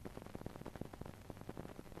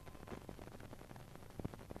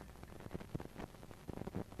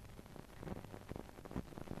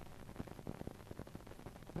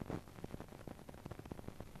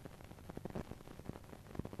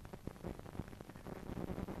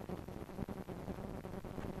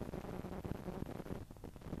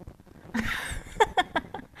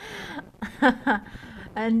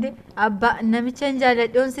እንዴ አባ ነምቼን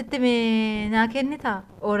ጃለዶን ስትሜ ናከኒታ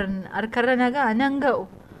ኦርን አርከረ ነጋ ነንገው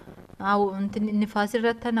አው እንትን ንፋስ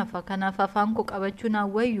ረተነፋ ከናፋ ፋንኮ ቀበቹና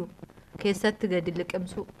ወዩ ከሰት ገድል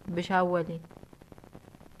ቅምሱ ብሻወሌ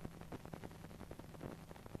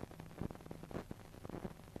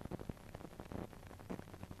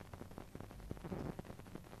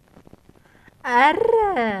አረ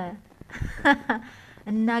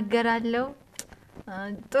እናገራለሁ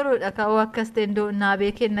ጥሩ ለካው ዋከስተ እንደው እና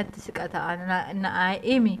ቤኬነት ስቀታ እና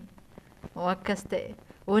ኢሚ ዋከስተ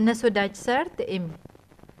ወነሶ ዳች ሰርት ኢሚ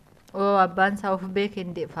ኦ አባን ሳውፍ ቤክ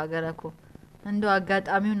እንዴ ፋገራኮ እንደው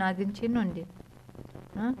አጋጣሚውን አግኝቼ ነው እንዴ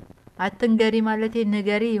አትንገሪ ማለቴ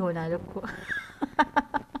ንገሪ ይሆናል እኮ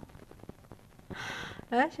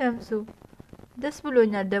ሸምሱ ደስ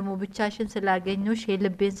ብሎኛል ደግሞ ብቻሽን ስላገኘሁሽ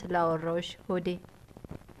የልቤን ስላወራውሽ ሆዴ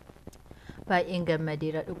ባይን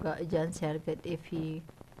ገመዲራ ዱጋ እጃን ሲያርገዴፊ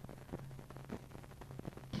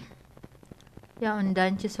ያው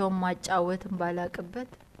እንዳንቺ ሰው ማጫወትን ባላቅበት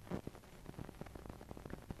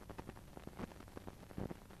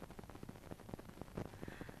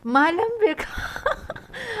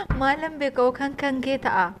ማለም ቤካ ከንከን ጌታ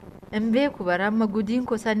እምቤኩ በራማ ጉዲን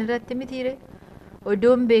ኮ ሳንራት ሚቲሬ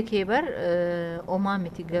ኦዶም ቤኬበር ኦማ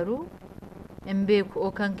ሚቲገሩ እምቤኩ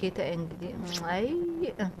ኦከን ኬታ እንግዲህ አይ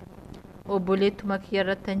ኦቦሌቱ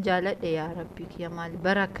መክየረተን ጃለደ ያ ረቢ ከማል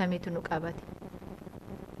በራከሚቱ ንቀበት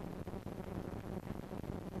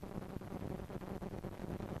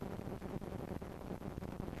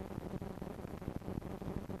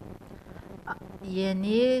የኔ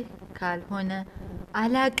ካልሆነ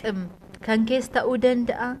አላቅም ከንኬስታ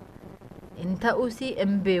ኡደንዳ እንታኡሲ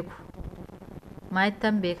እምቤኩ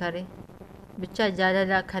ማይተም ቤከሬ ብቻ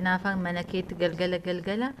ጃለላ ከናፋን መነኬት ገልገለ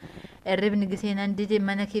እርብን ግሴና እንዲጂ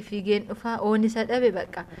መነኬ ፊጌን ኡፋ ኦኒ ሰደበ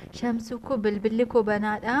በቃ ሸምሱኮ ብልብልኮ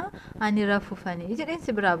በናዳ አኒ ረፉፈኒ ይጅሬን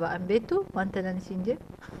ሲብራባ አንቤቱ ዋንተናን ሲንጀ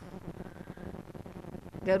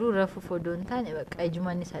ገሩ ረፉፎ ዶንታን በቃ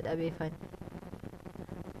እጅማኒ ሰደበ ፈን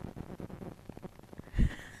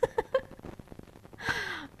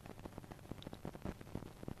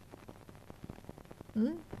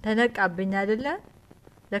ተነቃብኝ አይደለ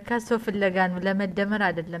ለካሶ ፍለጋን ለመደመር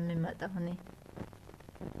አይደለም የሚመጣው እኔ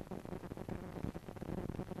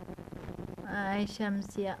አይ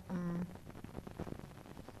ሸምሲያ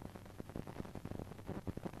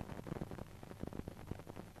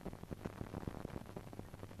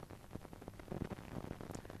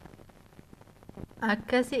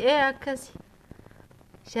አከሲ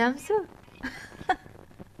ሸምሱ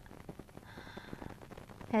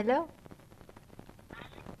ሄሎ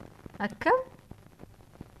አከም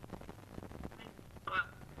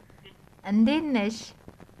እንዴት ነሽ?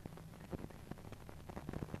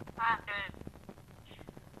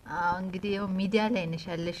 አዎ እንግዲህ ያው ሚዲያ ላይ ነሽ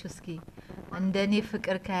ያለሽው እስኪ እንደኔ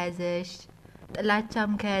ፍቅር ከያዘሽ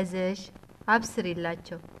ጥላቻም ከያዘሽ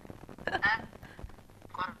አብስሪላቸው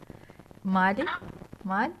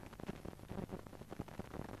ማል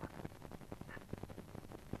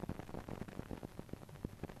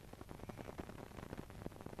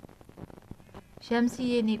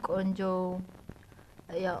ሸምሲዬ ኔ ቆንጆ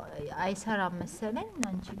ያው አይሰራም መሰለኝ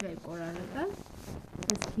አንቺ ጋር ይቆራረጣል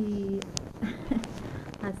እስኪ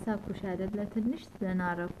ሀሳብኩሽ አይደለ ትንሽ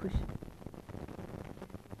ዘናረኩሽ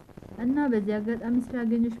እና በዚህ አጋጣሚ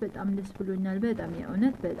ስላገኘሽ በጣም ደስ ብሎኛል በጣም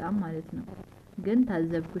የእውነት በጣም ማለት ነው ግን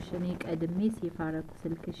ታዘብኩሽ እኔ ቀድሜ ሴፍ አረኩ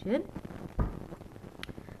ስልክሽን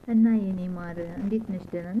እና የኔ ማር እንዴት ነሽ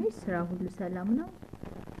ደህና ነሽ ስራ ሁሉ ሰላም ነው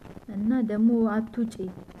እና ደግሞ አትውጪ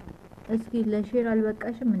እስኪ ለሼር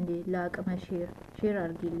አልበቃሽም እንዴ ለአቅመ ሼር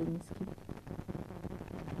አርጊልኝ እስኪ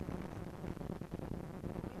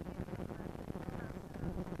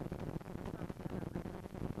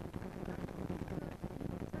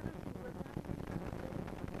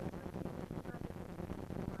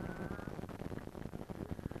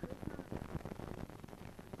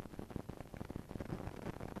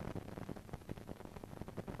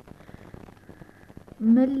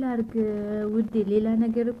ምን ላርግ ውዴ ሌላ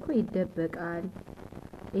ነገር እኮ ይደበቃል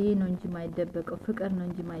ይሄ ነው እንጂ ማይደበቀው ፍቅር ነው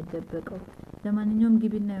እንጂ ማይደበቀው ለማንኛውም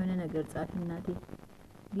ግቢና የሆነ ነገር ጻፊ እናቴ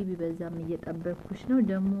ግቢ በዛም እየጠበቅኩሽ ነው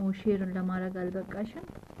ደግሞ ሼርን ለማድረግ አልበቃሽም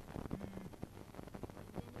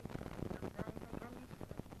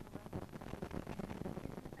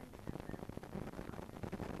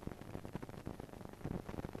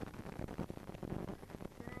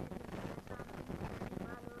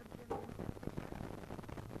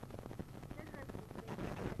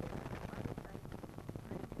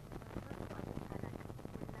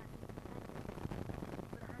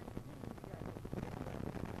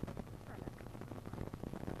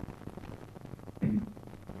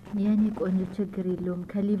የኔ ቆንጆ ችግር የለውም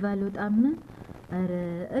ከሊቭ አልወጣም። ኧረ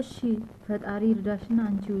እሺ ፈጣሪ ይርዳሽና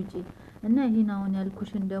አንቺ ውጪ እና ይሄን አሁን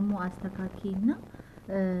ያልኩሽን ደግሞ አስተካኪና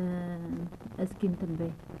እስኪ እንትን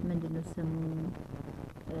በይ ምንድነው ስሙ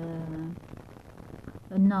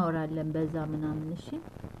እናወራለን በዛ ምናምን እሺ።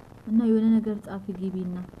 እና የሆነ ነገር ጻፊ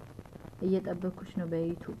ግቢና እየጠበኩሽ ነው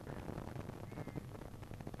በዩቲዩብ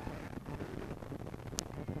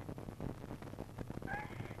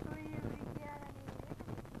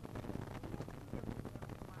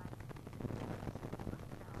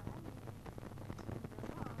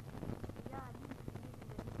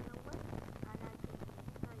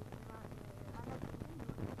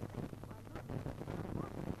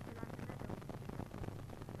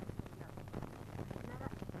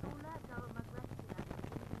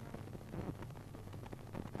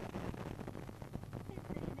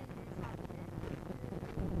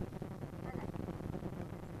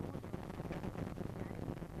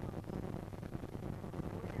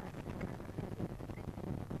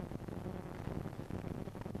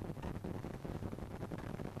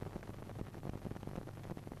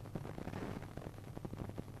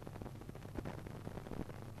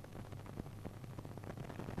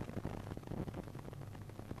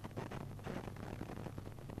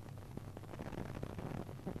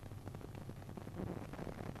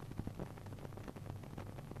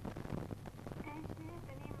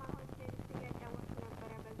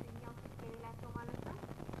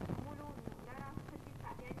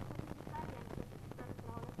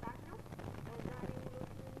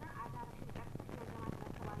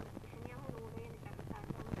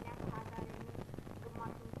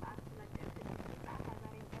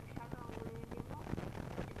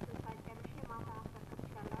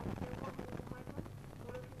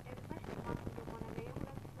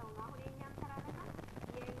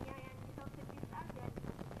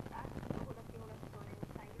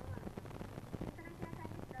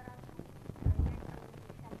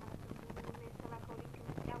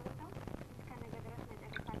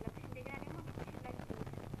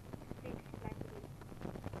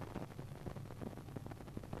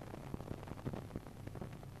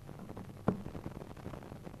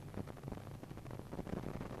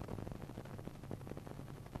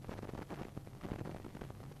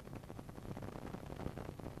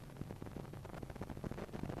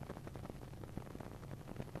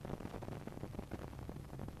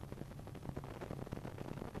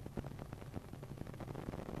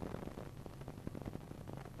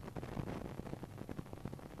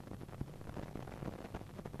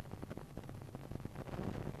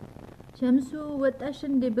ሸምሱ ወጣሽ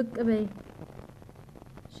እንዴ ብቅ በይ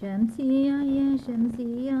ሸምሲያ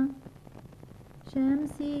የሸምሲያ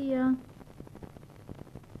ሸምሲያ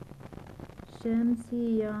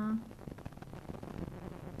ሸምሲያ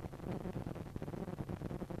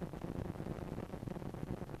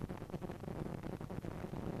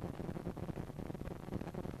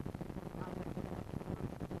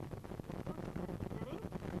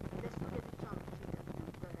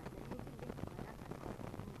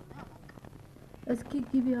እስኪ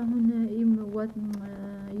ግቢ አሁን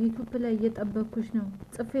ዩቲዩብ ላይ እየጠበኩሽ ነው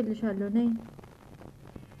ጽፌልሻለሁ ነይ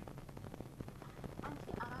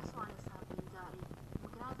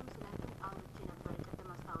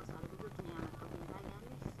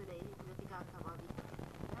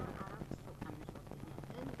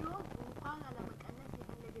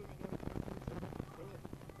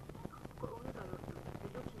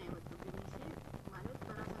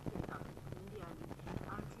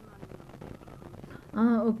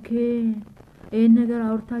ኦኬ ይሄን ነገር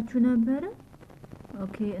አውርታችሁ ነበር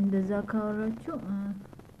ኦኬ እንደዛ ካወራችሁ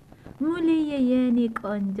ሙሉዬ የኔ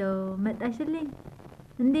ቆንጆ መጣሽልኝ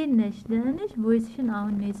እንዴት ነሽ ደህና ነሽ ቮይስሽን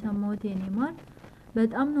አሁን ነው የሰማሁት የኔ ማር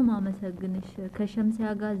በጣም ነው ማመሰግንሽ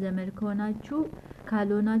ከሸምሲያ ጋር ዘመድ ከሆናችሁ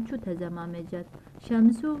ካልሆናችሁ ተዘማመጃት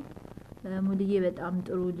ሸምሱ ሙሉዬ በጣም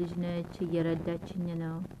ጥሩ ልጅ ነች እየረዳችኝ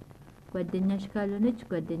ነው ጓደኛሽ ካልሆነች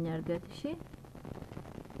ጓደኛ አርጋት እሺ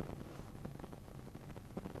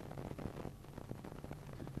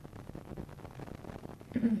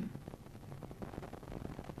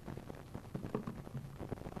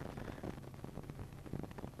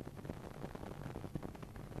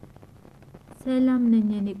ሰላም ነኝ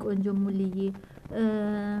እኔ ቆንጆ ሙሉዬ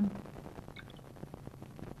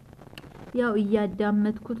ያው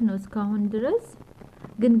እያዳመጥኩት ነው እስካሁን ድረስ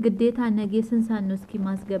ግን ግዴታ ነገ ስንት ሰዓት ነው እስኪ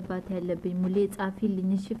ማስገባት ያለብኝ ሙሌ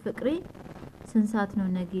ጻፊልኝ እሺ ፍቅሬ ስንት ሰዓት ነው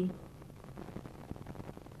ነገ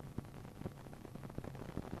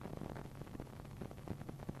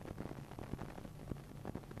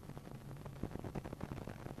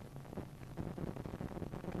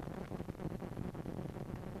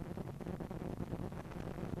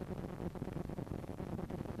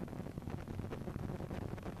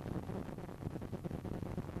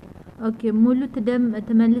ኦኬ ሙሉ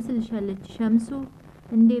ትመልስልሻለች ሸምሱ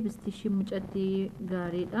እንዴ ብስትሽ ሙጨቴ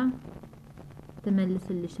ጋሬዳ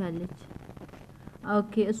ትመልስልሻለች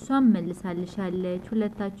ኦኬ እሷም መልሳልሻለች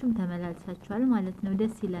ሁለታችሁም ተመላልሳችኋል ማለት ነው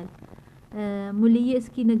ደስ ይላል ሙልዬ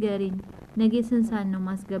እስኪ ንገሪኝ ነገ ስንት ሰዓት ነው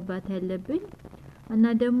ማስገባት ያለብኝ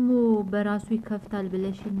እና ደግሞ በራሱ ይከፍታል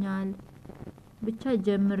ብለሽኛል ብቻ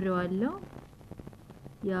ጀምሬዋለሁ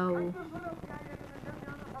ያው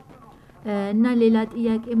እና ሌላ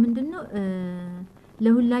ጥያቄ ምንድነው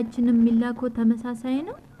ለሁላችንም ሚላኮ ተመሳሳይ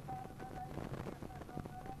ነው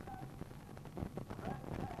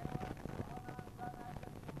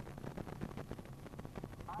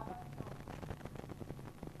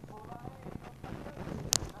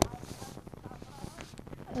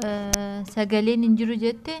ሰገሌን እንጅሩ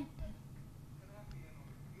ጀቴ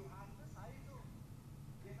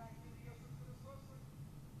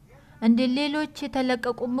እንደ ሌሎች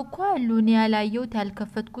የተለቀቁም እኮ አሉ እኔ ያላየሁት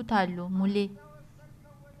ያልከፈትኩት አሉ ሙሌ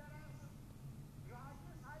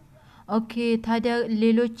ኦኬ ታዲያ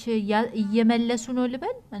ሌሎች እየመለሱ ነው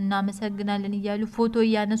ልበል እና መሰግናለን ይያሉ ፎቶ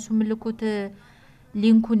ያነሱ ምልኩት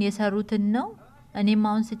ሊንኩን የሰሩትን ነው እኔም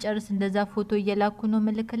አሁን ስጨርስ እንደዛ ፎቶ እየላኩ ነው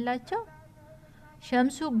መልከላቸው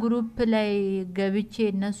ሸምሱ ግሩፕ ላይ ገብቼ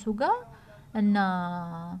እነሱ ጋር እና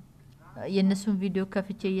የነሱን ቪዲዮ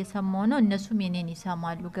ከፍቼ እየሰማው ነው እነሱም የኔን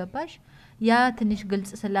ይሰማሉ ገባሽ ያ ትንሽ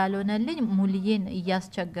ግልጽ ስላልሆነልኝ ሙልዬን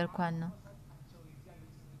እያስቸገርኳን ነው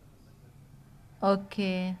ኦኬ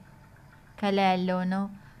ከላይ ያለው ነው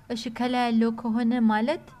እሺ ከላይ ያለው ከሆነ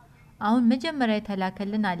ማለት አሁን መጀመሪያ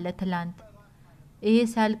የተላከልን አለ ትላንት ይሄ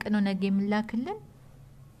ሳልቅ ነው ነገ የሚላክልን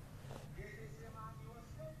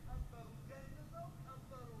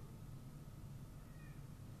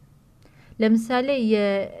ለምሳሌ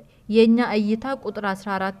የኛ እይታ ቁጥር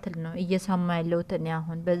 14 ነው እየሰማ ያለው ተኔ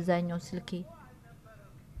አሁን በዛኛው ስልኬ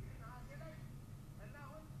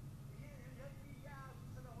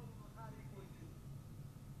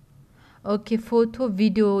ኦኬ ፎቶ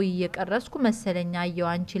ቪዲዮ እየቀረስኩ መሰለኛ አየው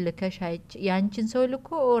አንቺ ልከሽ ያንቺን ሰው ልኮ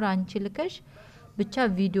ኦር አንቺ ልከሽ ብቻ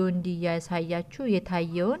ቪዲዮ እንዲያሳያችሁ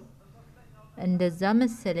የታየውን እንደዛ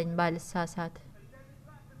መሰለኝ ባልሳሳት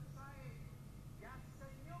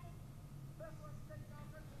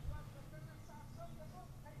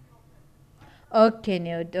ኦኬ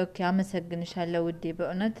ነው ኦኬ አመሰግንሻለሁ ውዴ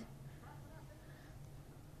በእውነት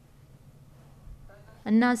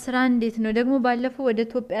እና ስራ እንዴት ነው ደግሞ ባለፈው ወደ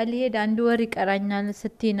ኢትዮጵያ ሊሄድ አንድ ወር ይቀራኛል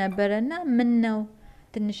ስትይ ነበርና ምን ነው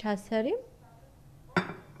ትንሽ አሰሪም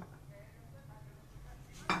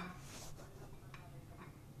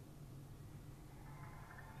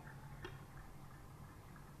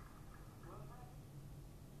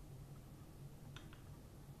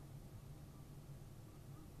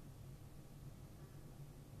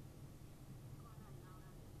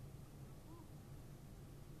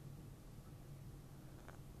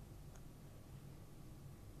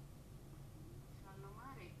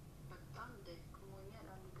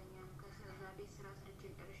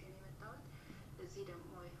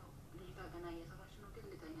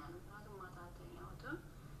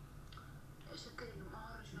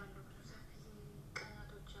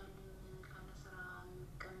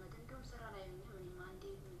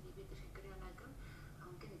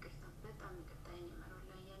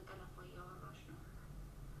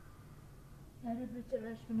አረ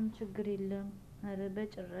በጭራሽ ምንም ችግር የለም አረ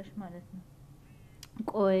በጭራሽ ማለት ነው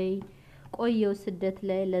ቆየው ስደት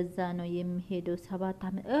ላይ ለዛ ነው የሚሄደው 7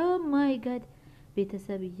 አመት ኦ ማይ ጋድ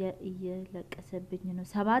ቤተሰብ እየለቀሰብኝ ነው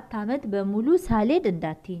 7 አመት በሙሉ ሳልሄድ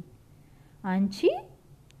እንዳትኝ አንቺ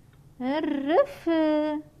እርፍ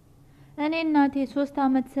እኔ እናቴ 3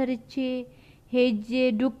 አመት ሰርቼ ሄጄ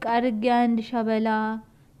ዱቅ አድርጌ አንድ ሸበላ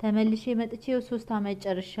ተመልሼ መጥቼው 3 አመት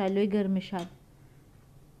ጨርሻለሁ ይገርምሻል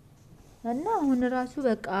እና አሁን ራሱ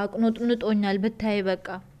በቃ አቅኖጥንጦኛል ብታይ በቃ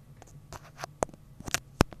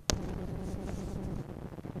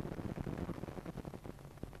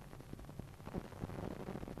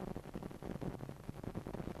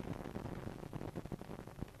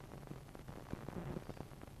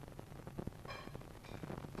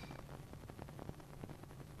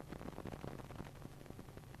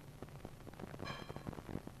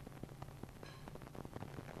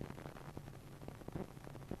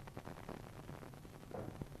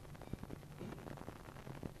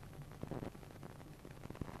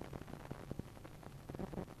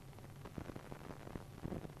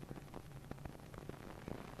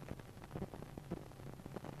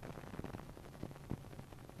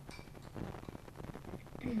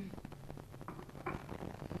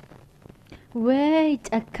ወይ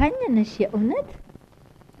ጨካኝ ነሽ የእውነት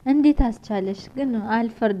እንዴት አስቻለሽ ግን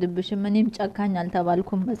አልፈርድብሽም እኔም ጨካኝ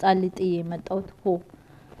አልተባልኩም መጻል ጥዬ መጣሁት ሆ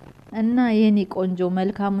እና የኔ ቆንጆ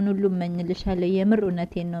መልካሙን ሁሉ እመኝልሻለሁ የምር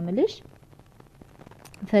እውነቴን ነው ምልሽ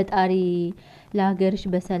ፈጣሪ ለሀገርሽ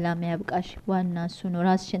በሰላም ያብቃሽ ዋና እሱ ነው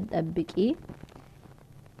ራስሽን ጠብቂ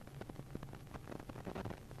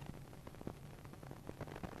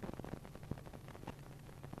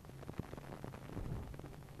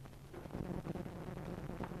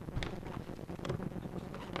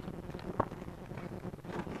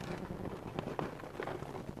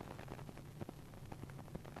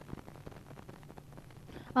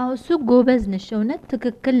እሱ ጎበዝ ነሽ እውነት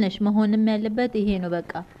ትክክል ነሽ መሆንም ያለበት ይሄ ነው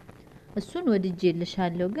በቃ እሱን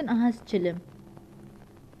ወድጄልሻለሁ ግን አያስችልም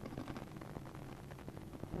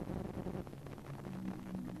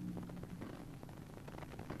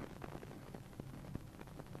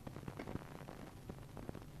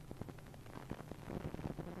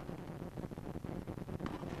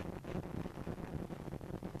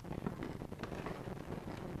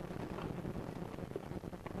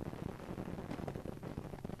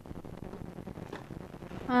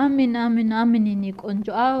አሜን አሜን አሜን የኔ ቆንጆ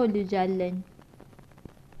አዎ ልጅ አለኝ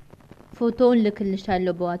ፎቶውን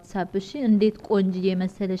ልክልሻለሁ በዋትስአፕ እሺ እንዴት ቆንጅዬ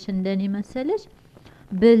መሰለሽ እንደኔ መሰለሽ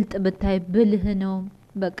ብልጥ ብታይ ብልህ ነው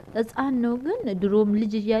በቃ ህፃን ነው ግን ድሮም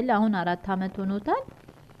ልጅ እያለ አሁን 4 አመት ሆኖታል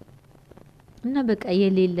እና በቃ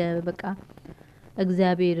የሌለ በቃ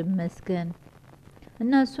እግዚአብሔር ይመስገን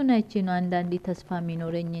እና እሱን አይቼ ነው አንዳንዴ ተስፋ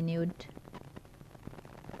የሚኖረኝ እኔ ውድ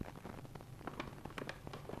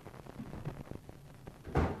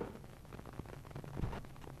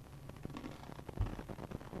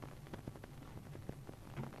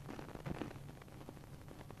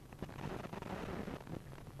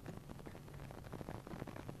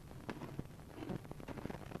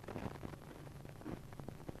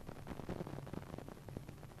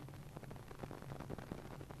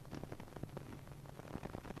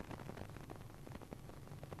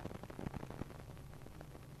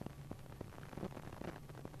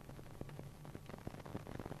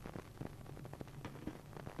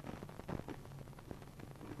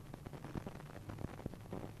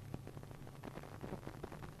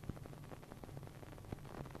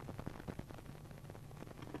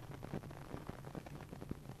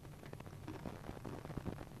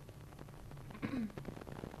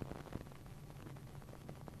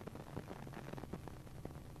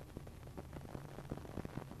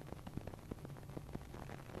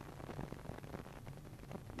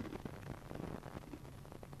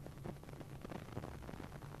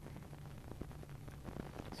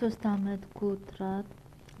 3 አመት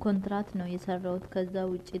ኮንትራት ነው የሰራሁት ከዛ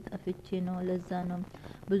ውጪ ጠፍቼ ነው ለዛ ነው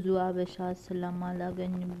ብዙ አበሻ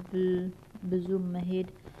ስለማላገኝ ብዙ መሄድ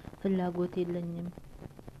ፍላጎት የለኝም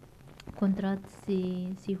ኮንትራት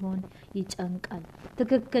ሲሆን ይጨንቃል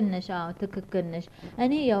ትክክል ነሽ አዎ ትክክል ነሽ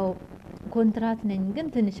እኔ ያው ኮንትራት ነኝ ግን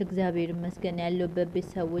ትንሽ እግዚአብሔር ይመስገን ያለውበት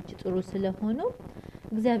ሰዎች ጥሩ ስለሆኑ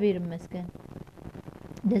እግዚአብሔር ይመስገን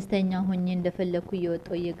ደስተኛ ሆኜ እንደፈለኩ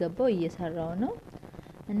እየወጣው እየገባው እየሰራው ነው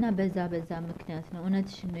እና በዛ ምክንያት ነው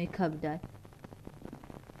እውነትሽ ነው ይከብዳል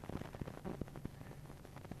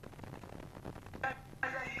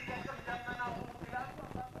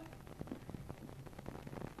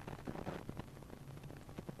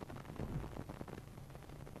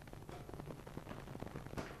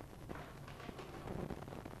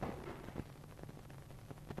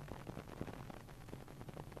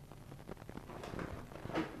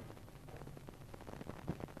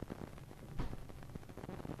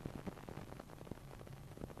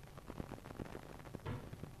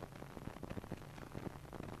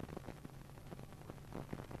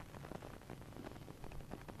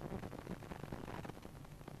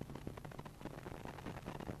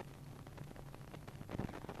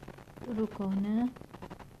ጥሩ ከሆነ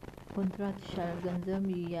ኮንትራት ይሻላል ገንዘብ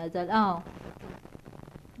ይያዛል አዎ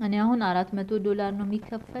እኔ አሁን $400 ነው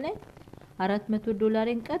የሚከፈለኝ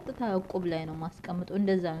 $400ን ቀጥታ እቁብ ላይ ነው ማስቀምጠው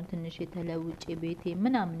እንደዛ ነው ትንሽ የተለውጬ ቤቴ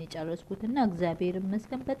ምናምን የጨረስኩትና እግዚአብሔር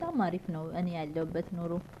ይመስገን በጣም አሪፍ ነው እኔ ያለውበት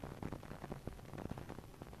ኑሮ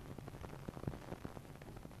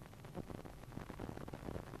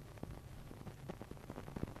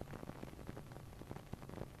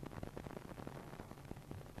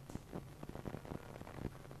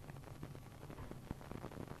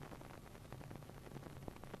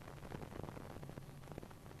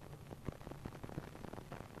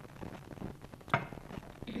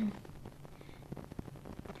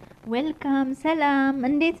ዌልካም ሰላም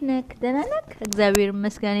እንዴት ነክ ደህና ነክ እግዚአብሔር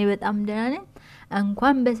ይመስገን በጣም ደህና ነኝ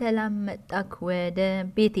እንኳን በሰላም መጣክ ወደ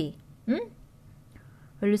ቤቴ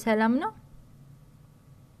ሁሉ ሰላም ነው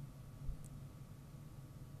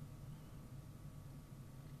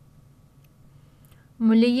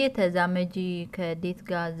ሙልዬ ተዛመጂ ከዴት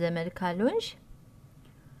ጋር ዘመድ ካልሆንሽ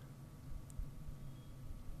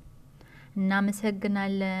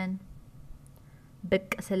እናመሰግናለን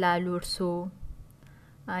ብቅ ስላሉ እርሶ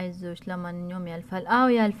አይዞሽ ለማንኛውም ያልፋል አዎ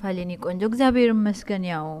ያልፋል የኔ ቆንጆ እግዚአብሔር ይመስገን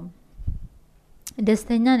ያው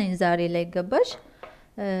ደስተኛ ነኝ ዛሬ ላይ ገባሽ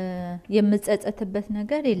የምጸጸትበት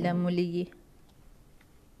ነገር የለም ሙልዬ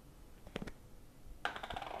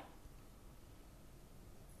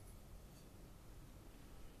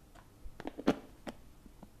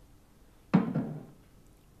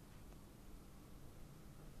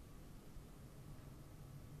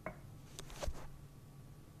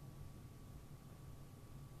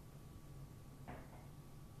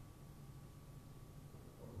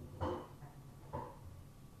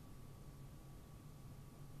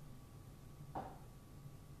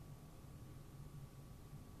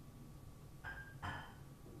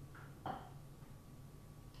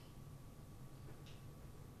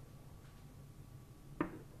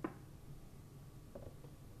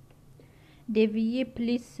ዴቪዬ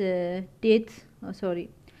ፕሊስ ዴት ሶሪ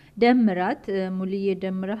ደምራት ሙልዬ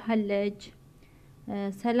ደምራለች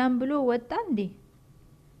ሰላም ብሎ ወጣ እንዴ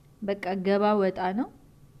በቃ ገባ ወጣ ነው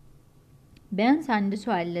ቢያንስ አንድ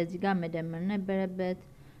ሰው አለ እዚህ ጋር መደመር ነበረበት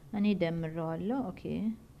እኔ ደምረዋለሁ ኦኬ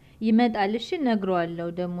ይመጣል እሺ ነግረዋለሁ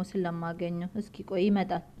ደግሞ ስለማገኘው እስኪ ቆይ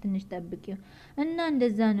ይመጣል ትንሽ ጠብቂው እና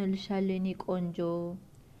እንደዛ ነው ልሻለሁ እኔ ቆንጆ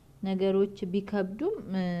ነገሮች ቢከብዱም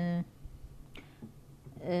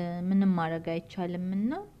ምንም ማድረግ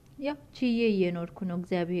አይቻልምና ያው ቺዬ እየኖርኩ ነው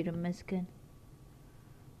እግዚአብሔር ይመስገን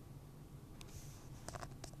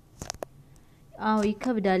አዎ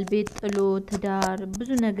ይከብዳል ቤት ጥሎ ትዳር ብዙ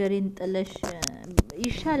ነገርን ጥለሽ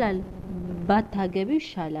ይሻላል ባታገቢው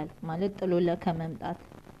ይሻላል ማለት ጥሎ ለከመምጣት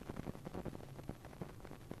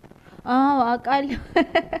አዎ አቃለሁ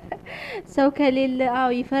ሰው ከሌለ አዎ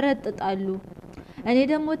ይፈረጥጣሉ እኔ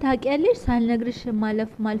ደግሞ ታውቂያለሽ ሳልነግርሽ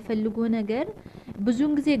ማለፍ ማልፈልጎ ነገር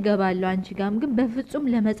ብዙን ጊዜ ገባለሁ አንቺ ጋም ግን በፍጹም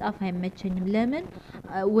ለመጻፍ አይመቸኝም ለምን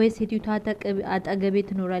ወይ ሴቲቱ አጠገቤ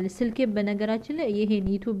ትኖራለች ስልኬ በነገራችን ላይ ይሄን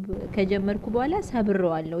ዩቲዩብ ከጀመርኩ በኋላ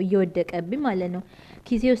ሰብረዋለሁ እየወደቀብኝ ማለት ነው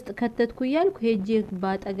ኪሴ ውስጥ ከተትኩ ይያልኩ ሄጄ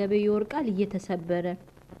ባጠገቤ ይወርቃል እየተሰበረ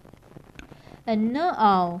እና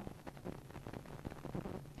አዎ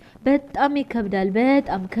በጣም ይከብዳል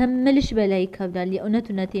በጣም ከምልሽ በላይ ይከብዳል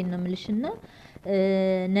የእውነቴን ነው ምልሽና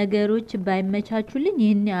ነገሮች ባይመቻቹልኝ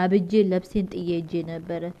ይሄን አብጄ ለብሴን ጥዬጄ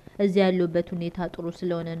ነበር እዚህ ያለውበት ሁኔታ ጥሩ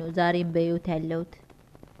ስለሆነ ነው ዛሬም በህይወት ያለውት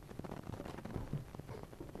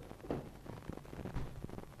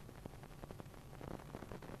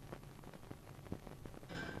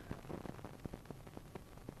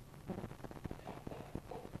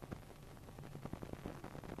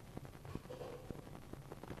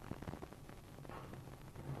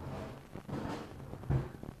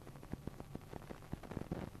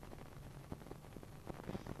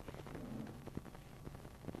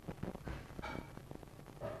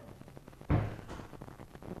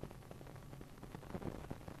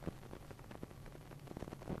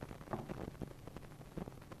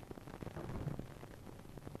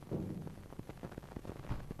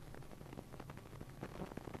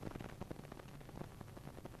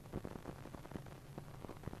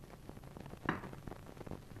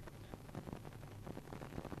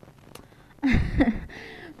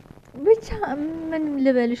ብቻ ምን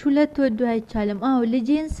ልበልሽ ሁለት ወዶ አይቻልም አዎ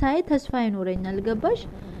ልጄን ሳይ ተስፋ ይኖረኛል ገባሽ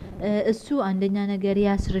እሱ አንደኛ ነገር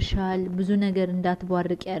ያስርሻል ብዙ ነገር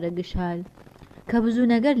እንዳትቧርቅ ያደርግሻል ከብዙ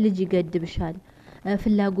ነገር ልጅ ይገድብሻል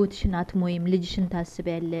ፍላጎትሽን አትሞይም ልጅሽን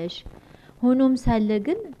ታስቢያለሽ ሆኖም ሳለ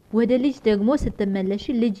ግን ወደ ልጅ ደግሞ ስትመለሽ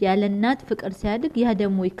ልጅ ያለ እናት ፍቅር ሲያድግ ያ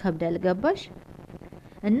ደግሞ ይከብዳል ገባሽ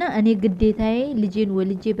እና እኔ ግዴታዬ ልጄን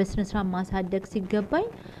ወልጄ በስነ ስርዓት ማሳደግ ሲገባኝ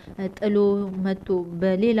ጥሎ መጥቶ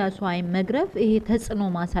በሌላ ሰው አይን መግረፍ ይሄ ተጽኖ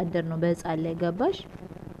ማሳደር ነው በህፃን ላይ ገባሽ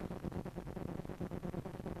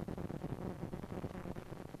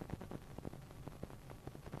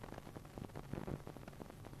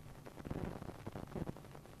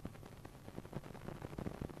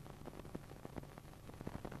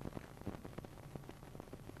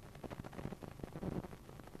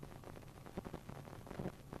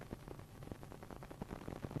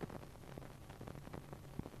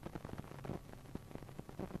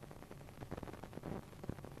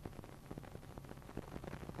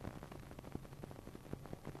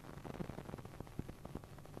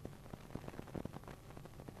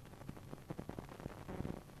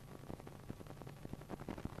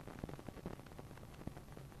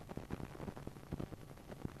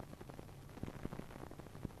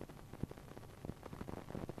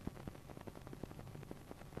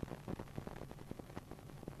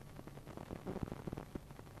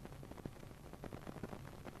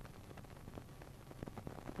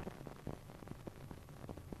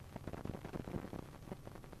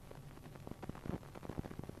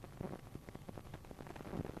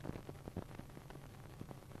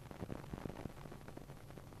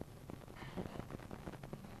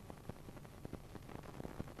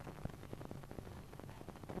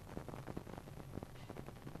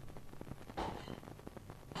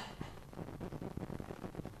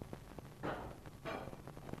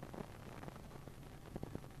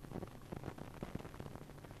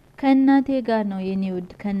ከእናቴ ጋር ነው የኔ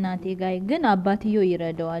ውድ ከእናቴ ጋር ግን አባትየው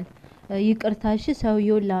ይረዳዋል። ይቅርታሽ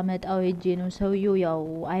ሰውየው ላመጣው እጄ ነው ሰውየው ያው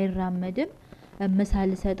አይራመድም። ምሳ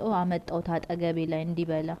ልሰጠው አመጣው ታጠገቤ ላይ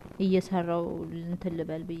እንዲበላ እየሰራው እንትን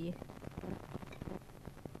ልበል ብዬ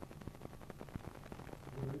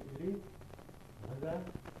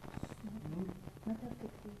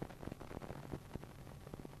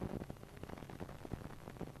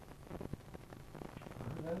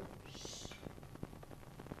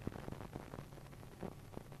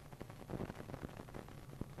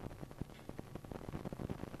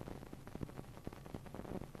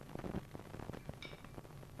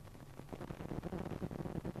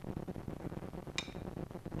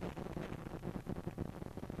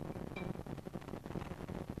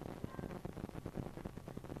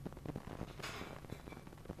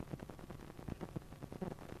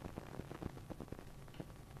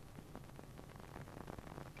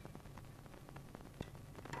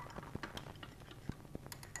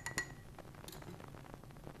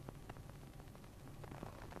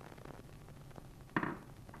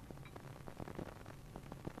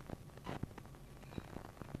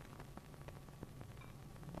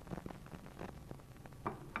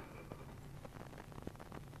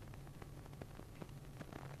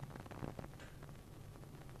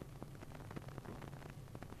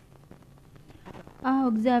አዎ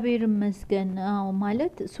እግዚአብሔር ይመስገን። አዎ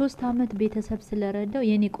ማለት 3 አመት ቤተሰብ ስለረዳው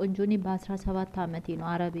የኔ ቆንጆ እኔ በ17 አመቴ ነው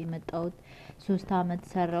አረብ የመጣሁት። 3 አመት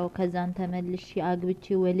ሰራው ከዛን ተመልሼ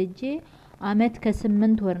አግብቼ ወልጄ አመት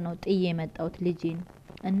ከ8 ወር ነው ጥዬ የመጣሁት ልጄን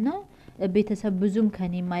እና ቤተሰብ ብዙም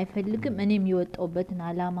ከኔም አይፈልግም እኔም የወጣሁበትን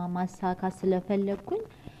አላማ ማሳካት ስለፈለኩኝ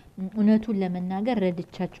እውነቱን ለመናገር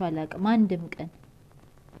ረድቻቸው አላቅም አንድም ቀን።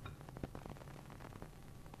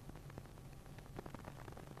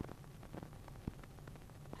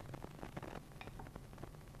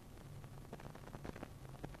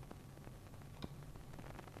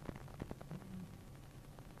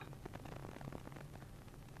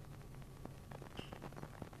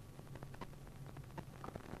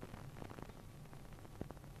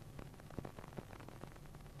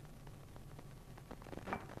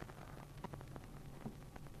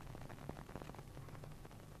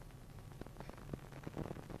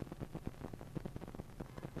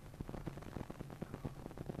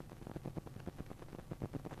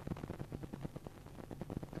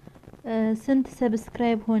 ስንት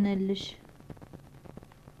ሰብስክራይብ ሆነልሽ?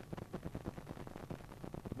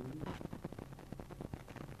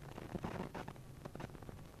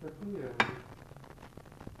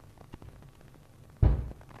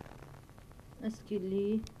 እስኪሊ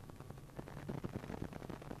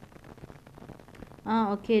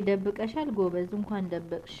ኦኬ ደብቀሻል ጎበዝ እንኳን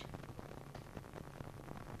ደበቅሽ።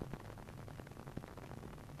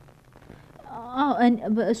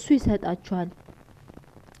 እሱ ይሰጣችኋል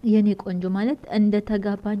የኔ ቆንጆ ማለት እንደ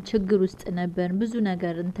ተጋባን ችግር ውስጥ ነበር ብዙ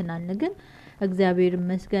ነገር እንትን አልን ግን እግዚአብሔር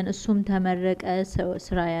ይመስገን እሱም ተመረቀ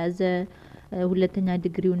ስራ ያዘ ሁለተኛ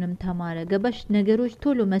ዲግሪውንም ተማረ ገባሽ ነገሮች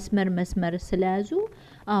ቶሎ መስመር ስለያዙ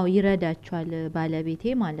አዎ ይረዳቸዋል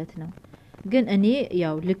ባለቤቴ ማለት ነው። ግን እኔ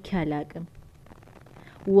ያው ልክ ያላቅም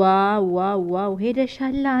ዋው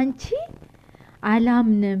ሄደሻል አንቺ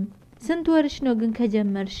አላምንም። ስንት ወርሽ ነው ግን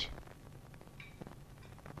ከጀመርሽ?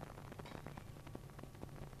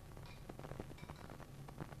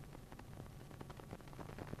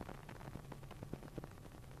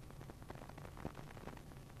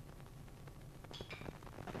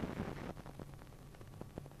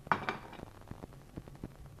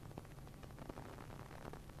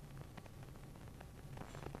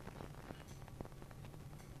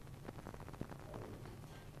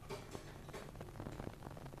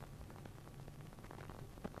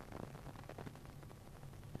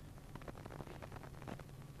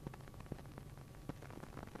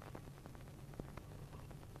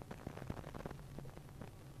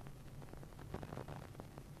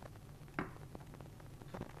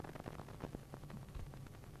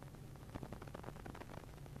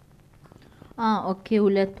 ኦኬ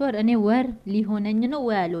 2 ወር እኔ ወር ሊሆነኝ ነው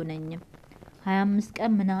ወይ አልሆነኝም 25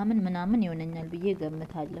 ቀን ምናምን ይሆነኛል ብዬ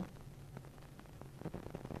ገምታለሁ።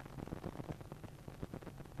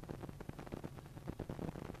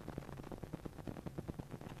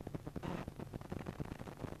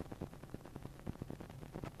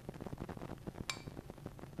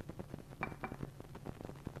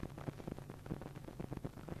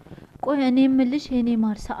 ቆይ እኔ የምልሽ የኔ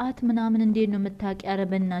ማር ሰዓት ምናምን እንዴት ነው የምታውቂ? ኧረ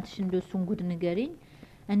በእናትሽ እንደው እሱን ጉድ ንገሪኝ።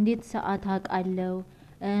 እንዴት ሰዓት አውቃለሁ?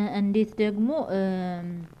 እንዴት ደግሞ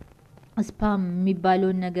ስፓም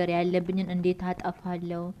የሚባለውን ነገር ያለብኝን እንዴት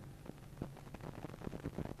አጠፋለሁ?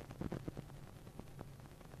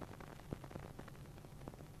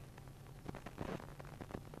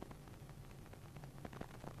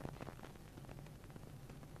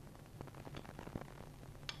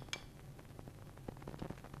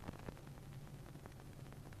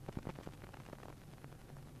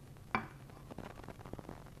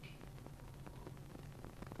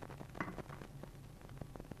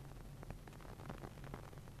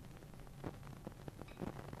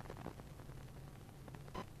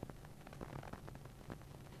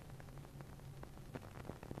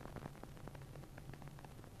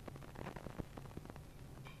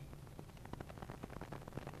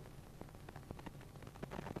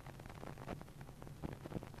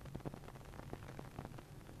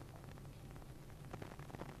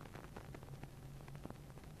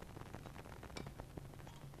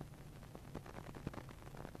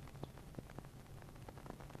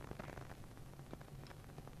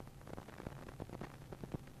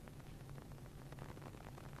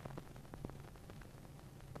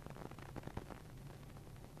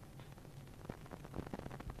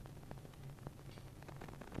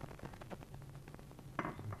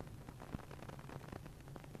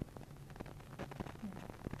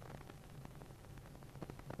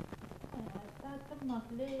 تطمك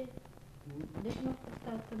ليه؟ ليش ما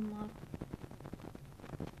بتفتح تمك؟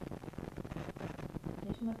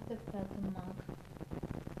 ليش ما بتفتح تمك؟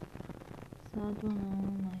 سادو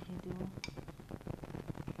ما هدو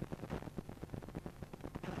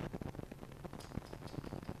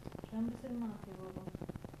شو عم بصير معك يا بابا؟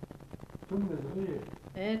 تم صغير.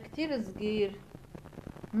 ايه كتير صغير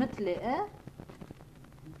مثلي ايه؟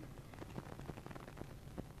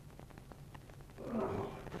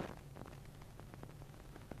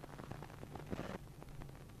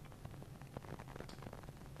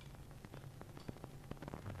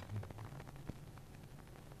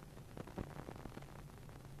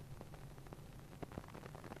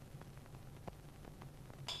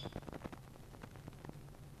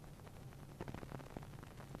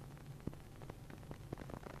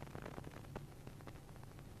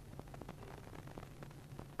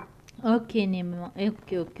 اوكي نيمو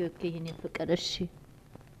اوكي هني ፍቅር እሺ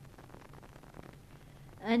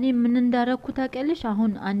እኔ ምን እንዳረኩ ታውቂያለሽ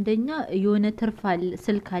አሁን አንደኛ የሆነ ትርፋል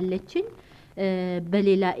ስልክ አለችኝ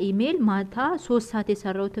በሌላ ኢሜል ማታ 3 ሰዓት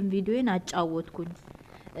የሰራውትን ቪዲዮን አጫወትኩኝ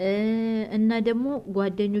እና ደግሞ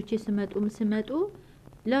ጓደኞቼ ሲመጡ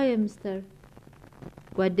ላ የሚስተር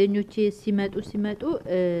ጓደኞቼ ሲመጡ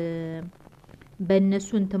በእነሱ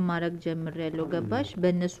እንትን ማድረግ ጀምሬያለሁ ገባሽ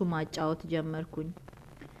በእነሱ ማጫወት ጀመርኩኝ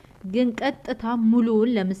ግን ቀጥታ ሙሉውን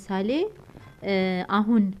ለምሳሌ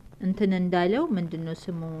አሁን እንትን እንዳለው ምንድነው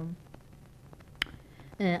ስሙ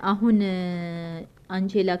አሁን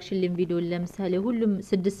አንቺ ላክሽልኝ ቪዲዮ ለምሳሌ ሁሉም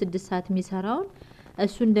 6 ሰዓት የሚሰራው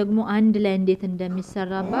እሱን ደግሞ አንድ ላይ እንዴት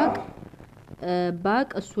እንደሚሰራ ባቅ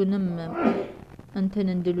እሱንም እንትን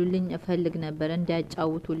እንድሉልኝ እፈልግ ነበር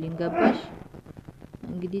እንዲያጫውቱልኝ ገባሽ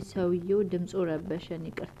እንግዲህ ሰውየው ድምጹ ረበሸን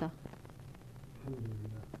ይቅርታ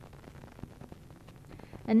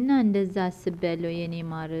እና እንደዛ አስቤያለሁ የኔ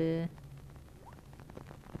ማር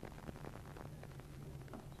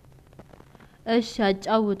እሺ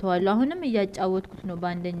አጫውተዋለሁ አሁንም እያጫወትኩት ነው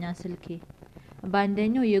በአንደኛ ስልኬ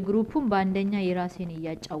በአንደኛው የግሩፑን በአንደኛ የራሴን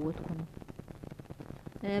እያጫወትኩ ነው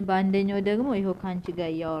በአንደኛው ደግሞ ይሄው ካንቺ ጋር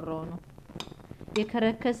እያወራው ነው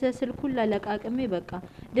የከረከሰ ስልኩን ለለቃቅሜ በቃ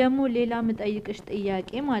ደግሞ ሌላ ምጠይቅሽ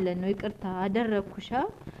ጥያቄ ማለት ነው ይቅርታ አደረኩሻ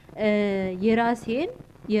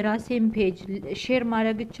የራሴን ፔጅ ሼር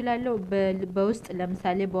ማድረግ እችላለሁ በውስጥ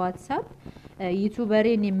ለምሳሌ በዋትስአፕ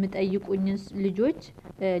ዩቲዩበሬን የምጠይቁኝ ልጆች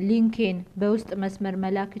ሊንኬን በውስጥ መስመር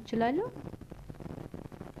መላክ እችላለሁ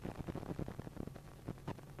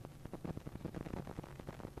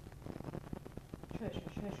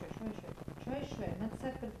شوي ما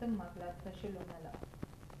تسكر تمك لا تشيله ملا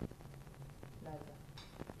لازم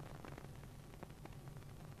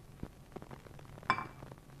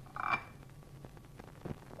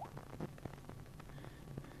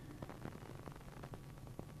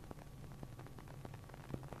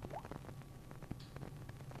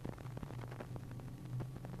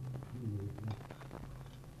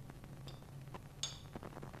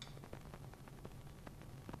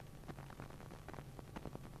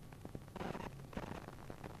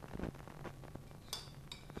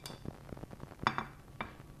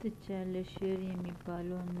ትቻለሽ ሼር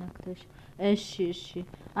የሚባለውን ነክተሽ እሺ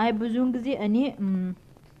አይ ብዙን ጊዜ እኔ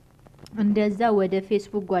እንደዛ ወደ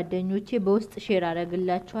ፌስቡክ ጓደኞቼ በውስጥ ሼር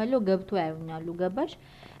አረግላቸዋለሁ ገብቶ ያዩኛሉ ገባሽ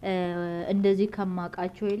እንደዚህ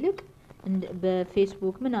ከማቃቸው ይልቅ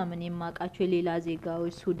በፌስቡክ ምናምን የማቃቸው ሌላ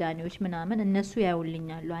ዜጋዎች ሱዳኔዎች ምናምን እነሱ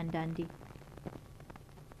ያዩልኛሉ አንዳንዴ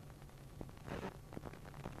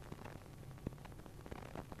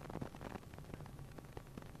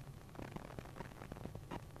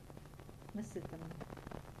መስጠም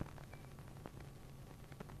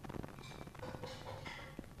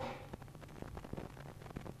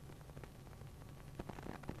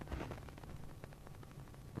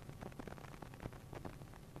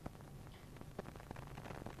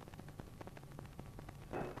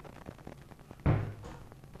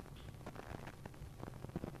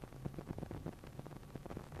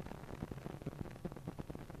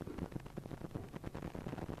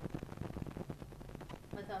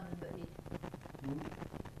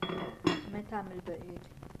تعمل بإيد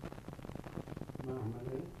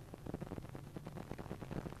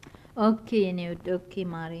اوكي يعني اوكي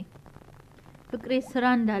ماري فكري ስራ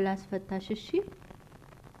እንዳላስፈታሽ እሺ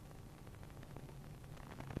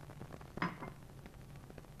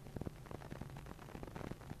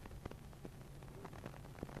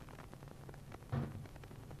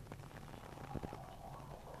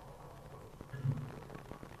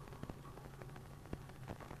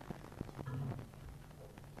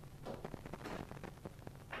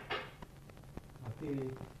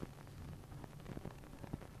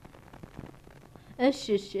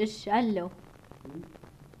እሺ አለው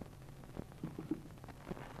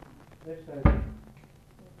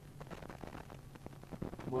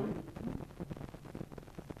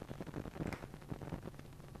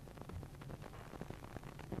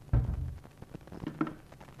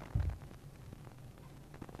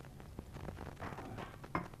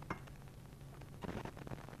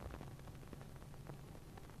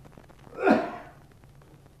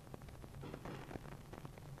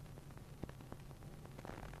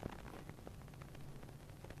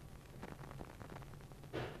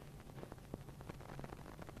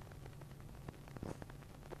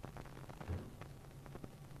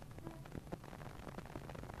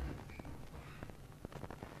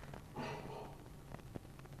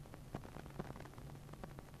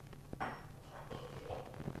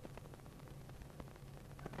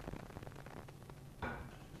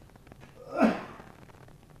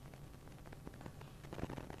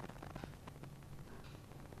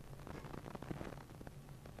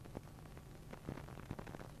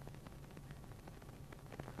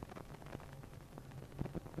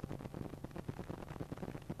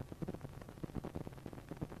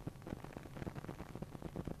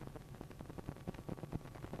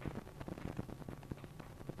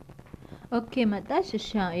ኦኬ መጣሽ እሺ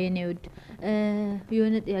የኔ ውድ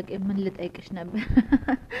የሆነ ጥያቄ ምን ልጠይቅሽ ነበር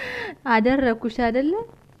አደረኩሽ አይደለ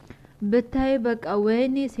ብታይ በቃ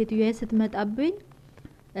ወይኔ ሴትዮዋ ስትመጣብኝ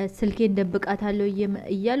ስልኬን ደብቃታለሁ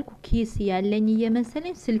እያልኩ ኪስ ያለኝ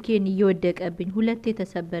እየመሰለኝ ስልኬን እየወደቀብኝ ሁለቴ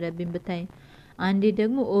ተሰበረብኝ ብታይ አንዴ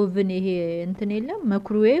ደግሞ ኦቭን ይሄ እንትን የለም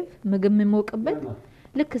ማይክሮዌቭ ምግብ የሚሞቅበት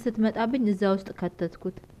ልክ ስትመጣብኝ እዛ ውስጥ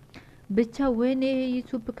ከተትኩት ብቻ ወይኔ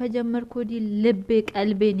ዩቲዩብ ከጀመርኩ ወዲህ ልቤ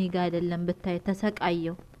ቀልቤ እኔ ጋር አይደለም ብታይ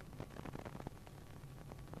ተሰቃየው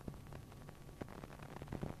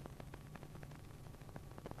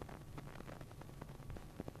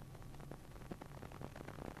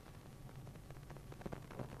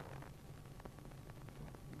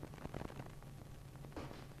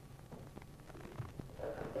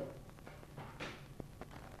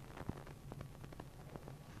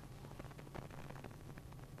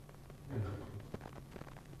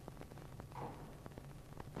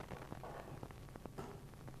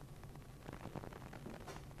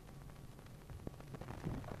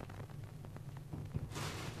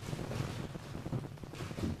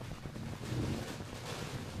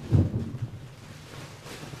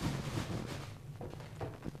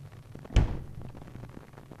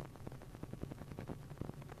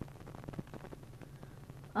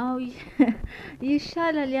አው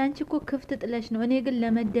ይሻላል ያንቺ እኮ ክፍት ጥለሽ ነው እኔ ግን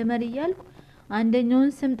ለመደመር ይያልኩ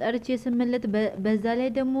አንደኛውን ስም ጠርቼ ስምለት በዛ ላይ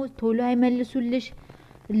ደግሞ ቶሎ አይመልሱልሽ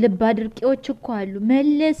ልብ አድርቄዎች እኮ አሉ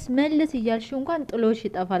መልስ ይያልሽ እንኳን ጥሎሽ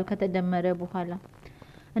ይጠፋል ከተደመረ በኋላ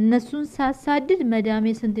እነሱን ሳሳድድ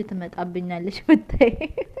መዳሜ ስንት ትመጣብኛለሽ ብታይ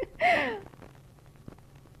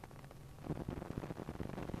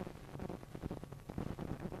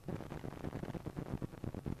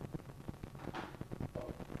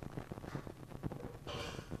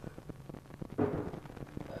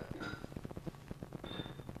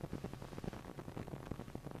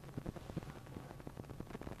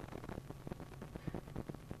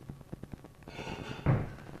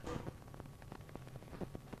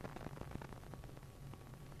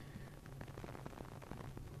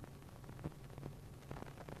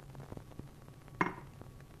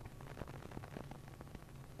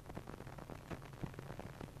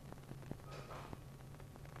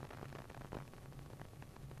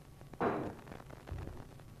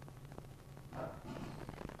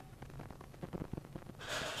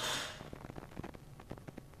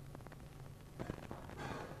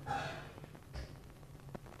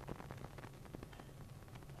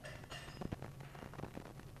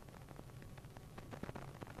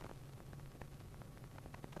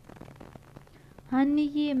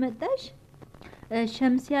ሀኒዬ መጣሽ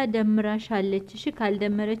ሸምሲያ ደምራሻለች እሺ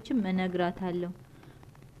ካልደመረችም እነግራታለሁ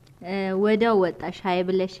ወዳው ወጣሽ ሃይ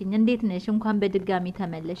ብለሽኝ እንዴት ነሽ እንኳን በድጋሚ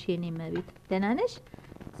ተመለሽ የኔ መቤት ደህና ነሽ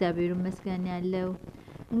እግዚአብሔር ይመስገን ያለው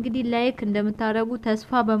እንግዲህ ላይክ እንደምታረጉ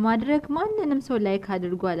ተስፋ በማድረግ ማንንም ሰው ላይክ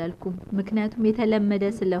አድርጉ አላልኩም ምክንያቱም የተለመደ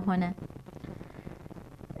ስለሆነ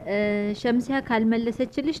ሸምሲያ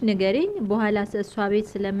ካልመለሰችልሽ ንገሪኝ በኋላ እሷ ቤት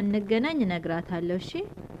ስለምንገናኝ እነግራታለሁ እሺ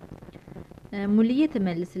ሙልዬ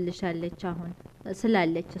ትመልስልሻለች አሁን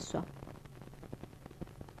ስላለች እሷ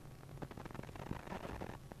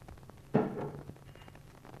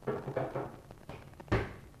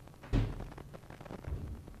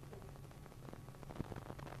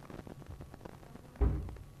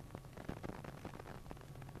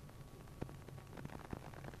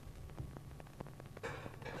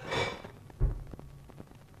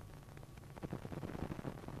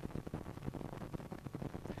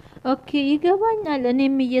ኦኬ ይገባኛል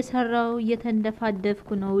እኔም እየሰራው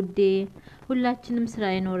እየተንደፋደፍኩ ነው ውዴ ሁላችንም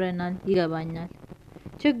ስራ ይኖረናል ይገባኛል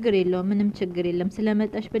ችግር የለውም ምንም ችግር የለም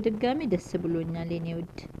ስለመጣሽ በድጋሚ ደስ ብሎኛል የኔ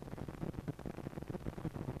ውድ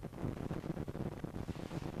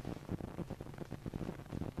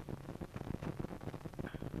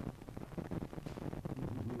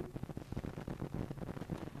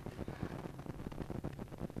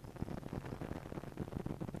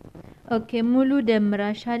ኦኬ ሙሉ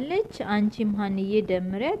ደምራሻለች አንቺም ሀንዬ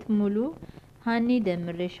ደምሪያት ሙሉ ሀኒ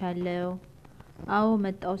ደምሬሻለሁ አዎ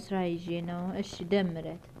መጣው ስራ ይዤ ነው እሺ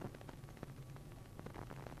ደምሪያት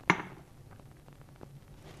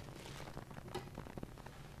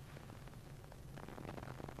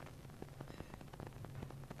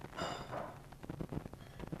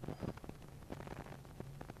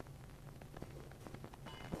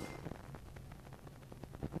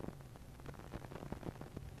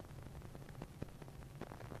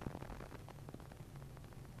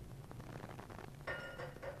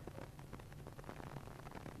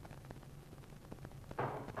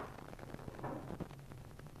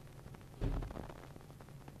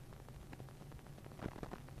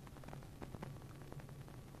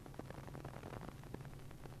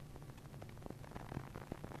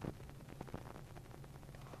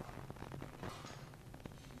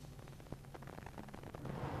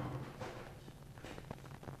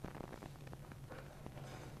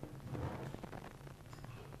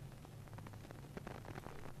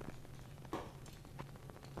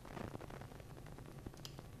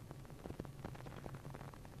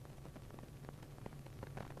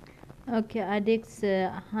ኦኬ አዴክስ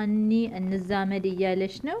ሀኒ እንዛመድ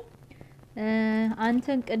እያለች ነው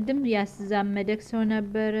አንተን ቅድም ያስዛመደክ ሰው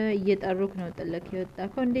ነበር እየጠሩክ ነው ጥለክ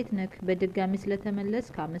የወጣከው እንዴት ነክ በድጋሚ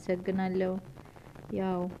ስለተመለስክ አመሰግናለሁ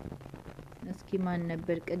ያው እስኪ ማን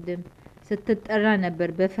ነበር ቅድም ስትጠራ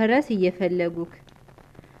ነበር በፈረስ እየፈለጉክ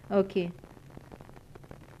ኦኬ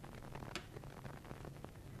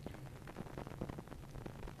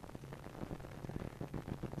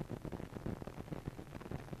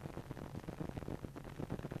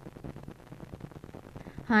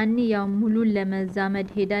ሀኒ ያው ሙሉን ለመዛመድ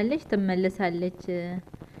ሄዳለች ትመለሳለች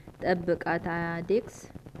ጠብቃት አዴክስ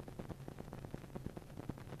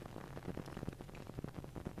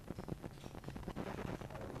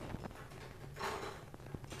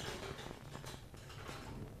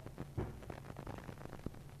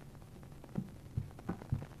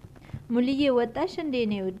ሙልዬ ወጣሽ እንዴ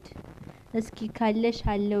ነው ውድ እስኪ ካለሽ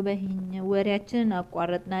አለው በህኝ ወሬያችንን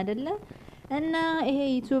አቋረጥና አይደለ እና ይሄ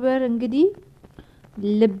ዩቲዩበር እንግዲህ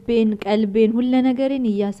ልቤን ቀልቤን ሁሉ ነገሬን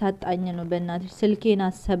እያሳጣኝ ነው በእናትሽ ስልኬን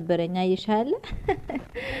አሰበረኝ አይሻለ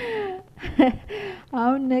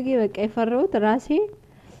አሁን ነገ በቃ የፈራሁት ራሴ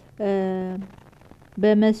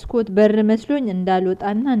በመስኮት በር መስሎኝ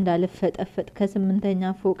እንዳልወጣና እንዳልፈጠፈጥ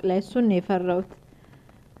ከ8ኛ ፎቅ ላይ እሱን ነው የፈራሁት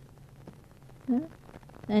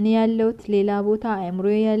እኔ ያለሁት ሌላ ቦታ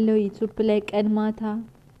አእምሮዬ ያለው ዩቲዩብ ላይ ቀን ማታ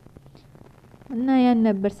እና ያን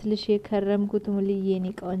ነበር ስልሽ የከረምኩት ሙልዬ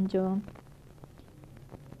እኔ ቆንጆ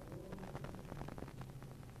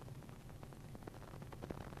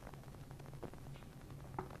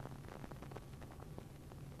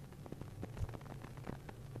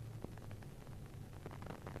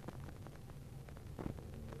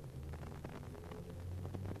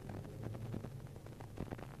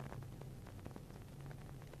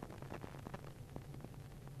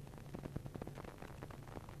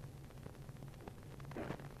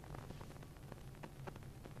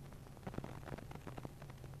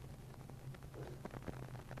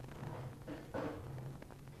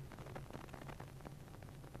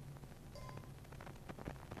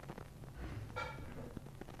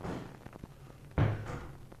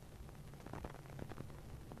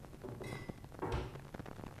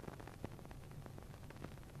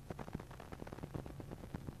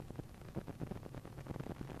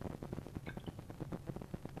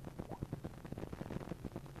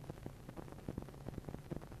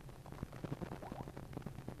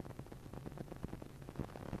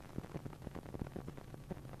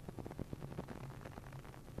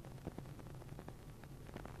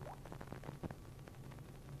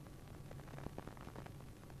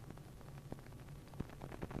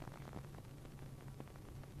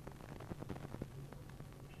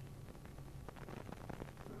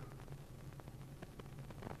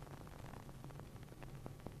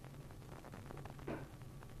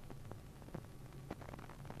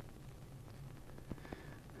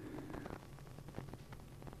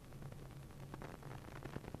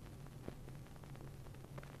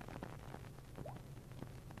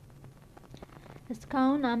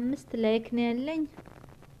እስካሁን 5 ላይክ ነው ያለኝ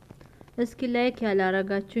እስኪ ላይክ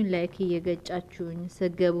ያላረጋችሁኝ ላይክ እየገጫችሁኝ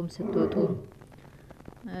ስገቡም ስትወጡ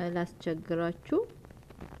ላስቸግራችሁ።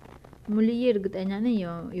 ሙሉዬ እርግጠኛ ነኝ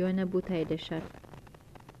የሆነ ቦታ ሄደሻል።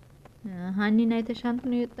 ሀኒን አይተሻንት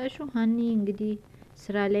ነው የወጣሽው? ሀኒ እንግዲህ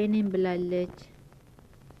ስራ ላይ ነኝ ብላለች።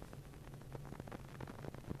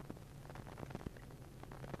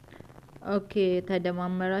 ኦኬ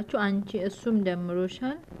ተደማመራችሁ። አንቺ እሱም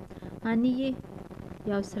ደምሮሻል። ሀኒዬ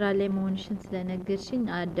ያው ስራ ላይ መሆንሽን ስለነገርሽኝ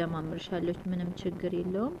አደማምርሻለሁ። ምንም ችግር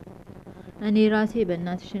የለውም። እኔ ራሴ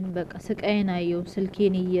በእናትሽን በቃ ስቃዬን አየው።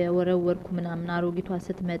 ስልኬን እየወረወርኩ ምናምን አሮጊቷ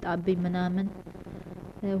ስትመጣብኝ ምናምን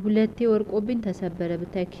ሁለቴ ወርቆብኝ ተሰበረ።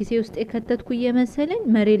 ብታይ ኪሴ ውስጥ የከተትኩ እየመሰለኝ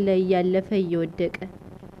መሬት ላይ እያለፈ እየወደቀ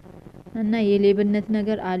እና የሌብነት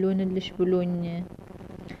ነገር አልሆንልሽ ብሎኝ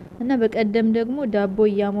እና በቀደም ደግሞ ዳቦ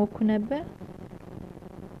እያሞኩ ነበር።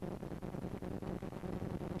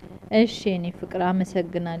 እሺ እኔ ፍቅር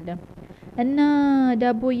አመሰግናለሁ። እና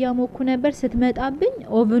ዳቦ እያሞኩ ነበር ስትመጣብኝ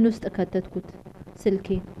ኦቨን ውስጥ ከተትኩት ስልኬ።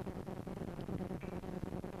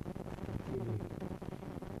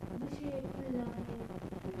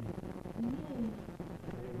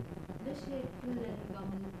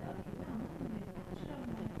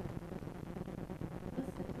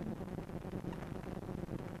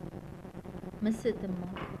 ምስትማ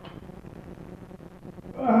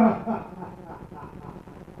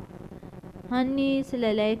ሀኒ ስለ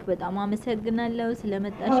ላይክ በጣም አመሰግናለሁ።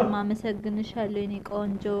 ስለመጣሽም አመሰግንሻለሁ የኔ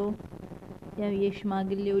ቆንጆ። ያው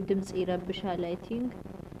የሽማግሌው ድምጽ ይረብሻል። አይ ቲንክ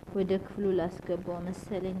ወደ ክፍሉ ላስገባው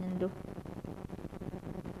መሰለኝ እንደው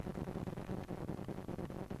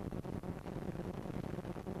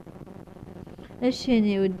እሺ እኔ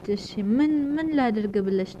ውድ እሺ ምን ላድርግ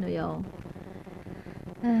ብለሽ ነው? ያው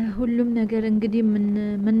ሁሉም ነገር እንግዲህ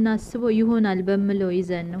ምናስበው ይሆናል በምለው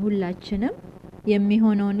ይዘን ነው ሁላችንም።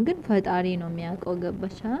 የሚሆነውን ግን ፈጣሪ ነው የሚያውቀው።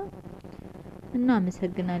 ገባሽ? እና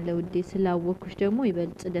አመሰግናለሁ ውዴ። ስላወኩሽ ደግሞ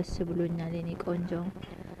ይበልጥ ደስ ብሎኛል የኔ ቆንጆ።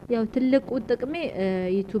 ያው ትልቁ ጥቅሜ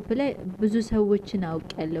ዩቲዩብ ላይ ብዙ ሰዎችን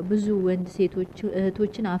አውቄያለሁ። ብዙ ወንድ ሴቶች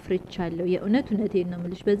እህቶችን አፍርቻለሁ። እውነቴን ነው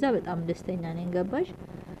የምልሽ። በዛ በጣም ደስተኛ ነኝ። ገባሽ?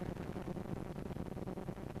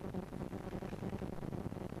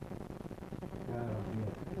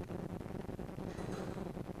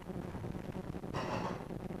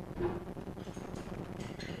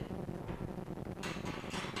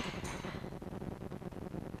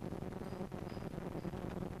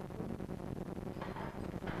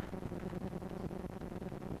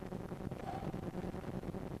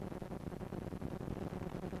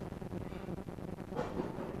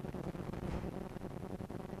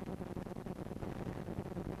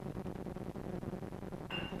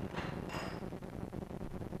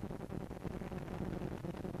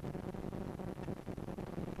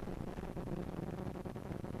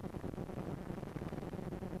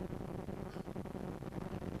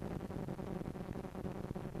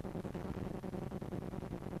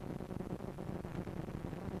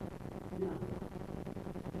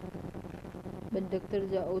 بالدكتور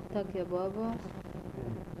جاوبتك يا بابا.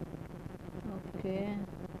 اوكي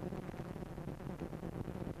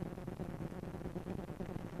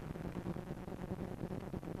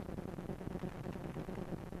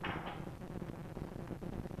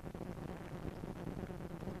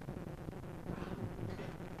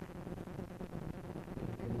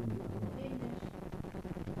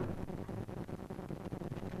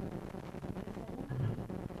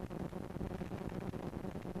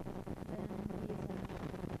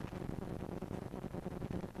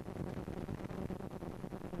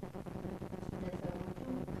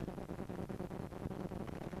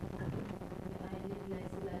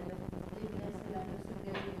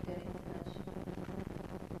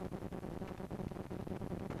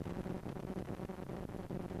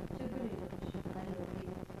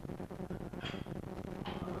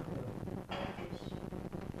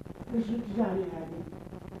ايش بتجاني هذه؟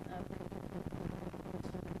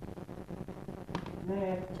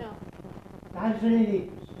 ciao. تعال خليني.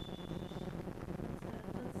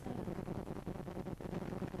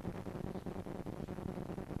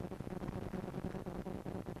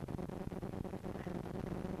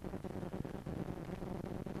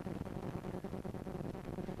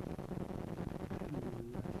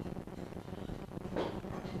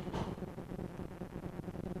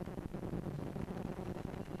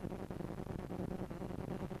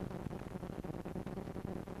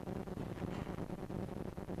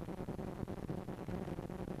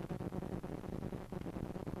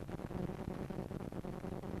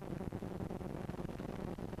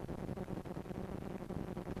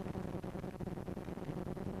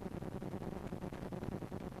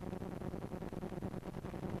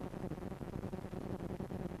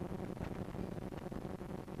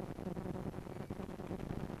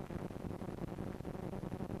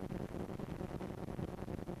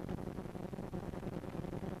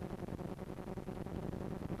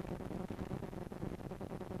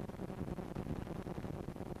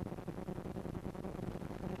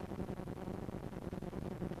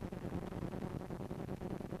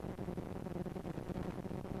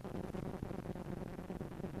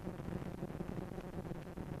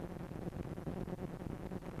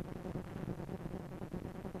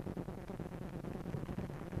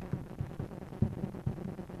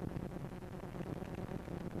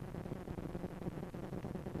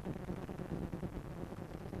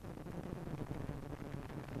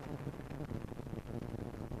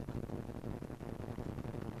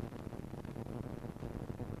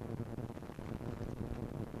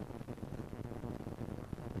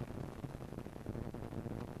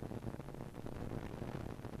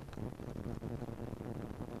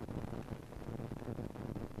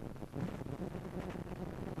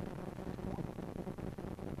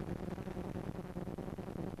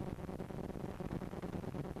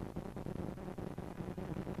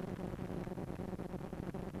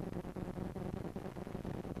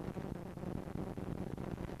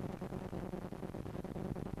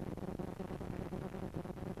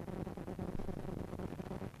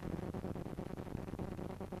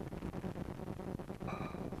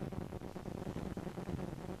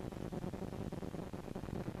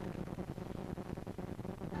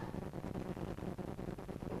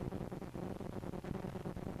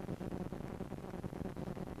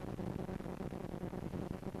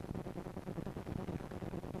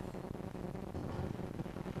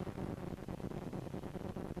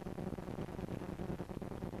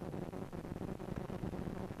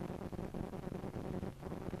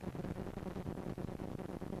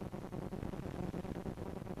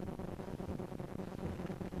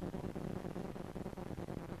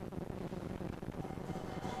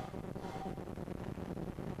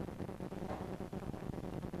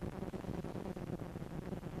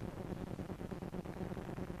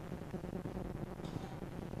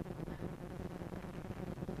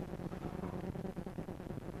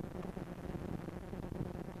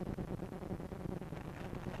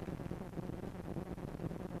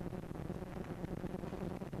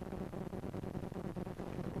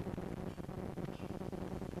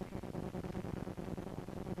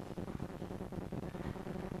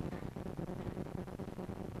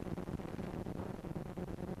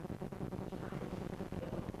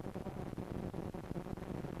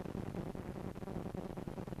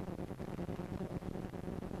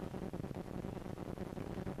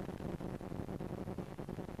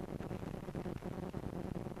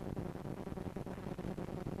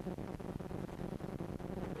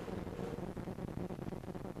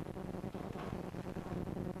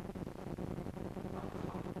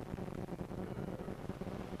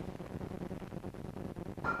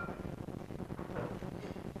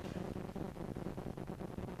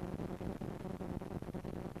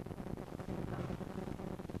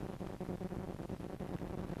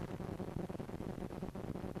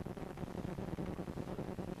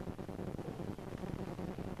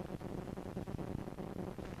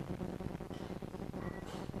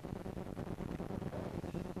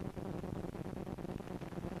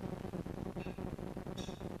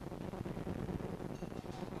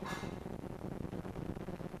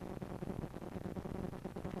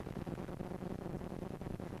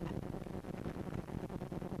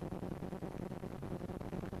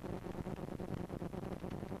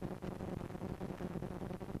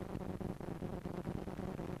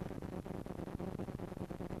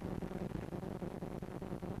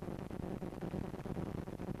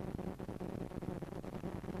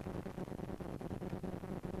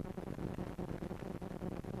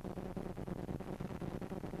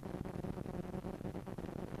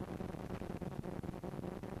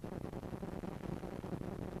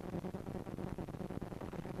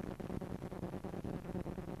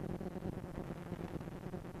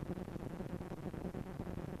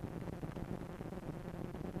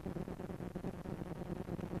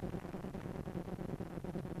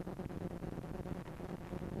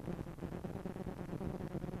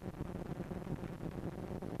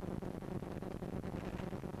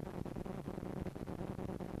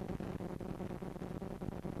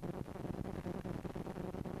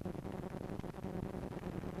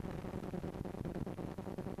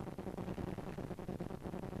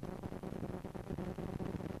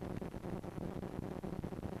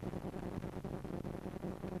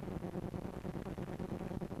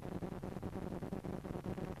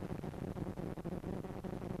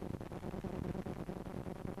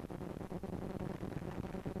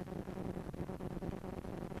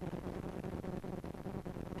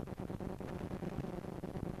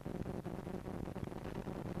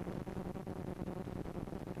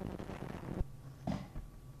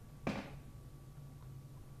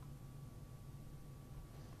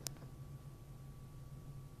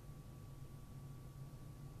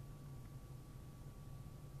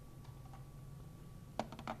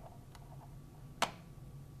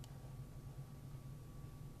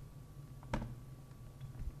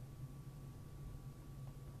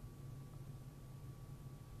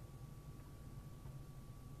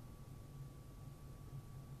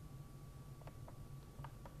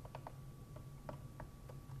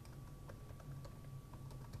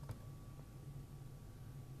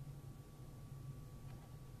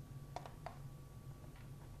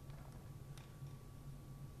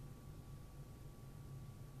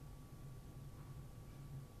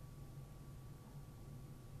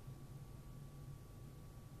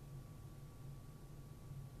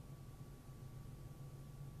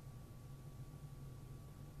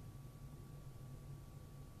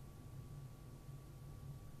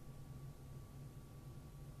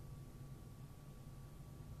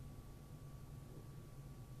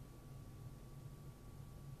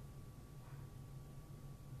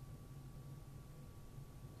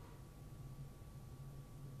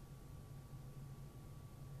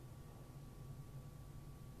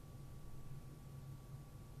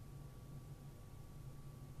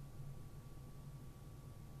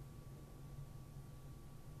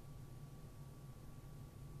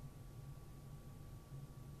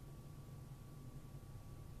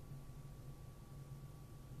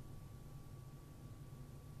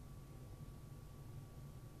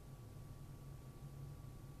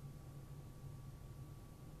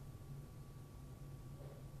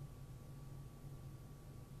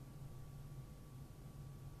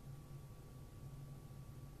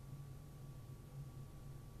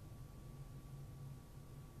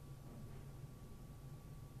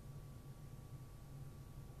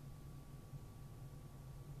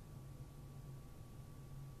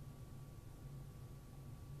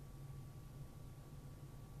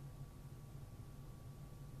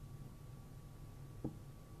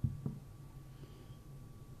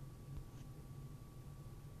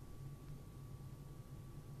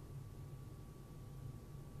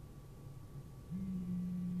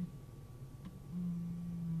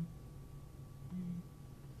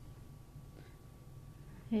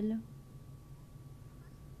 ሄሎ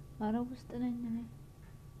አረብ ውስጥ ነኝ እኔ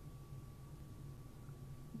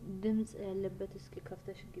ድምጽ ያለበት እስኪ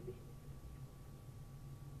ከፍተሽ ግቢ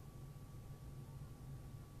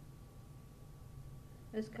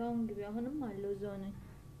እስካሁን ግቢ አሁንም አለው እዛው ነኝ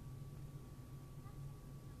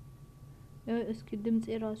እስኪ ድምጽ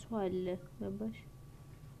ራሱ አለ ገባሽ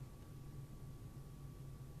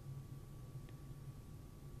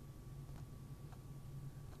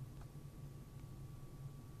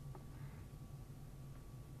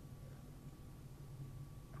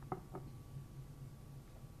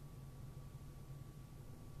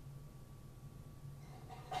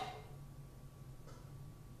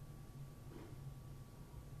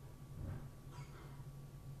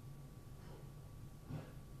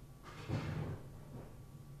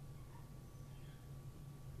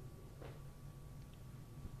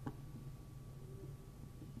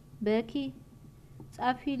በኪ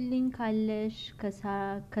ጻፊልኝ ካለሽ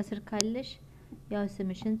ከስር ካለሽ ያው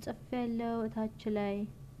ስምሽን ጽፌያለሁ እታች ላይ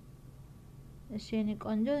እሺ እኔ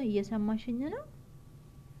ቆንጆ እየሰማሽኝ ነው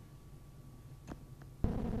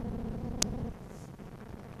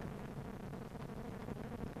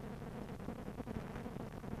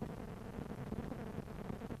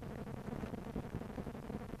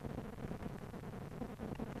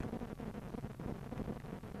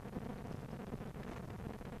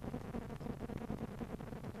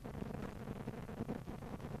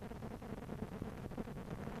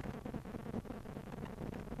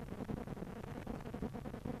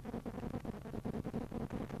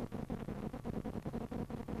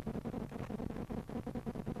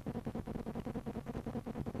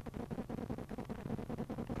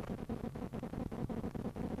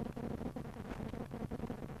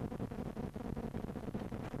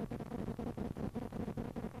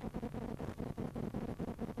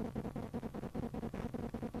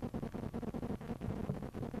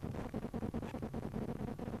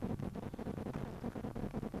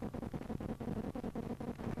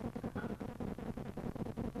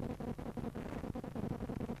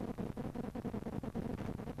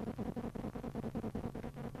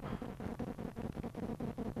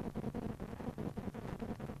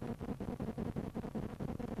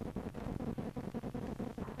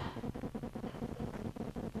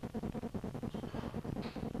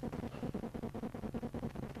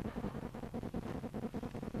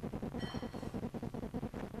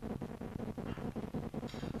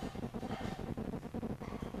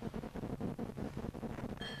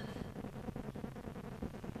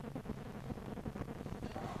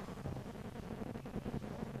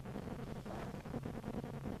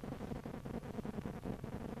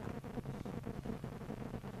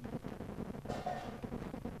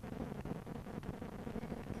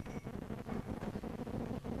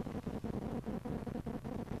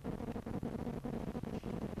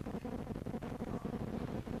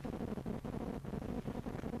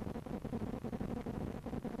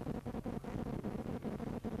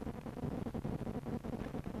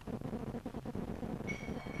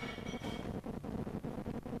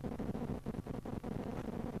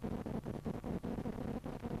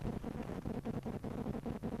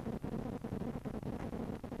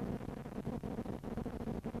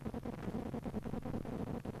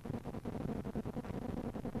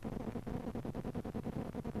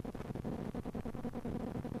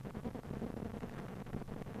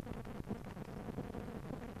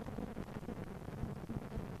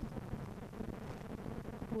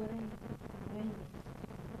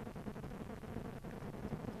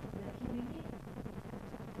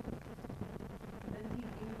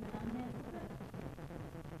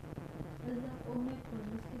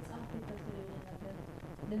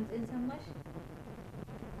ድምጽን ሰማሽ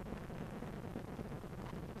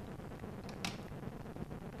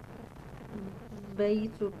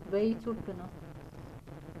በዩቲዩብ ነው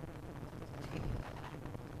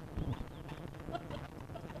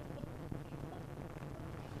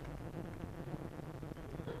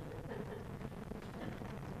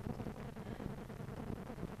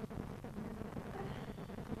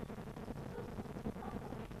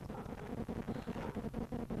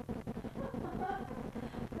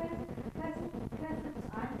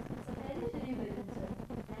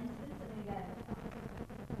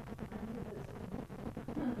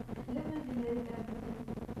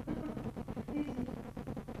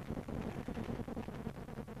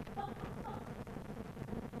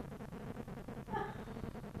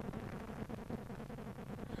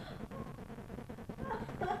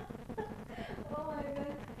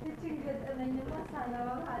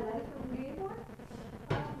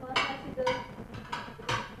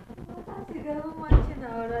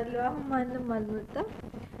አሁን ማንም አልመጣም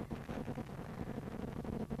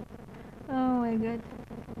ኦ ማይ ጋድ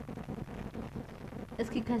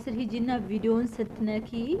እስኪ ከስር ሂጂና ቪዲዮውን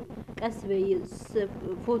ስትነኪ ቀስ በይ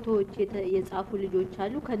ፎቶዎች የጻፉ ልጆች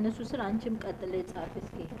አሉ ከነሱ ስር አንቺም ቀጥለ ጻፍ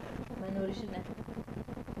እስኪ መኖርሽና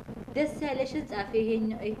ደስ ያለሽን ጻፍ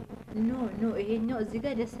ይሄኛው ኖ ይሄኛው እዚህ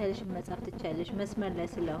ጋር ደስ ያለሽን መጻፍ ትቻለሽ መስመር ላይ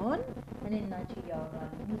ስለሆን እኔና አንቺ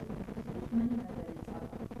ያወራን ምን ነገር ይጻፋል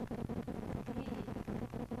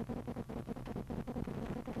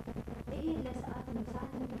ይሄ ለሰዓት ነው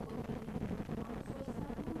ሰዓት ነው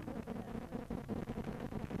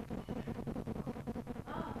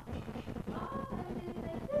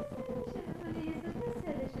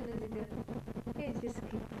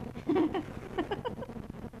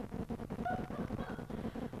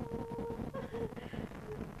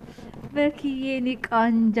በኪዬ እኔ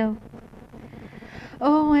ቆንጆ ኦ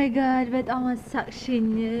ማይ ጋድ በጣም አሳቅሽኝ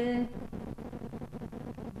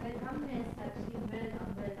በጣም ያሳቅሽኝ በጣም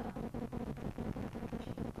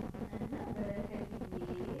እና በረከትዬ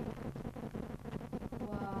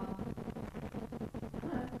ዋው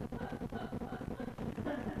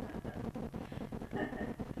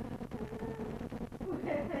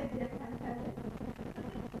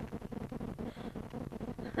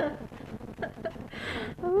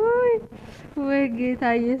ወይ ጌታ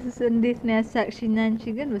ኢየሱስ እንዴት ነው ያሳቅሽኝ አንቺ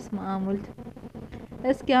ግን በስመ አብ ወልድ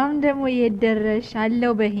እስኪ አሁን ደግሞ የደረሽ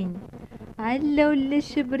አለው በይኝ አለውልሽ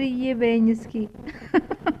ብርዬ በይኝ እስኪ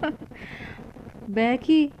በኪ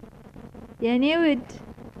የኔ ውድ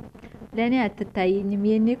ለኔ አትታይኝም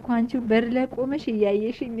የኔ እኮ አንቺ በር ላይ ቆመሽ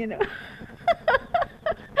እያየሽኝ ነው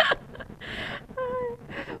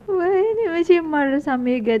ወይኔ መቼም ማረሳም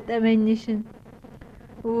የገጠመኝሽን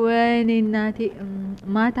ወይኔ እናቴ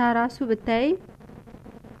ማታ ራሱ ብታይ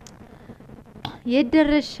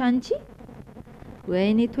የደረሽ አንቺ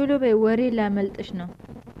ወይኔ ቶሎ በይ ወሬ ላመልጥሽ ነው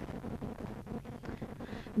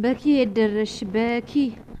በኪ የደረሽ በኪ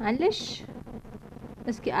አለሽ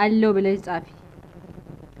እስኪ አለው ብለሽ ጻፊ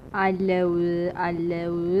አለው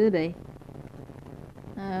በይ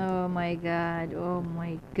ኦ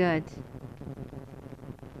ማይ ጋድ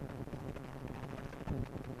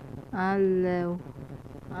አለው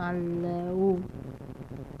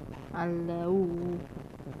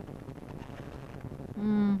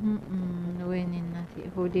ወይኔ እናቴ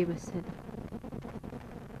ሆዴ በሰለ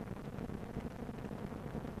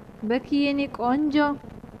በኪዬ እኔ ቆንጆ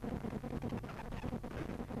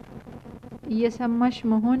እየሰማሽ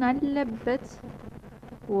መሆን አለበት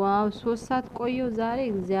ዋው 3 ሰዓት ቆየው ዛሬ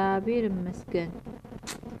እግዚአብሔር ይመስገን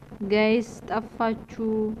ጋይስ ጠፋችሁ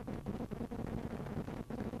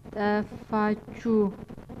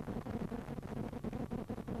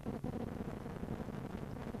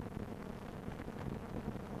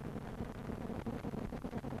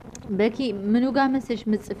በኪ ምኑ ጋር መሰሽ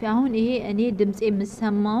ምጽፊ አሁን ይሄ እኔ ድምጼ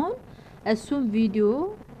የምሰማውን እሱን ቪዲዮ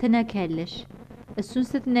ትነኪያለሽ እሱን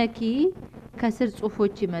ስትነኪ ከስር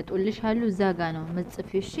ጽሁፎች ይመጡልሻሉ እዛ ጋር ነው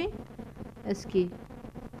ምጽፊ እሺ እስኪ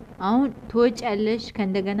አሁን ትወጪያለሽ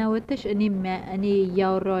ከእንደገና ወጥተሽ እኔ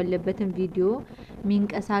ያወራው ያለበትን ቪዲዮ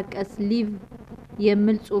ሚንቀሳቀስ ሊቭ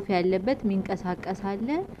የሚል ጽሁፍ ያለበት ሚንቀሳቀስ አለ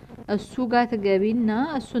እሱ ጋር ትገቢና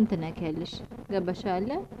እሱን ትነኪያለሽ ገባሽ አለ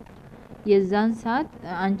የዛን ሰዓት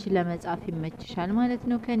አንቺ ለመጻፍ ይመችሻል ማለት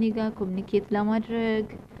ነው ከኔ ጋር ኮሙኒኬት ለማድረግ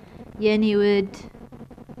የኔ ውድ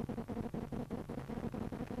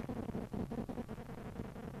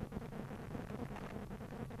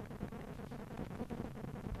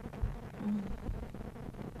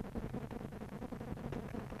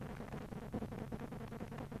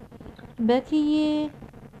በኪዬ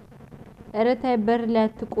እረታይ በር ላይ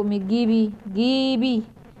አትቆሚ ግቢ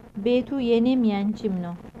ቤቱ የኔም ያንቺም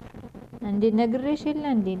ነው እንዴ ነግሬሽ የለ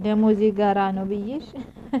እንዴ ደሞዝ የጋራ ነው ብዬሽ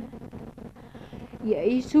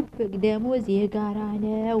የዩሱፕ ደሞዝ የጋራ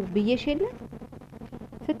ነው ብዬሽ የለ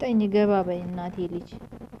ፍጠኝ ገባ በይ እናቴ ልጅ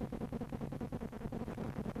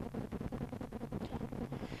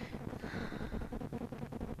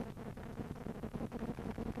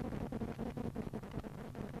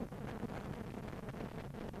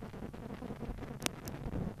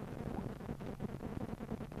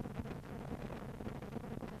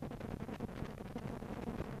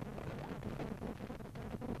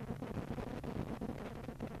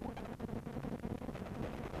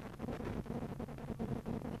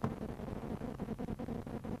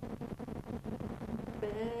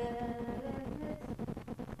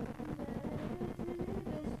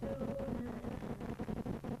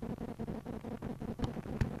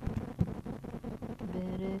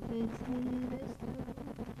በረከት